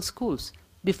technical schools.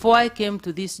 Before I came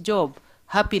to this job,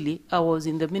 happily, I was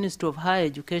in the Ministry of Higher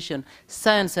Education,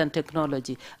 Science and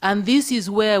Technology. And this is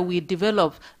where we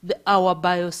developed our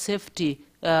biosafety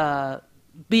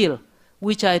bill,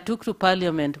 which I took to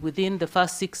Parliament within the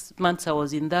first 6 months I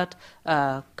was in that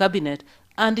cabinet.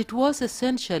 And it was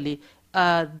essentially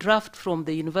a draft from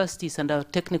the universities and our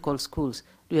technical schools.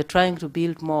 We are trying to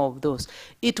build more of those.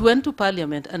 It went to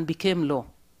Parliament and became law.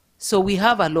 So we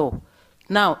have a law.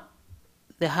 Now,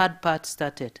 the hard part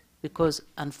started, because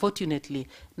unfortunately,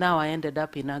 now I ended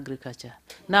up in agriculture.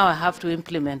 Now I have to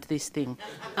implement this thing.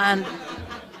 And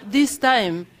this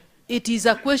time, it is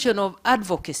a question of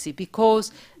advocacy,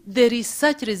 because there is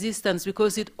such resistance,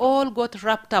 because it all got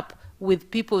wrapped up with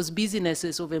people's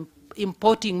businesses of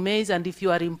importing maize, and if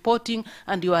you are importing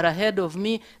and you are ahead of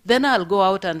me, then I'll go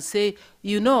out and say,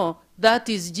 you know, that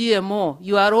is GMO.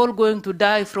 You are all going to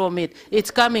die from it. It's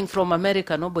coming from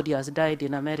America. Nobody has died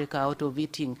in America out of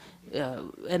eating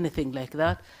anything like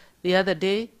that. The other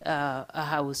day, I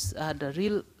had a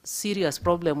real serious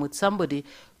problem with somebody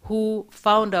who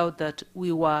found out that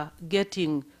we were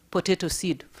getting potato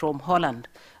seed from Holland.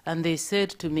 And they said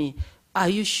to me, "Are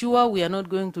you sure we are not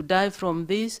going to die from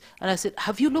this?" And I said,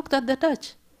 "Have you looked at the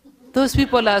Dutch? Those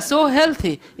people are so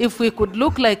healthy. If we could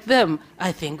look like them,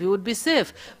 I think we would be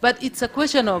safe." But it's a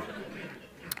question of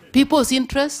people's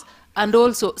interests, and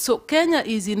also, so Kenya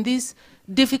is in this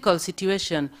difficult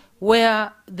situation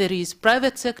where there is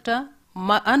private sector,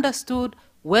 understood,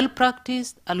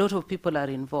 well-practiced, a lot of people are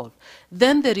involved.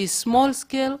 Then there is small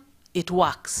scale, it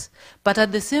works. But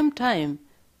at the same time,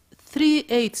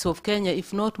 3/8 of Kenya,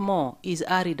 if not more, is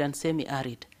arid and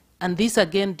semi-arid. And this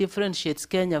again differentiates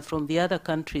Kenya from the other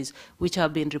countries which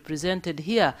have been represented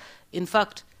here. In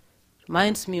fact,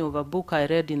 reminds me of a book I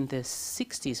read in the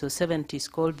 60s or 70s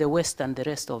called The West and the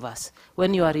Rest of Us.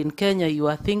 When you are in Kenya, you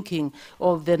are thinking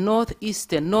of the north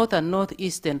and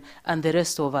northeastern, and the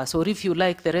rest of us, or if you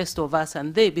like, the rest of us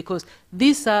and they, because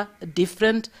these are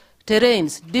different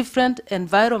terrains, different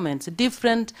environments,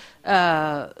 different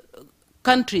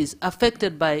countries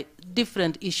affected by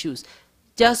different issues.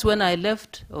 Just when I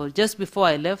left, or just before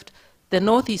I left, the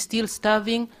north is still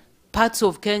starving. Parts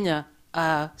of Kenya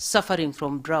are suffering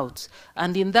from droughts.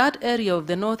 And in that area of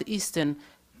the northeastern,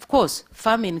 of course,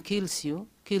 famine kills you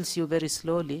very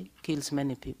slowly, kills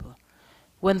many people.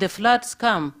 When the floods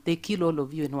come, they kill all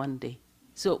of you in one day.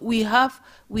 So we have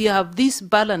this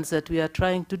balance that we are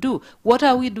trying to do. What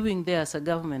are we doing there as a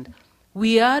government?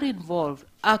 We are involved,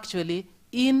 actually,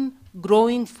 in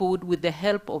growing food with the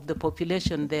help of the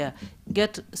population there.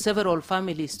 Get several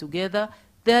families together.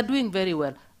 They are doing very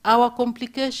well. Our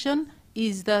complication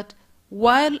is that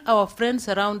while our friends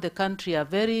around the country are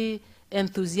very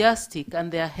enthusiastic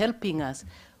and they are helping us,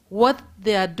 What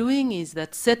they are doing is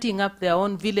that setting up their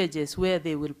own villages where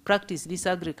they will practice this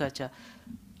agriculture.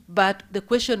 But the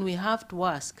question we have to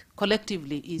ask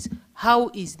collectively is,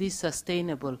 how is this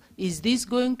sustainable? Is this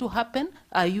going to happen?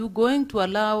 Are you going to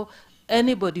allow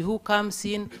anybody who comes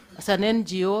in as an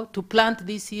NGO to plant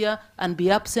this year and be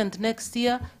absent next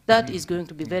year? That is going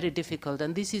to be very difficult.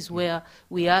 And this is where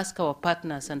we ask our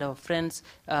partners and our friends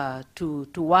to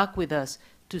work with us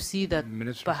to see that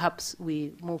perhaps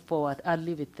we move forward. I'll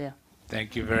leave it there.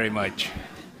 Thank you very much.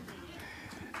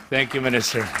 Thank you,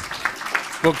 Minister.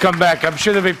 We'll come back. I'm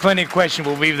sure there'll be plenty of questions.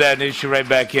 We'll weave that issue right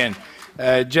back in.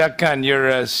 Jack Khan,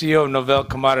 you're CEO of Novel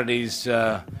Commodities.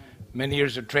 Many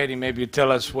years of trading. Maybe you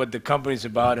tell us what the company's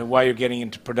about and why you're getting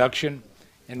into production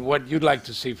and what you'd like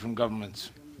to see from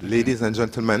governments. Ladies and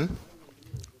gentlemen,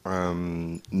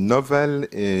 Novel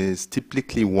is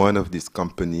typically one of these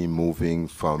companies moving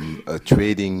from a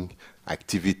trading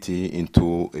activity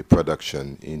into a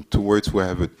production. In 2 words, we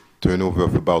have a turnover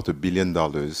of about $1 billion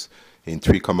in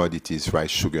 3 commodities, rice,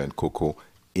 sugar, and cocoa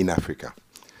in Africa.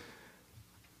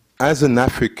 As an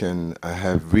African, I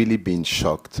have really been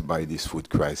shocked by this food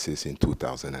crisis in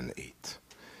 2008.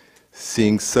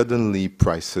 Seeing suddenly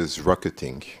prices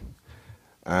rocketing,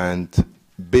 and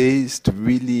based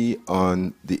really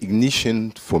on the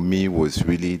ignition for me was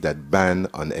really that ban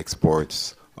on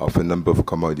exports of a number of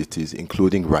commodities,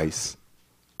 including rice,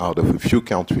 out of a few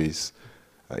countries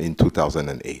in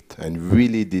 2008. And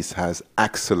really this has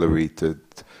accelerated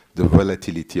the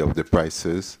volatility of the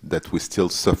prices that we still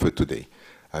suffer today.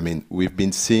 I mean, we've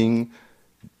been seeing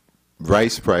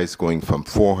rice price going from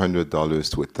 $400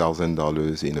 to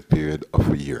 $1,000 in a period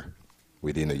of a year,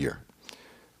 within a year.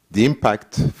 The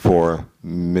impact for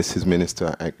Mrs. Minister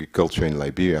of Agriculture in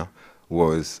Liberia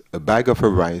was a bag of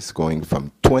rice going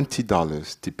from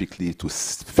 $20 typically to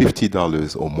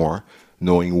 $50 or more,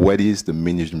 knowing what is the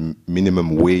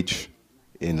minimum wage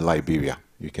in Liberia.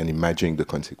 You can imagine the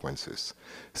consequences.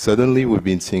 Suddenly, we've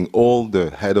been seeing all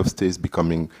the head of states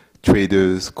becoming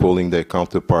traders, calling their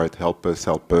counterpart, help us,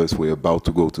 we're about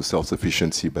to go to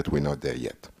self-sufficiency, but we're not there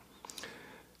yet.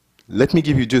 Let me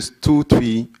give you just 2,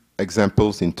 3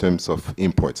 examples in terms of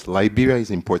imports. Liberia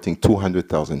is importing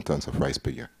 200,000 tons of rice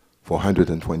per year for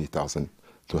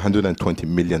 $120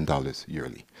 million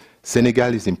yearly.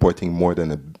 Senegal is importing more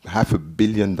than $500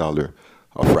 million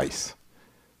of rice.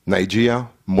 Nigeria,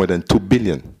 more than 2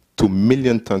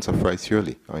 million tons of rice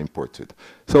yearly are imported.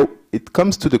 So it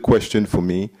comes to the question for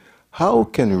me, how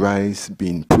can rice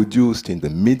being produced in the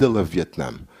middle of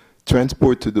Vietnam,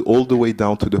 transported all the way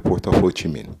down to the port of Ho Chi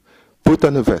Minh, put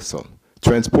on a vessel,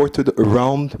 transported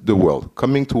around the world,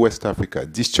 coming to West Africa,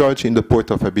 discharged in the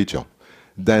port of Abidjan,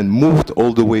 then moved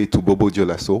all the way to Bobo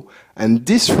Dioulasso, and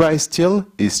this rice still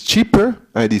is cheaper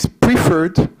and is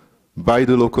preferred by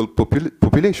the local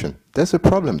population. There's a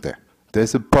problem there.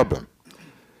 There's a problem.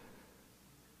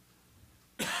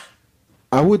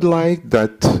 I would like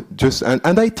that just, and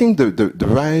I think the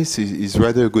rice is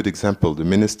rather a good example. The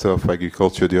Minister of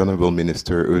Agriculture, the Honorable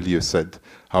Minister, earlier said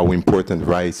how important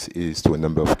rice is to a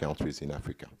number of countries in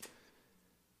Africa.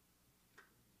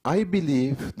 I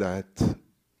believe that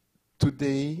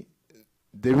today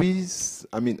there is,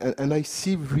 I mean, and I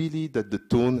see really that the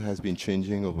tone has been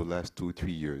changing over the last 2 or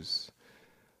 3 years.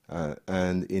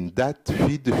 And in that,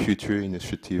 Feed the Future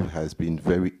initiative has been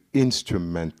very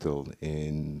instrumental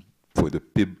in for the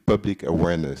public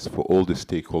awareness, for all the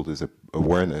stakeholders'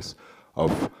 awareness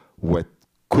of what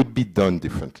could be done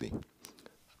differently.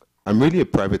 I'm really a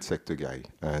private sector guy,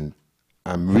 and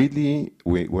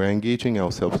we're engaging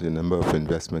ourselves in a number of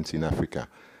investments in Africa.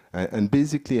 And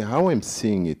basically how I'm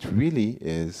seeing it really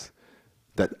is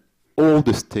that all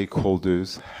the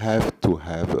stakeholders have to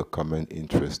have a common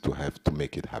interest to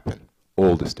make it happen.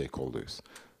 All the stakeholders.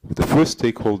 The first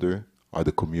stakeholder are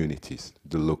the communities,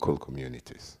 the local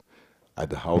communities. At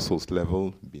the household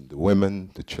level, being the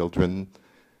women, the children,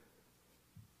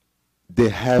 they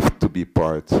have to be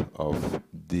part of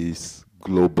this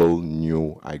global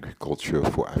new agriculture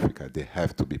for Africa. They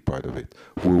have to be part of it.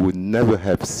 We would never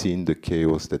have seen the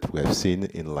chaos that we have seen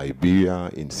in Liberia,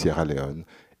 in Sierra Leone,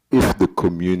 if the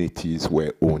communities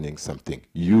were owning something.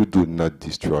 You do not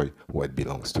destroy what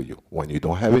belongs to you. When you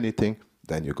don't have anything,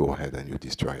 then you go ahead and you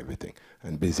destroy everything.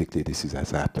 And basically this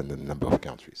has happened in a number of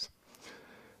countries.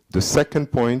 The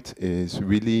second point is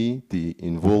really the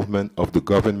involvement of the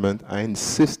government, I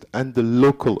insist, and the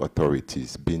local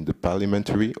authorities, being the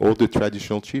parliamentary or the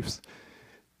traditional chiefs.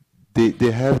 They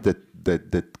have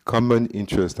that common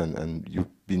interest, and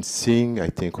you've been seeing, I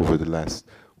think, over the last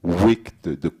week,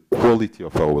 the quality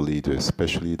of our leaders,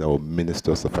 especially our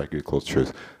ministers of agriculture,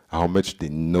 how much they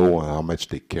know and how much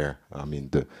they care. I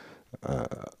mean,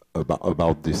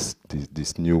 about this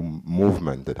new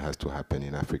movement that has to happen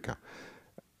in Africa.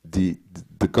 The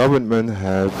government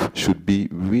should be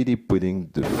really putting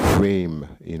the frame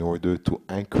in order to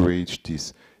encourage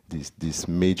these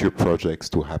major projects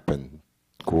to happen,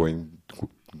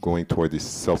 going toward this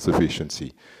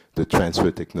self-sufficiency, the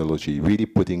transfer technology, really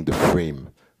putting the frame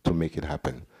to make it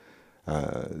happen.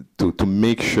 To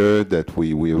make sure that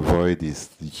we avoid these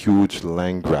huge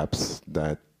land grabs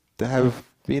that have,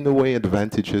 in a way,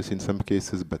 advantages in some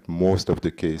cases, but most of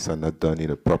the cases are not done in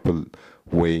a proper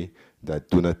way, that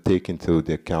do not take into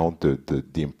account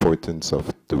the importance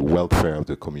of the welfare of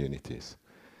the communities.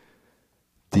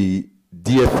 The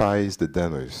DFIs, the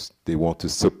donors, they want to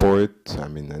support,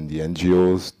 and the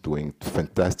NGOs doing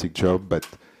fantastic job, but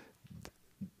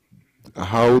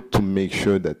how to make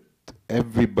sure that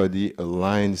everybody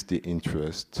aligns the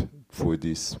interest for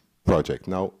this project.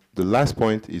 Now, the last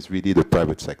point is really the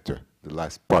private sector, the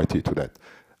last party to that.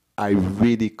 I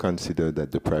really consider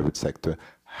that the private sector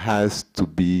has to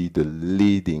be the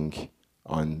leading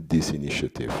on this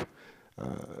initiative.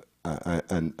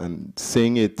 And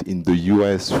seeing it in the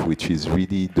US, which is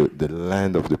really the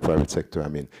land of the private sector,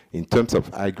 in terms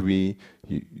of agri,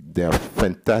 there are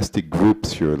fantastic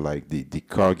groups here like the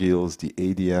Cargills, the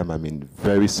ADM,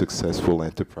 very successful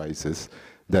enterprises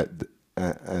that,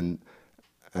 and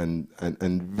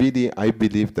really I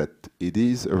believe that it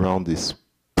is around this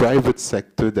private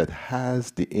sector that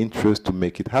has the interest to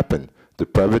make it happen. The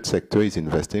private sector is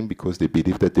investing because they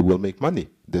believe that they will make money.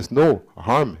 There's no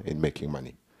harm in making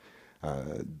money.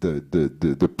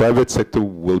 The private sector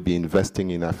will be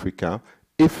investing in Africa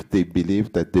if they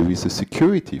believe that there is a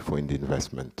security for the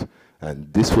investment.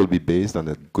 And this will be based on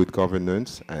a good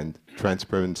governance and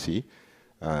transparency.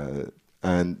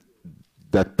 And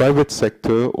that private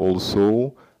sector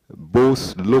also,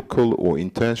 both local or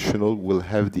international, will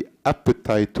have the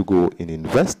appetite to go and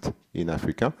invest in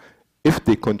Africa if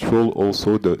they control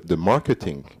also the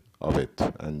marketing of it.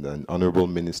 And an honorable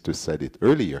minister said it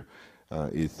earlier.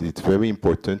 It's very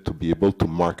important to be able to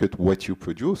market what you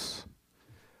produce.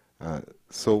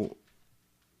 So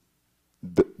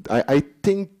I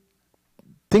think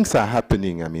things are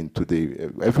happening, today.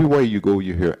 Everywhere you go,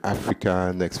 you hear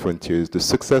Africa, next frontiers, the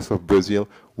success of Brazil.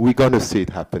 We're going to see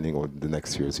it happening over the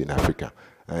next years in Africa.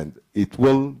 And it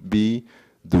will be,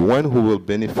 the one who will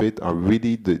benefit are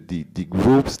really the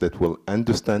groups that will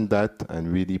understand that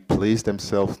and really place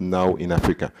themselves now in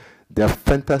Africa. There are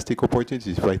fantastic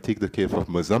opportunities. If I take the case of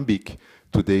Mozambique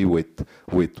today with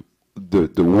the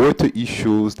water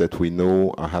issues that we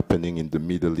know are happening in the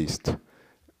Middle East.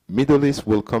 Middle East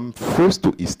will come first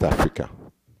to East Africa.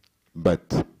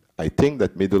 But I think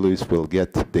that Middle East will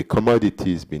get the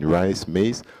commodities, being rice,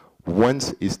 maize,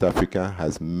 once East Africa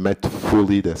has met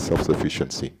fully their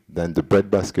self-sufficiency. Then the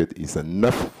breadbasket is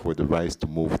enough for the rice to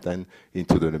move then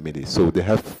into the Middle East. So they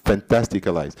have fantastic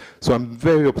allies. So I'm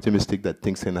very optimistic that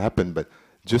things can happen. But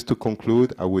just to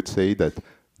conclude, I would say that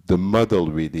the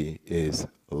model really is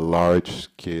large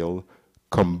scale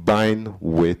combined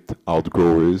with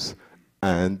outgrowers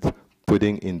and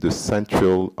putting in the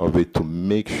central of it to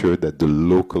make sure that the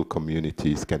local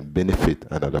communities can benefit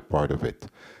another part of it.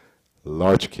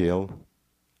 Large scale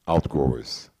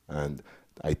outgrowers. And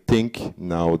I think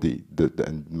now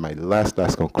and my last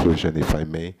conclusion, if I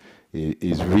may,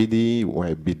 is really where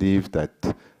I believe that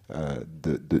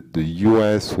the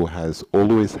US, who has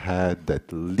always had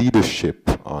that leadership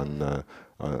on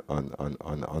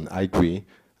agri,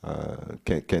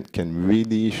 can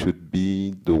really should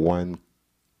be the one,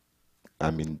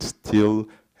 still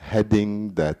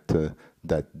heading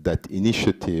that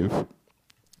initiative.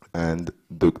 And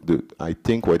I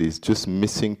think what is just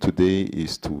missing today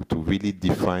is to really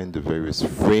define the various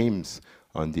frames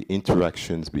on the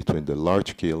interactions between the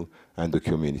large scale and the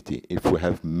community. If we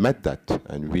have met that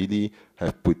and really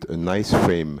have put a nice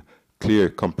frame, clear,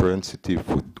 comprehensive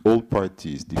with all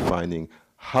parties defining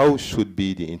how should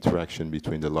be the interaction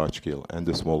between the large scale and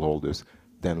the smallholders,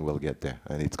 then we'll get there,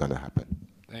 and it's going to happen.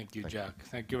 Thank you, Jack.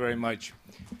 Thank you very much.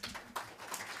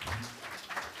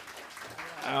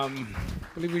 I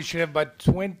believe we should have about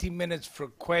 20 minutes for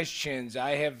questions.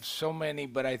 I have so many,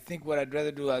 but I think what I'd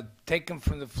rather do, I'll take them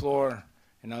from the floor,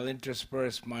 and I'll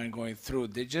intersperse mine going through.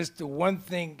 There's just the one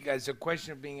thing, as a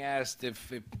question being asked,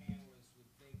 if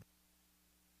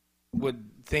would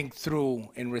think through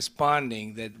in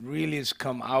responding that really has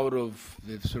come out of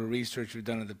the sort of research we've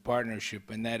done in the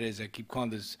partnership, and that is, I keep calling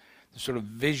this the sort of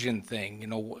vision thing.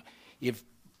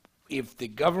 If the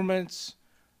governments,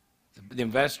 the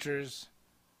investors,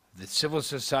 the civil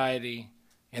society,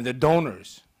 and the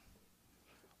donors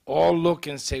all look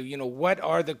and say, you know, what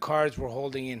are the cards we're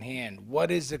holding in hand?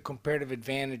 What is the comparative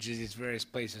advantages these various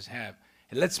places have?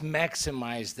 And let's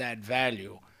maximize that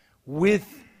value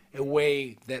with a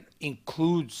way that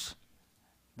includes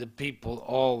the people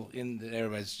all in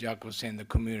there, as Jacques was saying, the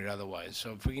community otherwise.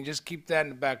 So if we can just keep that in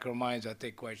the back of our minds, I'll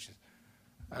take questions.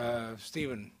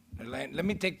 Stephen, let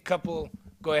me take a couple.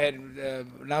 Go ahead and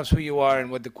announce who you are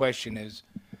and what the question is.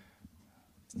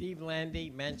 Steve Landy,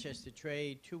 Manchester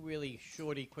Trade, two really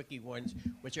shorty, quickie ones,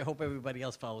 which I hope everybody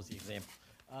else follows the example.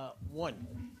 One,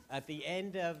 at the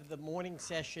end of the morning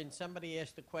session, somebody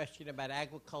asked a question about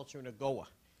agriculture in AGOA.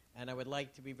 And I would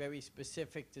like to be very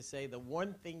specific to say the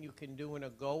one thing you can do in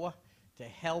AGOA to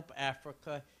help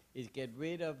Africa is get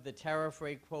rid of the tariff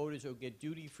rate quotas or get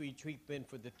duty-free treatment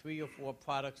for the 3 or 4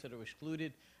 products that are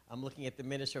excluded. I'm looking at the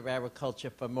Minister of Agriculture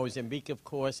for Mozambique, of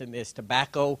course, and there's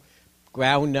tobacco,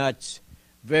 groundnuts,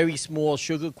 very small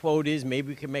sugar quotas. Maybe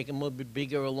we can make them a little bit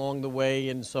bigger along the way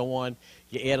and so on.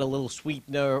 You add a little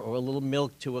sweetener or a little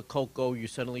milk to a cocoa, you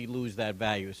suddenly lose that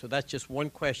value. So that's just one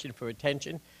question for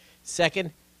attention.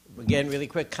 Second, again, really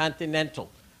quick,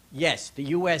 continental. Yes, the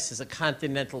U.S. is a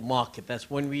continental market. That's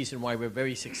one reason why we're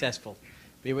very successful.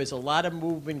 There was a lot of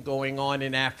movement going on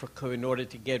in Africa in order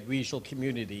to get regional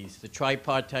communities, the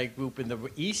tripartite group in the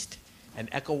east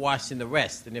and ECOWAS in the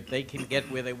west. And if they can get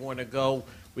where they want to go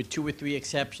with 2 or 3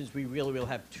 exceptions, we really will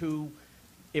have 2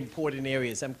 important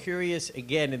areas. I'm curious,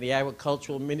 again, in the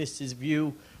agricultural minister's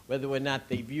view, whether or not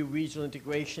they view regional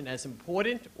integration as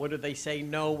important, or do they say,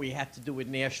 no, we have to do it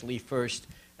nationally first,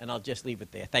 and I'll just leave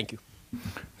it there. Thank you.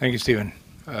 Thank you, Stephen.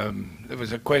 There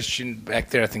was a question back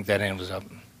there. I think that hand was up.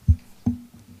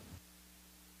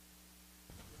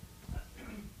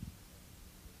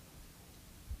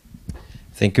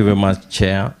 Thank you very much,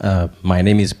 Chair. My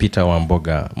name is Peter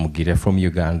Wamboga Mugire from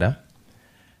Uganda.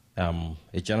 I'm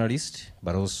a journalist,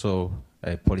 but also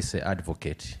a policy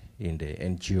advocate in the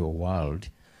NGO world.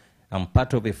 I'm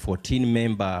part of a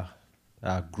 14-member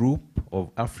group of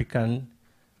African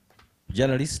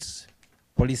journalists,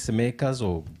 policymakers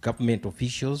or government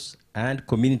officials, and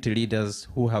community leaders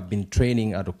who have been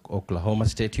training at Oklahoma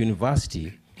State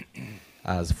University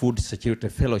as food security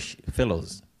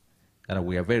fellows. And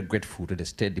we are very grateful to the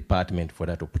State Department for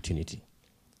that opportunity.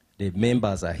 The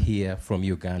members are here from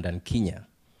Uganda and Kenya,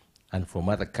 and from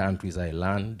other countries I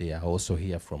learned they are also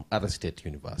here from other state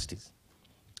universities.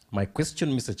 My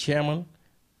question, Mr. Chairman,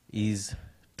 is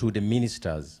to the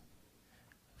ministers.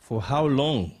 For how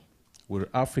long will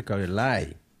Africa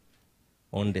rely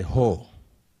on the hoe,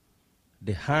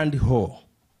 the hand hoe?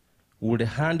 Will the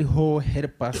hand hoe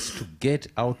help us to get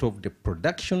out of the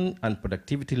production and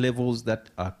productivity levels that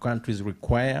our countries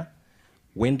require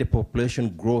when the population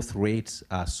growth rates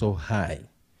are so high?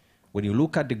 When you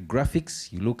look at the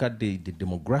graphics, you look at the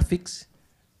demographics,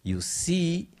 you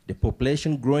see the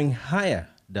population growing higher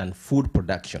than food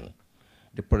production.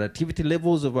 The productivity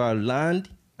levels of our land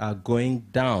are going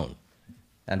down.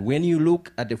 And when you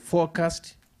look at the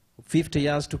forecast, 50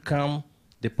 years to come,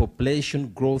 the population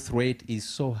growth rate is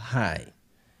so high.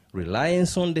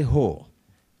 Reliance on the hoe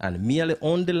and merely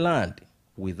on the land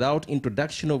without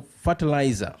introduction of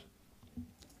fertilizer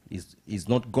is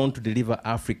not going to deliver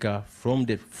Africa from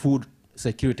the food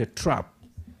security trap.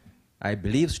 I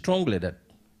believe strongly that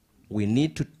we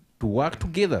need to work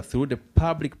together through the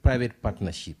public-private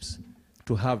partnerships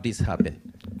to have this happen.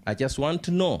 I just want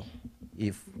to know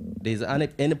if there's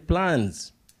any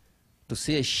plans to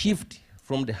see a shift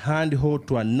from the hand hoe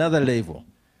to another level.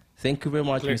 Thank you very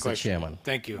much, Clear Mr. question. Chairman.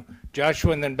 Thank you.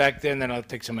 Joshua, and then back there, and then I'll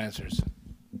take some answers.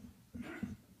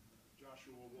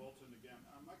 Joshua Walton again.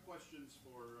 My question's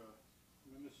for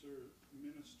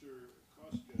Minister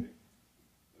Koske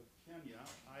of Kenya.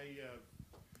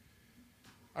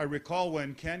 I recall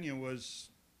when Kenya was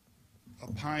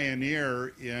a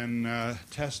pioneer in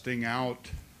testing out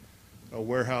a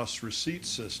warehouse receipt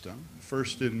system,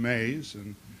 first in maize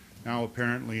and now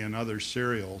apparently in other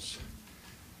cereals.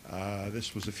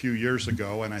 This was a few years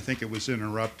ago, and I think it was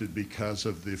interrupted because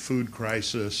of the food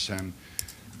crisis and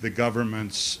the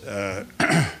government's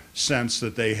sense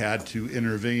that they had to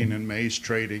intervene in maize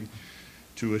trading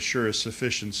to assure a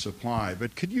sufficient supply.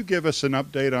 But could you give us an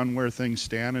update on where things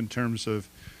stand in terms of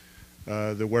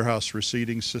the warehouse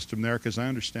receipting system there? Because I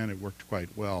understand it worked quite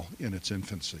well in its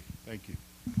infancy. Thank you.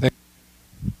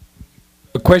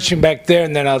 A question back there,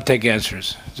 and then I'll take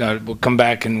answers. So we'll come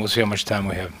back, and we'll see how much time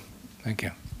we have. Thank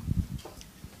you.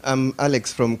 I'm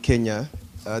Alex from Kenya.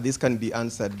 This can be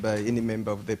answered by any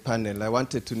member of the panel. I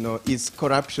wanted to know, is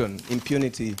corruption,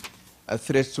 impunity, a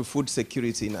threat to food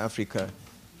security in Africa?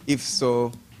 If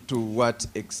so, to what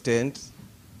extent?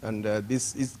 And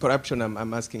this is corruption,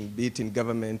 I'm asking, be it in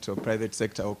government or private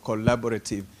sector or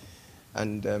collaborative.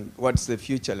 And what's the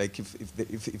future like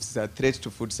if it's a threat to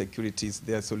food security, is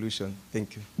there a solution?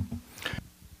 Thank you.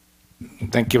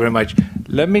 Thank you very much.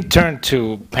 Let me turn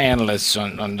to panelists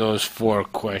on those 4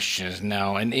 questions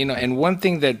now. And you know, and one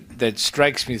thing that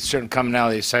strikes me, certain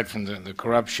commonality aside from the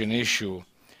corruption issue,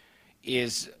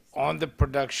 is on the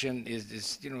production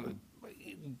is you know,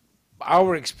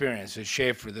 our experience at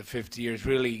Schaefer, the 50 years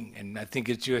really, and I think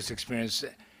it's U.S. experience,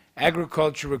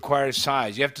 agriculture requires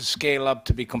size. You have to scale up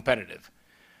to be competitive.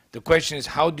 The question is,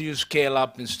 how do you scale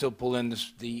up and still pull in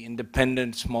the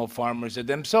independent small farmers that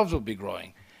themselves will be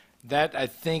growing? That, I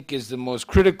think, is the most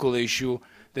critical issue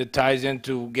that ties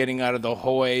into getting out of the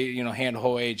hoe age, you know, hand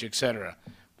hoe age, et cetera.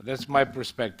 But that's my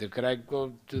perspective. Could I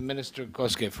go to Minister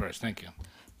Koske first? Thank you.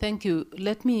 Thank you.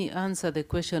 Let me answer the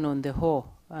question on the hoe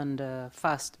and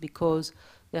first, because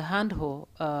the hand hoe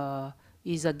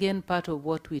is again part of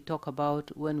what we talk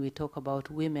about when we talk about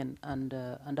women and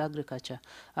agriculture.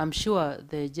 I'm sure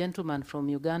the gentleman from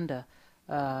Uganda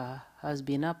has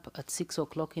been up at 6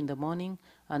 o'clock in the morning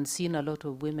and seen a lot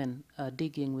of women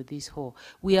digging with this hoe.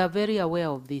 We are very aware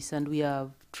of this, and we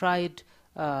have tried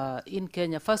in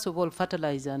Kenya. First of all,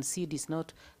 fertilizer and seed is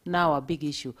not now a big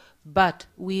issue, but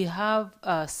we have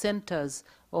centers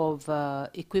of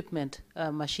equipment,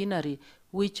 machinery,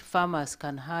 which farmers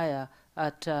can hire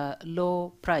at a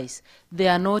low price. They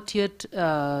are not yet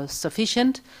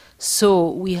sufficient,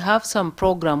 so we have some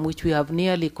program which we have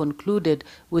nearly concluded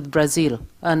with Brazil,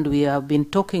 and we have been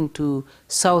talking to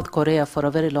South Korea for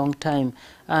a very long time.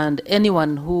 And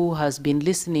anyone who has been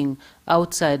listening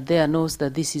outside there knows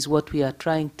that this is what we are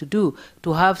trying to do,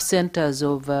 to have centers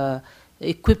of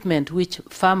equipment which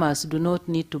farmers do not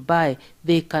need to buy.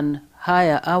 They can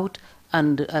hire out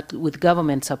and with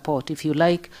government support, if you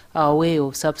like, our way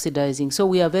of subsidizing. So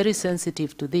we are very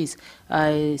sensitive to this.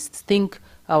 I think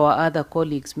our other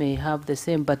colleagues may have the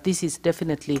same, but this is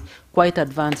definitely quite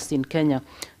advanced in Kenya.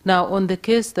 Now, on the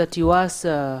case that you asked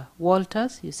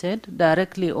Walters, you said,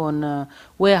 directly on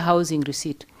warehousing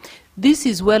receipt, this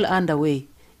is well underway.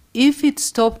 If it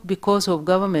stopped because of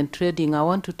government trading, I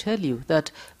want to tell you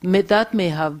that that may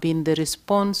have been the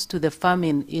response to the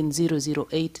famine in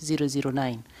 008,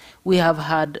 009. We have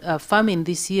had a famine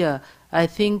this year, I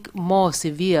think, more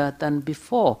severe than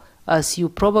before. As you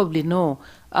probably know,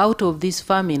 out of this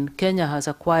famine, Kenya has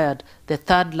acquired the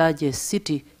 3rd largest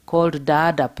city called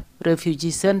CAADP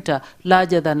refugee center,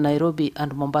 larger than Nairobi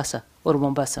and Mombasa, or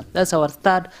Mombasa. That's our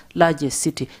 3rd largest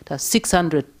city. That's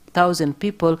 600,000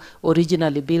 people,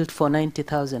 originally built for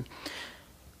 90,000.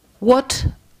 What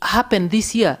happened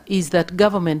this year is that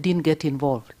government didn't get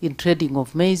involved in trading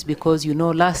of maize because, you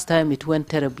know, last time it went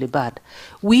terribly bad.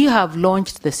 We have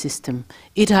launched the system.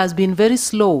 It has been very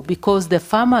slow because the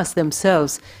farmers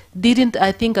themselves didn't,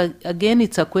 I think, again,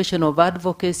 it's a question of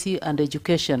advocacy and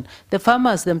education. The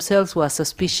farmers themselves were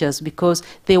suspicious because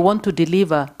they want to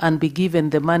deliver and be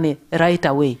given the money right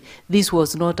away. This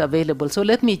was not available. So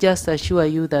let me just assure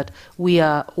you that we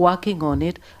are working on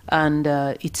it, and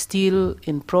it's still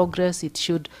in progress.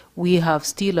 We have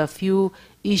still a few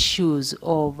issues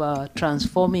of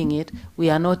transforming it. We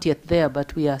are not yet there,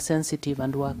 but we are sensitive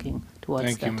and working towards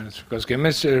that. Thank you, Minister Koske.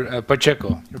 Mr.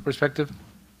 Pacheco, your perspective?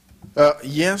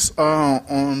 Yes,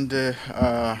 on the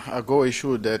AGO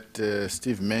issue that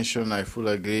Steve mentioned, I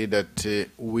fully agree that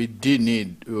we do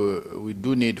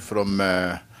need from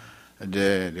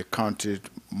the country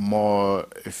more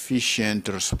efficient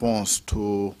response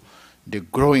to the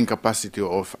growing capacity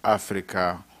of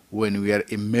Africa when we are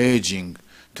emerging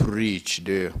to reach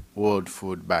the world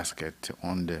food basket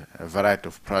on the variety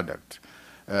of product.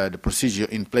 The procedure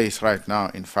in place right now,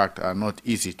 in fact, are not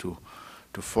easy to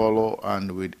follow,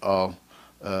 and with all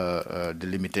the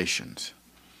limitations.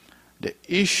 The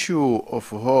issue of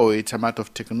how it's a matter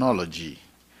of technology.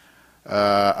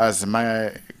 As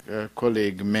my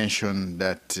colleague mentioned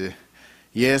that,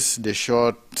 yes, the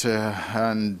short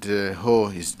hand hoe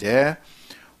is there.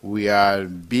 We are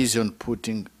busy on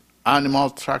putting animal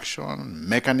traction,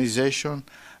 mechanization,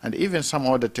 and even some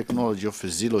other technology of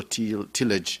zero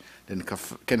tillage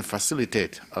that can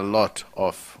facilitate a lot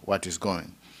of what is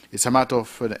going. It's a matter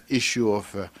of an issue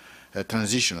of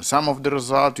transition. Some of the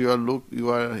results you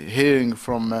are hearing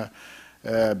from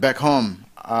back home,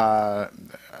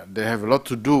 they have a lot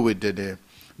to do with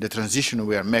the transition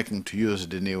we are making to use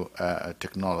the new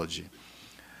technology.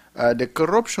 The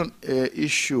corruption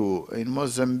issue in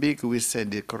Mozambique, we said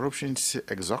the corruption is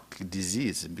exactly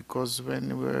disease, because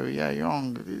when we were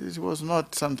young, it was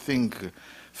not something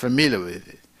familiar with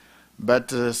it. But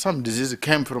some disease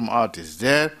came from artists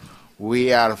there.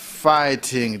 we are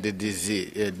fighting the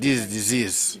disease, this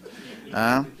disease.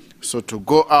 So to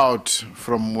go out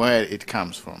from where it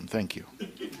comes from. Thank you.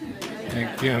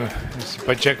 Thank you, Mr.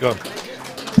 Pacheco.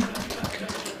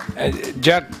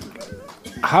 Jack,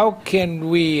 how can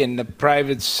we in the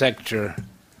private sector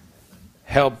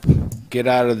help get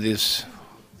out of this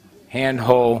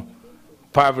hand-hole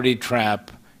poverty trap,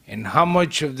 and how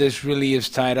much of this really is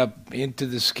tied up into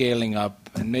the scaling up?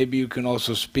 And maybe you can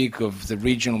also speak of the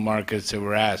regional markets that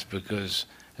were asked, because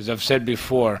as I've said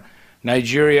before,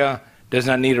 Nigeria does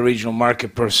not need a regional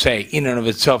market per se, in and of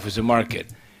itself as a market.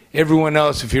 Everyone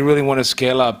else, if you really want to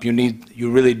scale up, you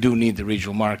really do need the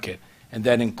regional market, and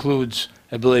that includes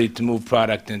ability to move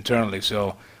product internally.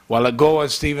 So while AGOA,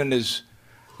 Stephen, is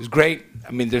great,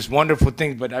 I mean, there's wonderful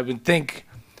things, but I would think,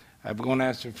 I'm going to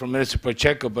answer from Minister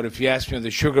Pacheco, but if you ask me if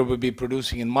the sugar we'd be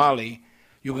producing in Mali,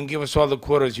 you can give us all the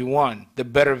quotas you want. The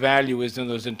better value is in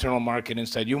those internal market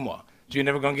inside UMA. So you're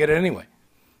never going to get it anyway.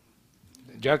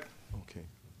 Jack?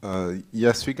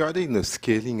 Yes, regarding the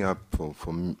scaling up,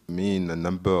 for me, in a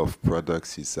number of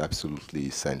products is absolutely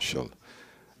essential.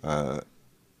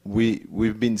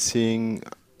 We've been seeing,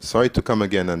 sorry to come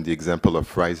again on the example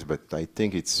of rice, but I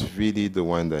think it's really the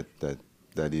one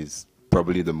that is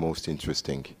probably the most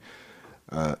interesting.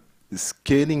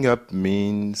 Scaling up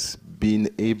means being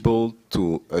able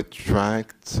to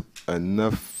attract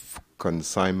enough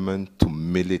consignment to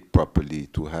mill it properly,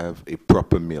 to have a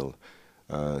proper mill.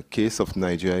 Case of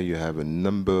Nigeria, you have a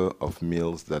number of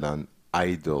mills that are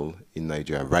idle in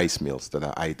Nigeria, rice mills that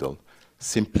are idle.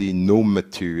 Simply no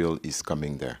material is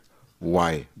coming there.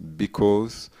 Why?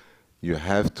 Because you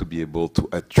have to be able to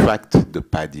attract the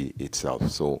paddy itself.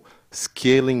 So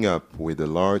scaling up with a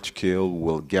large scale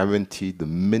will guarantee the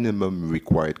minimum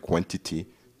required quantity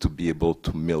to be able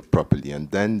to mill properly. And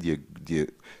then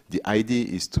the idea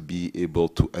is to be able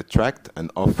to attract and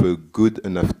offer good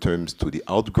enough terms to the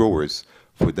outgrowers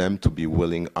for them to be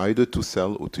willing either to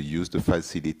sell or to use the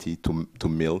facility to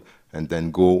mill and then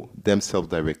go themselves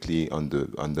directly on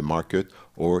the market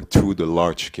or through the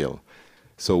large scale.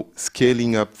 So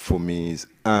scaling up for me is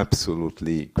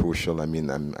absolutely crucial. I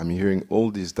mean, I'm hearing all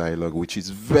this dialogue, which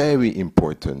is very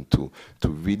important to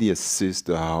really assist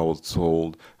the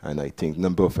household. And I think a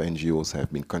number of NGOs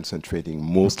have been concentrating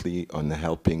mostly on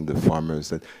helping the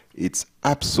farmers. And it's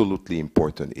absolutely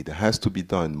important. It has to be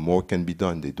done. More can be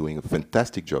done. They're doing a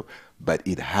fantastic job. But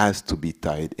it has to be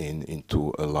tied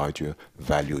into a larger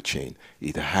value chain.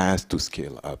 It has to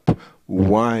scale up.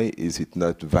 Why is it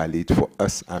not valid for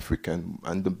us African?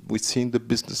 And we're seeing the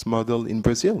business model in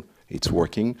Brazil. It's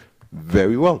working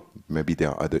very well. Maybe there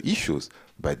are other issues,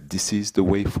 but this is the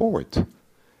way forward.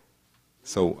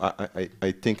 So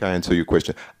I think I answered your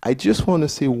question. I just want to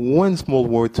say one small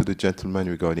word to the gentleman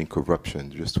regarding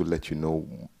corruption, just to let you know.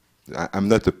 I'm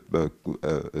not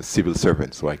a civil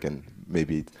servant, so I can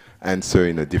maybe answer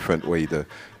in a different way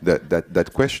that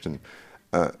question.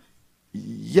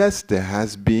 Yes, there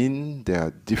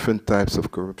are different types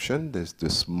of corruption. There's the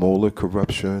smaller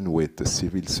corruption with the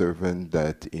civil servant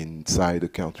that inside the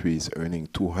country is earning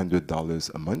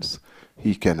 $200 a month.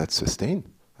 He cannot sustain.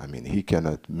 I mean, he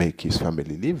cannot make his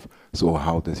family live. So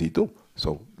how does he do?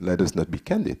 So let us not be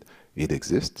candid. It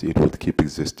exists. It will keep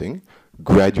existing.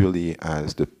 Gradually,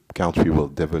 as the country will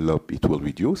develop, it will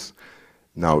reduce.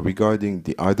 Now, regarding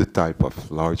the other type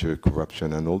of larger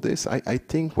corruption and all this, I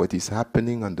think what is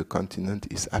happening on the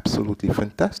continent is absolutely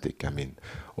fantastic. I mean,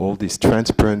 all this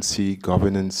transparency,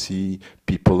 governance,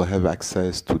 people have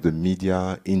access to the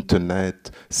media,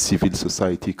 internet, civil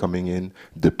society coming in.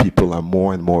 The people are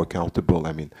more and more accountable.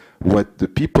 I mean, what the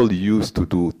people used to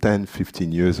do 10, 15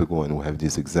 years ago, and we have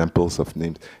these examples of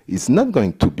names, is not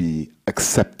going to be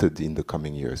accepted in the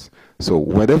coming years. So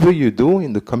whatever you do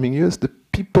in the coming years, the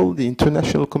people, the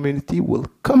international community will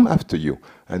come after you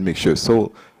and make sure.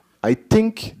 So I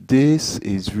think this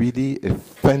is really a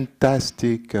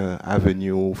fantastic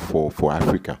avenue for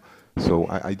Africa. So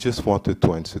I just wanted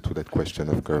to answer to that question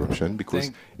of corruption,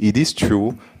 because it is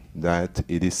true that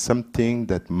it is something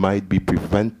that might be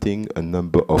preventing a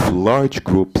number of large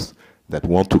groups that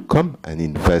want to come and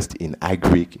invest in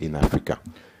agri in Africa,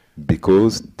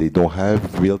 because they don't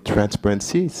have real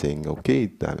transparency, saying,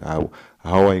 okay,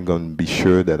 how am I going to be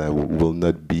sure that I will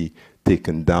not be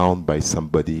taken down by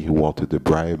somebody who wanted a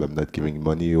bribe, I'm not giving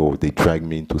money, or they drag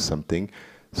me into something.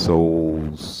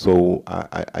 So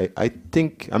I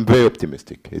think I'm very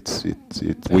optimistic.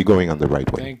 We're going on the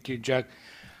right way. Thank you, Jack.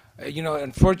 You know,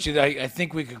 unfortunately, I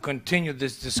think we could continue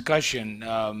this discussion.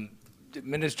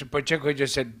 Minister Pacheco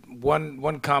just said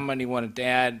one comment he wanted to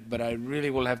add, but I really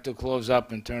will have to close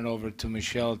up and turn over to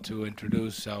Michelle to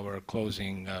introduce our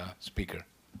closing speaker.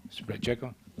 Mr.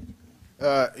 Pacheco.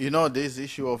 You know, this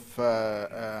issue of,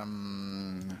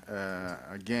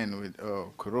 again, with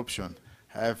corruption,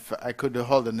 I could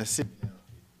hold an assist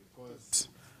because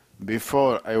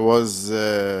before I was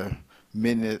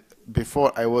Minister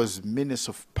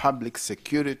of Public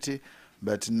Security,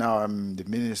 but now I'm the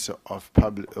Minister of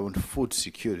Food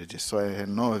Security, so I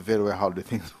know very well how the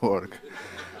things work.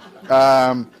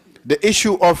 The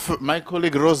issue of, my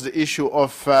colleague raised the issue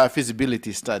of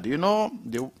feasibility study. You know,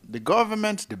 the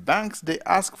government, the banks, they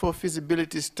ask for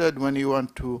feasibility study when you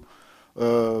want to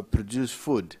produce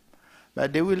food.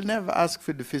 But they will never ask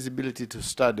for the feasibility to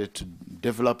study, to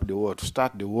develop the war, to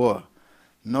start the war.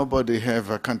 Nobody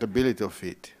have accountability of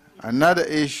it. Another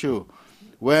issue,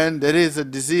 when there is a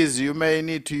disease, you may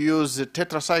need to use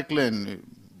tetracycline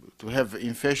to have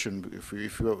infection. If you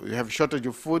have a shortage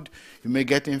of food, you may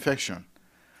get infection.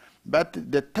 But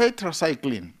the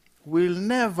tetracycline will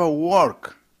never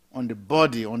work on the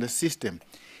body, on the system,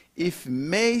 if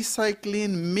maize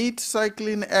cycline, meat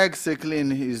cycline, egg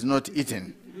cycline is not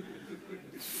eaten.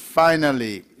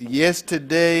 Finally,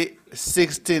 yesterday,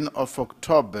 16th of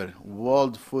October,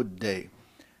 World Food Day,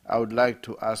 I would like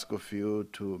to ask of you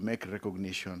to make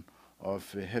recognition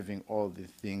of having all the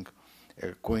things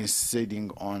coinciding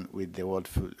on with the World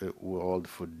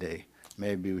Food Day.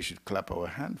 Maybe we should clap our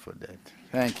hand for that.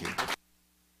 Thank you.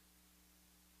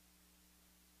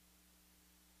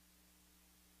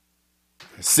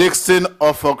 "16th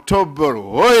of October,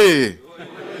 oi!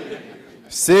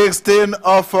 16th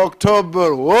of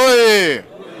October, oi!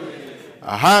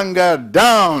 Hunger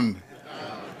down!"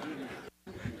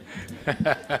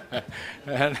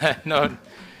 No,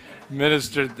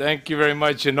 Minister, thank you very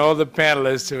much, and all the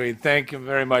panelists, we thank you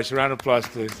very much. Round of applause,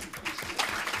 please.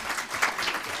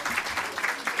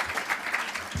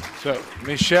 So,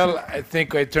 Michelle, I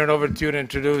think I turn over to you to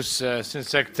introduce Assistant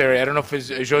Secretary. I don't know if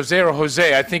it's Jose or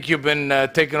Jose. I think you've been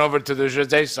taken over to the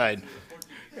Jose side.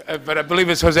 But I believe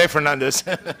it's Jose Fernandez.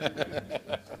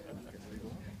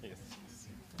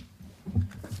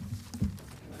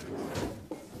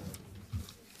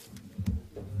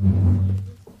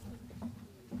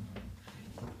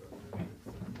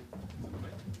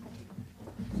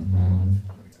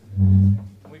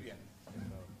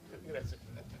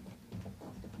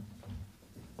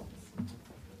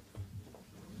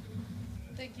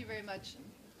 Thank you very much.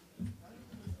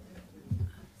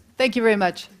 Thank you very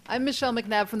much. I'm Michelle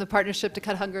McNabb from the Partnership to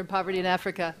Cut Hunger and Poverty in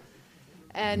Africa.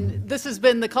 And this has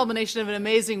been the culmination of an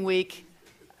amazing week.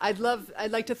 I'd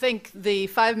like to thank the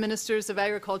 5 ministers of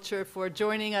agriculture for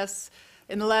joining us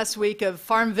in the last week of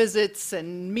farm visits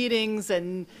and meetings.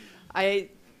 And I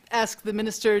asked the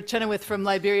Minister Chenoweth from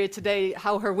Liberia today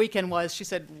how her weekend was. She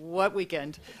said, "What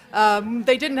weekend?"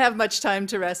 They didn't have much time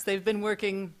to rest. They've been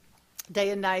working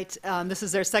day and night. This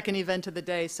is their second event of the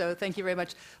day, so thank you very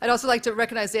much. I'd also like to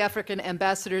recognize the African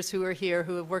ambassadors who are here,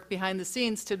 who have worked behind the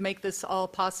scenes to make this all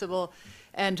possible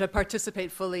and to participate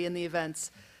fully in the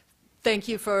events. Thank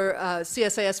you for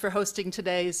CSIS for hosting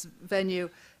today's venue.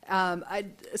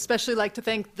 I'd especially like to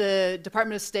thank the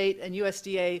Department of State and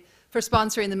USDA for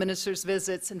sponsoring the ministers'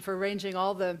 visits and for arranging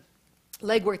all the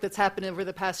legwork that's happened over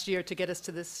the past year to get us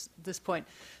to this point.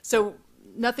 So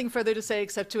nothing further to say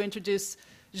except to introduce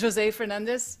Jose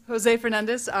Fernandez,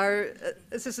 our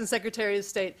Assistant Secretary of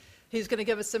State. He's going to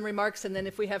give us some remarks, and then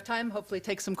if we have time, hopefully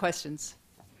take some questions.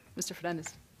 Mr.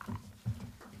 Fernandez.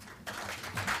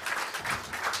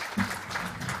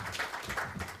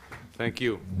 Thank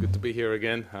you. Good to be here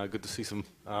again. Good to see some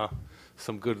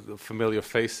good familiar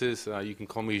faces. You can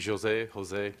call me Jose.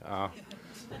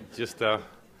 Just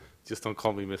don't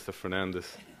call me Mr.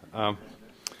 Fernandez.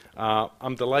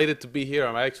 I'm delighted to be here.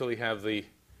 I actually have the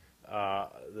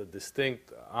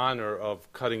distinct honor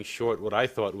of cutting short what I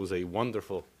thought was a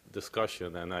wonderful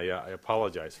discussion, and I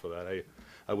apologize for that.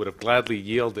 I would have gladly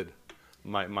yielded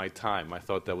my time. I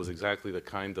thought that was exactly the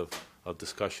kind of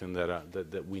discussion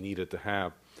that we needed to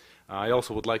have. I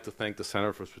also would like to thank the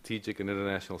Center for Strategic and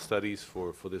International Studies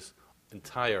for this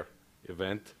entire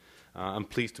event. I'm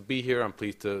pleased to be here. I'm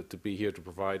pleased to be here to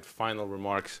provide final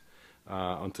remarks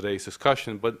on today's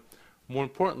discussion, but more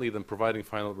importantly than providing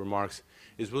final remarks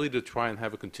is really to try and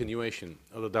have a continuation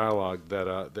of the dialogue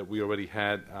that we already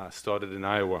had started in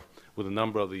Iowa with a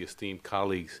number of the esteemed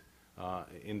colleagues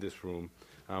in this room.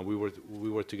 We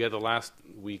were together last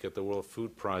week at the World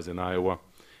Food Prize in Iowa,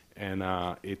 and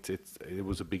it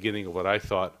was a beginning of what I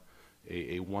thought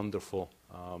a wonderful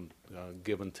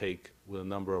give and take with a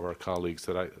number of our colleagues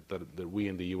that we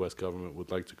in the U.S. government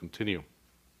would like to continue.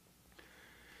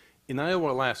 In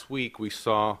Iowa last week, we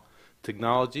saw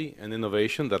technology and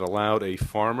innovation that allowed a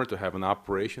farmer to have an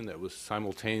operation that was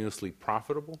simultaneously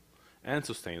profitable and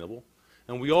sustainable,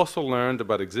 And we also learned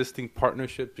about existing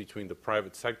partnerships between the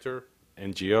private sector,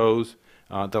 NGOs,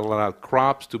 that allow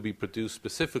crops to be produced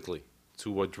specifically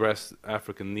to address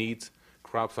African needs,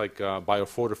 crops like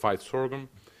biofortified sorghum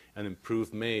and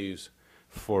improved maize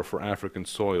for African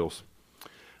soils.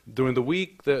 During the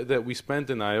week that we spent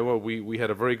in Iowa, we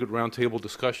had a very good roundtable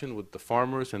discussion with the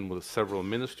farmers and with several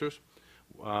ministers,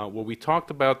 where we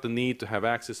talked about the need to have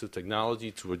access to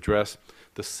technology to address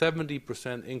the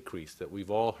 70% increase that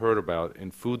we've all heard about in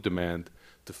food demand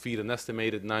to feed an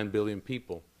estimated 9 billion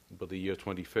people by the year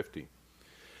 2050.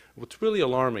 What's really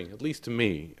alarming, at least to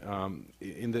me,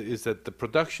 is that the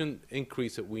production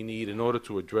increase that we need in order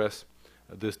to address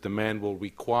this demand will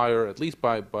require, at least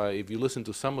by if you listen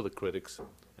to some of the critics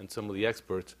and some of the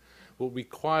experts, will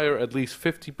require at least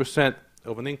 50%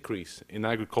 of an increase in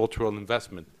agricultural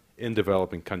investment in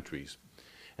developing countries.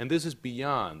 And this is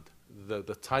beyond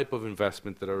the type of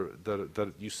investment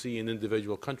that you see in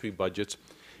individual country budgets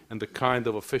and the kind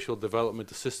of official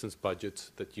development assistance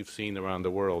budgets that you've seen around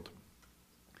the world.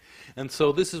 And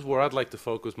so this is where I'd like to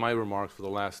focus my remarks for the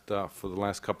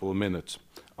last couple of minutes,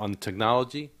 on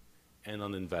technology and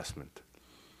on investment.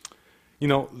 You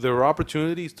know, there are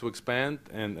opportunities to expand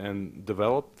and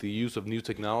develop the use of new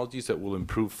technologies that will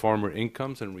improve farmer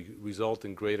incomes and result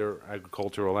in greater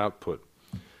agricultural output.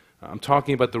 I'm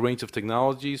talking about the range of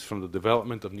technologies from the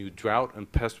development of new drought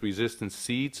and pest-resistant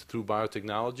seeds through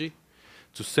biotechnology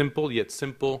to simple yet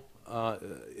simple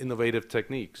innovative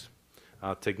techniques.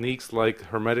 Techniques like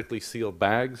hermetically sealed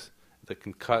bags that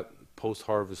can cut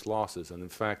post-harvest losses. And in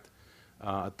fact,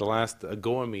 at the last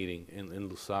AGOA meeting in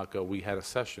Lusaka, we had a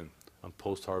session on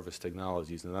post-harvest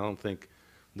technologies, and I don't think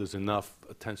there's enough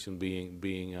attention being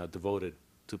devoted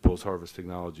to post-harvest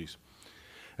technologies.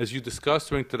 As you discussed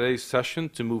during today's session,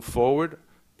 to move forward,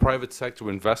 private sector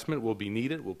investment will be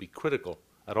needed, will be critical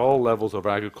at all levels of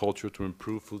agriculture to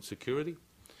improve food security,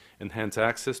 enhance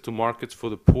access to markets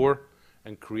for the poor,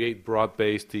 and create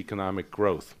broad-based economic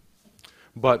growth.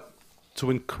 But to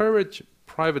encourage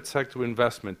private sector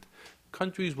investment,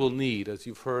 countries will need, as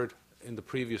you've heard in the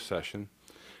previous session,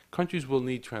 countries will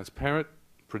need transparent,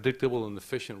 predictable, and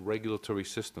efficient regulatory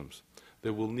systems.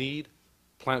 They will need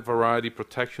plant variety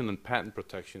protection and patent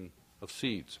protection of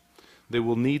seeds. They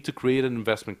will need to create an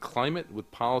investment climate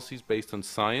with policies based on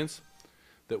science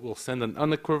that will send an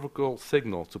unequivocal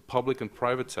signal to public and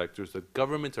private sectors that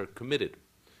governments are committed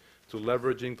to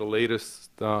leveraging the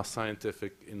latest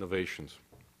scientific innovations.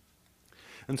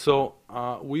 And so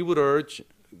we would urge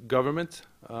government,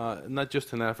 not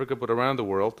just in Africa but around the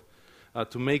world,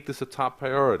 to make this a top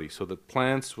priority so that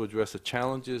plans to address the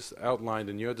challenges outlined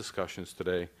in your discussions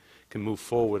today can move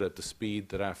forward at the speed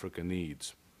that Africa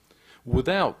needs.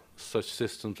 Without such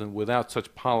systems and without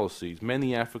such policies,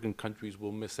 many African countries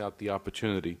will miss out the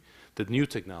opportunity that new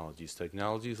technologies,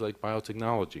 technologies like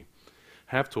biotechnology,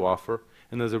 have to offer,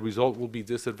 and as a result will be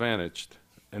disadvantaged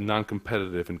and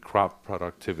non-competitive in crop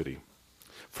productivity.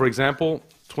 For example,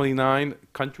 29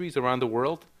 countries around the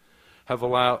world have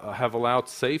allowed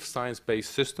safe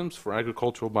science-based systems for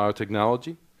agricultural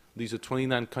biotechnology. These are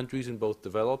 29 countries in both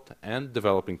developed and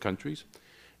developing countries.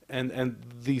 And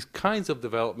these kinds of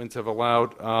developments have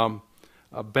allowed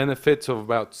benefits of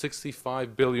about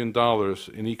 $65 billion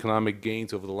in economic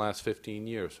gains over the last 15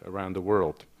 years around the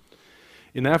world.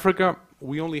 In Africa,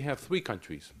 we only have 3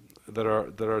 countries that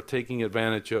are taking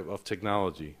advantage of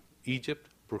technology: Egypt,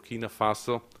 Burkina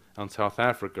Faso, and South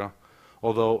Africa,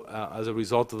 although as a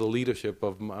result of the leadership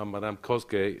of Madame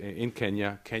Kosgei in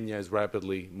Kenya, Kenya is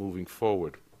rapidly moving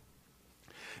forward.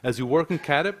 As you work in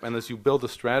CAADP and as you build a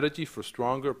strategy for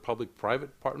stronger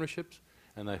public-private partnerships,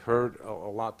 and I heard a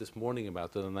lot this morning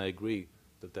about that, and I agree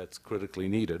that that's critically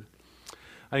needed,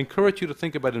 I encourage you to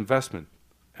think about investment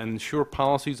and ensure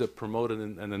policies that promote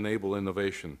and enable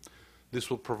innovation. This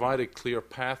will provide a clear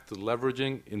path to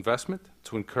leveraging investment,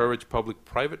 to encourage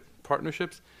public-private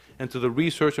partnerships, and to the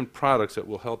research and products that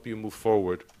will help you move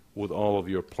forward with all of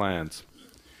your plans.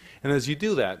 And as you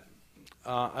do that,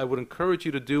 I would encourage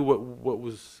you to do what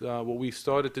we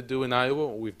started to do in Iowa,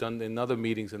 what we've done in other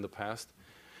meetings in the past,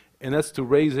 and that's to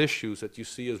raise issues that you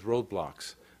see as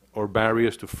roadblocks or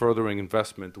barriers to furthering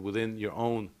investment within your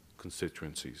own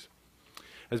constituencies.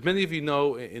 As many of you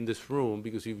know in this room,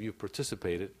 because you've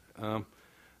participated,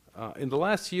 in the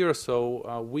last year or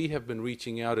so, we have been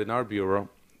reaching out in our bureau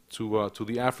to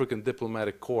the African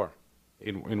Diplomatic Corps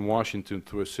in Washington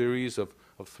through a series of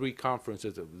 3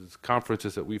 conferences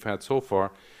that we've had so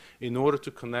far in order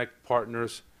to connect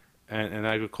partners and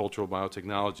agricultural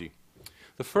biotechnology.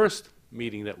 The first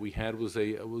meeting that we had was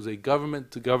a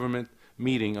government-to-government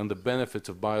meeting on the benefits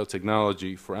of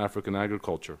biotechnology for African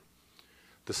agriculture.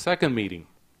 The second meeting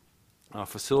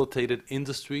facilitated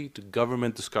industry to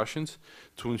government discussions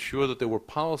to ensure that there were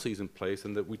policies in place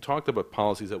and that we talked about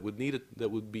policies that would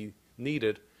be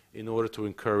needed in order to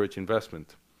encourage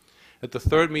investment. At the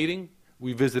third meeting,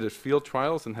 we visited field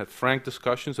trials and had frank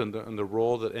discussions on the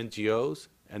role that NGOs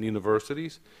and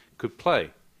universities could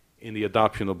play in the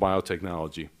adoption of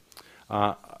biotechnology.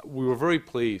 We were very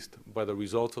pleased by the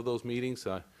results of those meetings.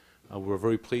 We were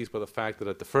very pleased by the fact that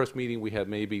at the first meeting we had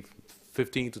maybe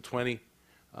 15 to 20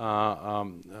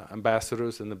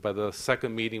 ambassadors, and by the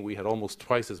second meeting we had almost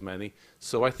twice as many.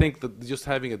 So I think that just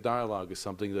having a dialogue is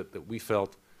something that we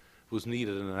felt was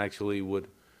needed and actually would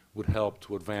help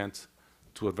to advance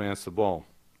the ball.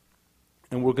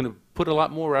 And we're going to put a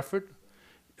lot more effort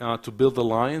to build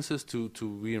alliances, to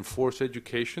reinforce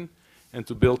education, and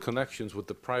to build connections with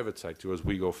the private sector as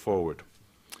we go forward.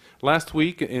 Last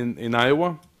week in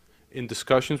Iowa, in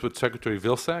discussions with Secretary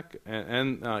Vilsack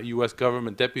and U.S.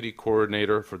 Government Deputy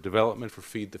Coordinator for Development for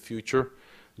Feed the Future,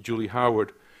 Julie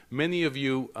Howard, many of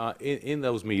you in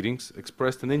those meetings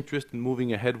expressed an interest in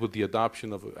moving ahead with the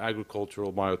adoption of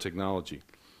agricultural biotechnology.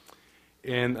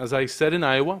 And as I said in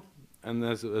Iowa, and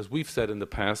as we've said in the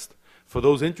past, for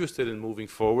those interested in moving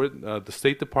forward, the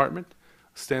State Department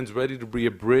stands ready to be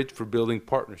a bridge for building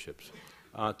partnerships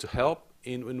to help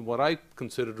in what I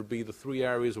consider to be the three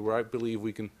areas where I believe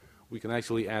we can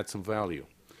actually add some value.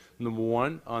 Number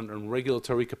one, on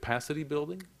regulatory capacity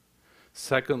building.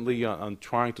 Secondly, on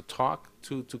trying to talk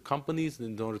to companies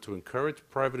in order to encourage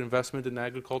private investment in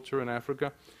agriculture in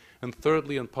Africa. And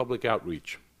thirdly, on public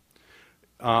outreach.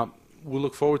 We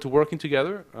look forward to working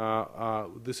together.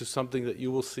 This is something that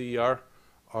you will see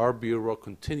our Bureau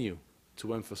continue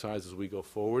to emphasize as we go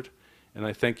forward. And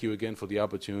I thank you again for the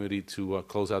opportunity to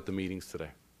close out the meetings today.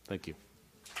 Thank you.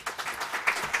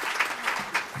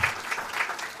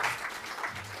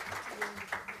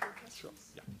 Sure.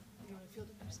 Yeah. You want to field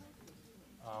it yourself?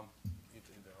 If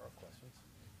there are questions.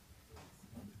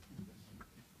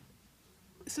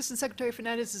 Assistant Secretary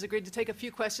Fernandez has agreed to take a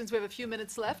few questions. We have a few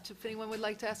minutes left. If anyone would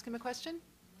like to ask him a question.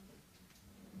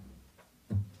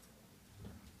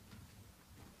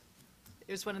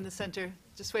 Here's one in the center.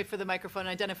 Just wait for the microphone.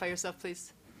 Identify yourself,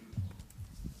 please.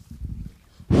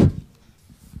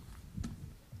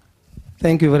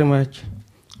 Thank you very much.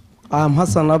 I'm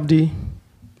Hassan Abdi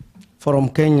from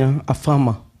Kenya, a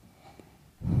farmer.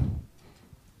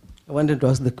 I wanted to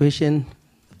ask the question,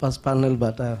 the first panel,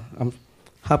 but I'm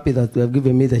happy that you have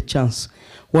given me the chance.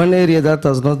 One area that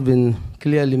has not been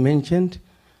clearly mentioned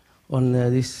on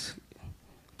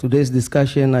today's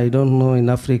discussion, I don't know in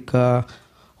Africa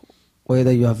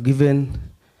whether you have given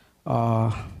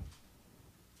an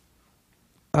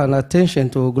attention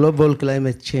to global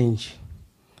climate change,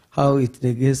 how it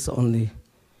negates on the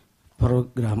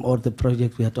program or the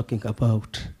project we are talking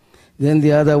about. Then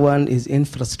the other one is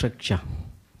infrastructure.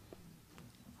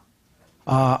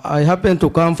 I happen to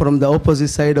come from the opposite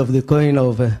side of the coin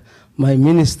of my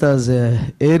minister's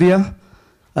area.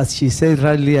 As she said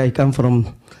rightly, I come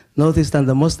from northeast and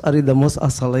the most arid, the most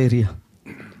asal area.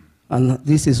 And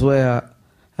this is where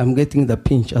I'm getting the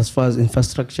pinch as far as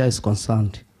infrastructure is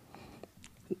concerned.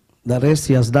 The rest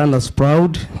she has done us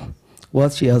proud.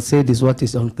 What she has said is what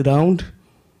is on the ground.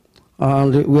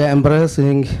 And we are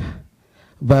embracing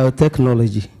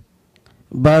biotechnology.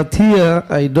 But here,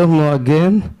 I don't know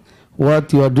again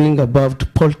what you are doing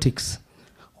about politics.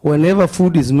 Whenever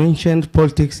food is mentioned,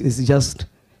 politics is just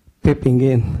peeping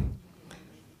in.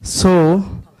 So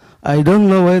I don't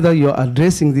know whether you're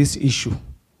addressing this issue.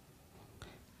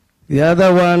 The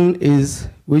other one is,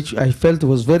 which I felt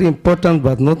was very important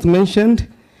but not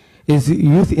mentioned, is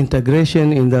youth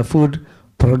integration in the food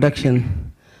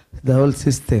production, the whole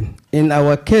system. In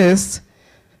our case,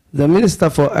 the Minister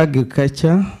for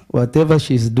Agriculture, whatever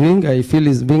she's doing, I feel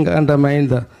is being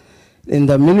undermined in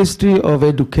the Ministry of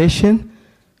Education.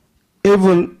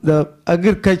 Even the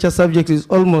agriculture subject is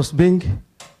almost being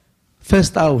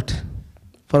phased out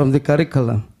from the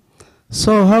curriculum.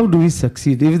 So how do we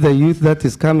succeed if the youth that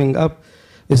is coming up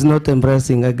is not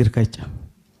embracing agriculture?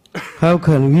 How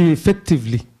can we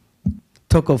effectively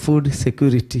talk of food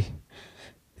security?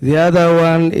 The other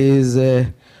one is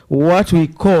what we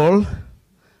call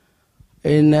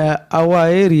in our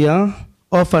area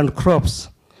orphan crops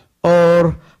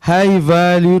or high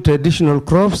value traditional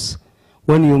crops.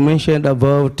 When you mentioned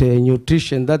about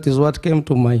nutrition, that is what came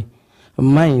to my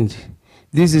mind.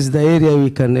 This is the area we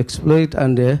can exploit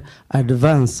and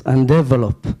advance and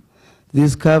develop.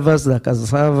 This covers the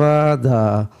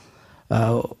cassava,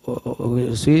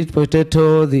 the sweet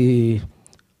potato,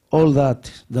 all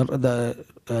that, the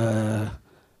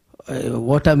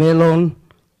watermelon,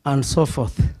 and so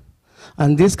forth.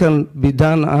 And this can be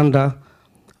done under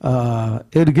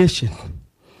irrigation.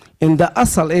 In the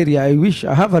Asal area,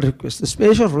 I have a request, a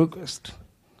special request,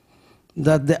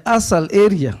 that the Asal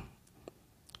area,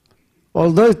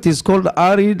 although it is called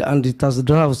arid and it has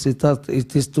droughts,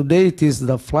 today it is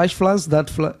the flash floods that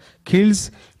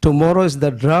kills, tomorrow is the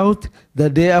drought, the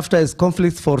day after is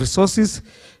conflict for resources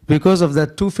because of the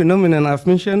two phenomena I've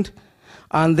mentioned,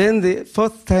 and then the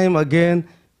fourth time again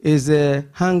is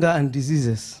hunger and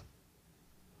diseases.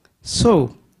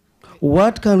 So,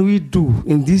 what can we do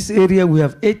in this area? We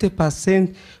have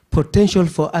 80% potential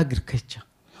for agriculture.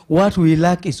 What we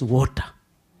lack is water.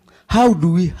 How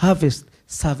do we harvest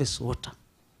surface water?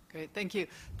 Great, thank you.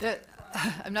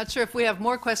 I'm not sure if we have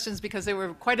more questions because there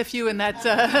were quite a few in that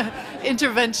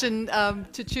intervention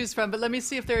to choose from, but let me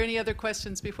see if there are any other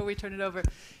questions before we turn it over.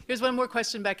 Here's one more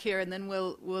question back here, and then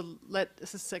we'll let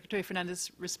Assistant Secretary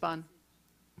Fernandez respond.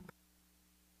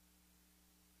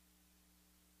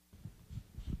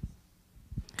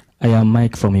 I am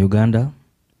Mike from Uganda.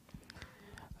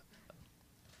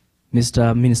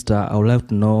 Mr. Minister, I would like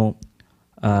to know,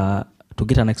 to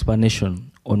get an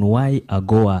explanation on why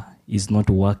AGOA is not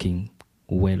working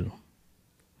well.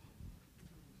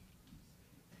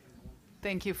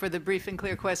 Thank you for the brief and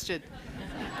clear question.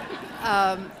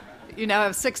 You now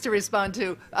have 6 to respond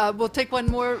to. We'll take one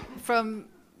more from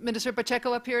Minister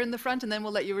Pacheco up here in the front, and then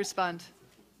we'll let you respond.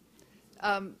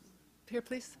 Here,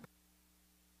 please.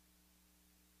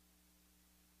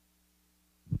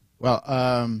 Well,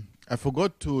 I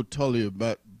forgot to tell you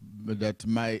but that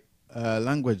my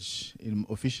language,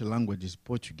 official language, is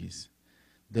Portuguese.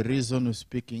 The reason we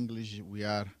speak English, we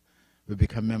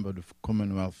become member of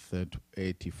Commonwealth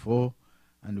 84,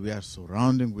 and we are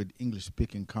surrounded with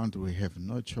English-speaking country. We have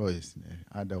no choice.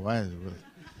 Otherwise,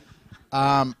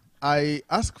 I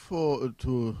ask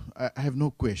I have no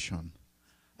question.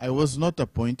 I was not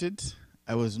appointed.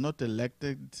 I was not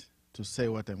elected to say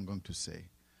what I'm going to say.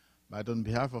 But on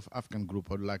behalf of African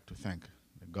Group, I would like to thank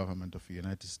the government of the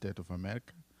United States of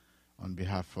America, on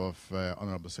behalf of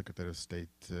Honorable Secretary of State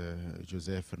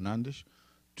Jose Fernandes,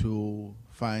 to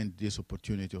find this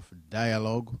opportunity of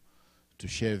dialogue, to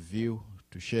share view,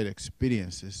 to share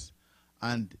experiences,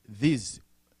 and this,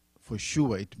 for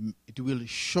sure, it will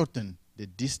shorten the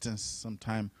distance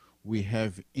sometime we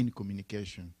have in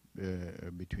communication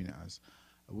between us.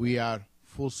 We are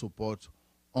full support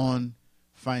on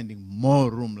finding more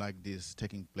room like this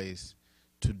taking place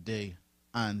today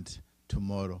and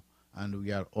tomorrow, and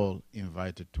we are all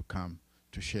invited to come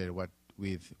to share what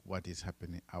is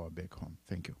happening our back home.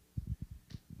 Thank you.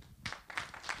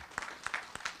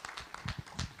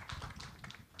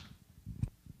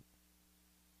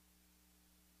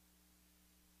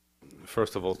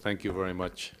 First of all, thank you very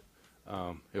much.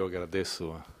 Eu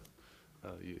agradeço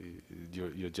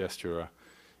your gesture.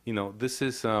 You know, this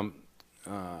is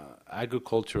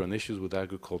agriculture and issues with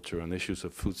agriculture and issues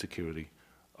of food security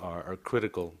are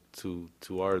critical to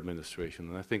our administration,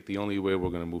 and I think the only way we're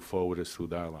going to move forward is through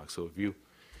dialogue. So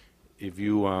if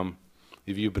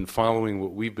you've been following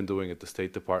what we've been doing at the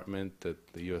State Department, at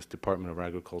the U.S. Department of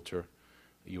Agriculture,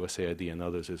 USAID, and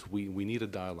others, is we need a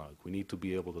dialogue. We need to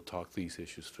be able to talk these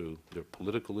issues through. They're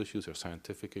political issues, they're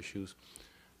scientific issues,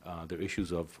 they're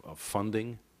issues of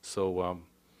funding. So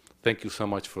thank you so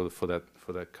much for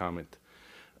that comment.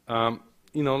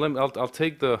 You know, I'll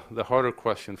take the harder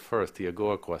question first, the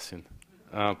AGOA question,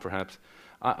 perhaps.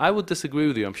 I would disagree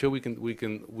with you. I'm sure we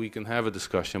can have a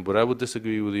discussion, but I would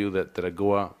disagree with you that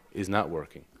AGOA is not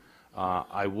working.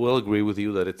 I will agree with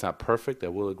you that it's not perfect. I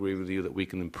will agree with you that we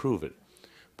can improve it.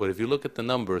 But if you look at the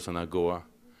numbers on AGOA,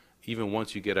 even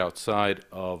once you get outside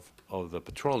of the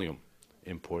petroleum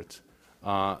imports,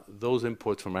 those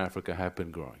imports from Africa have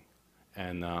been growing,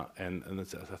 and I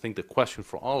think the question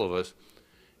for all of us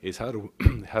is how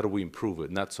do we improve it?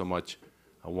 Not so much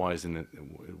why isn't it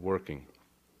working.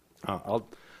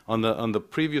 On the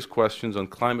previous questions on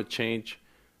climate change,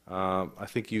 I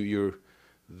think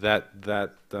that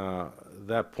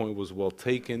point was well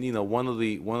taken. You know, one of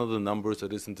the numbers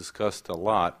that isn't discussed a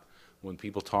lot when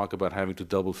people talk about having to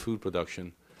double food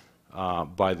production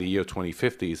by the year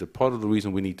 2050 is that part of the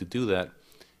reason we need to do that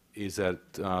is that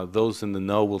those in the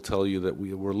know will tell you that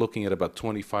we're looking at about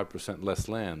 25% less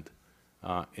land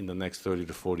in the next 30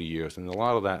 to 40 years, and a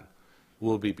lot of that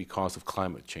will be because of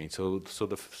climate change. So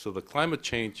the climate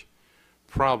change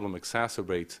problem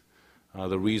exacerbates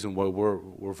the reason why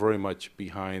we're very much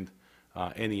behind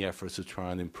any efforts to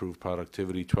try and improve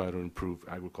productivity, try to improve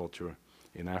agriculture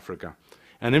in Africa.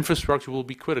 And infrastructure will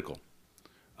be critical.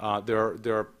 There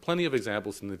are plenty of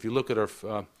examples, and if you look at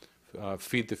our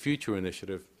Feed the Future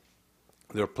initiative,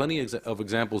 there are plenty of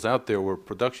examples out there where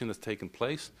production has taken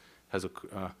place,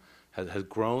 has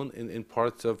grown in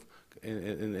parts of,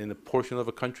 in a portion of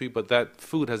a country, but that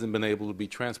food hasn't been able to be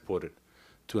transported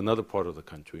to another part of the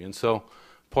country. And so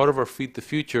part of our Feed the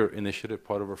Future initiative,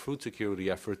 part of our food security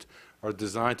efforts are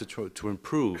designed to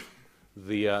improve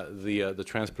the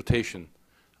transportation,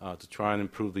 to try and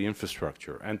improve the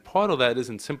infrastructure. And part of that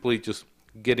isn't simply just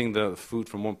getting the food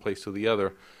from one place to the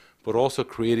other, but also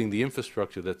creating the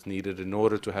infrastructure that's needed in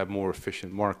order to have more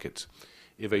efficient markets.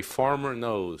 If a farmer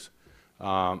knows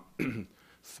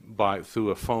through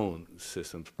a phone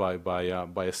system, by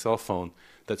a cell phone,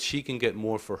 that she can get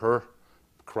more for her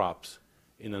crops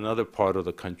in another part of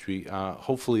the country,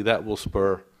 hopefully that will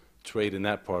spur trade in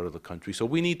that part of the country. So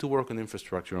we need to work on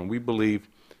infrastructure, and we believe,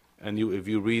 and if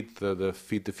you read the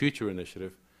Feed the Future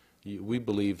initiative, we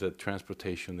believe that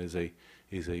transportation is a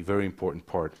very important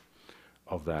part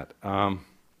of that.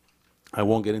 I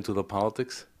won't get into the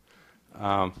politics.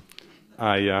 On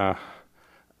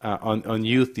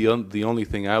youth, the only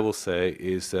thing I will say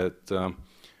is that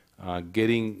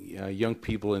getting young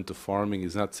people into farming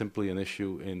is not simply an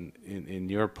issue in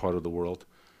your part of the world.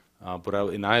 But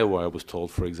in Iowa, I was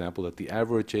told, for example, that the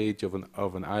average age of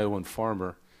an Iowan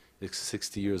farmer is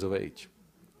 60 years of age.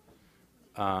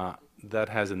 That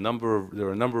has there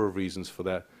are a number of reasons for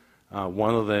that.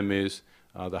 One of them is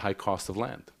the high cost of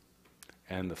land,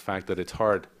 and the fact that it's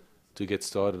hard to get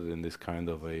started in this kind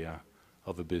of a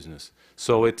business.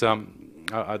 So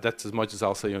that's as much as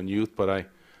I'll say on youth. But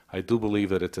I do believe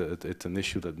that it's an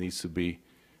issue that needs to be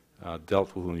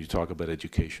dealt with when you talk about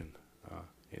education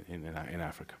in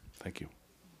Africa. Thank you.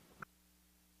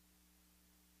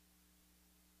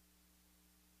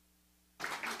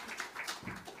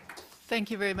 Thank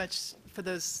you very much for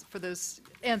those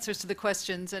answers to the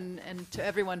questions, and to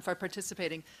everyone for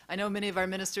participating. I know many of our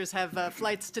ministers have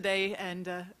flights today,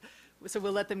 and so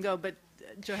we'll let them go. But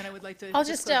Johanna would like to. I'll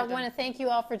just want to thank you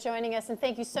all for joining us, and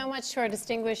thank you so much to our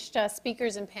distinguished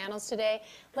speakers and panels today.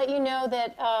 Let you know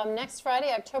that next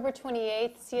Friday, October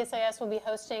 28th, CSIS will be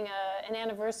hosting an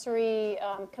anniversary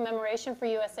commemoration for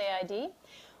USAID.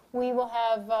 We will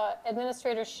have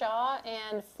Administrator Shaw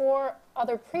and 4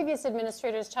 other previous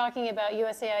administrators talking about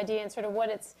USAID and sort of what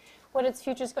its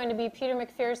future is going to be. Peter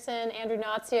McPherson, Andrew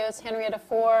Natsios, Henrietta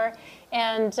Four,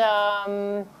 and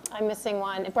I'm missing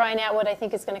one. Brian Atwood, I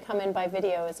think, is going to come in by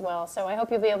video as well. So I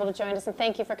hope you'll be able to join us, and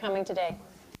thank you for coming today.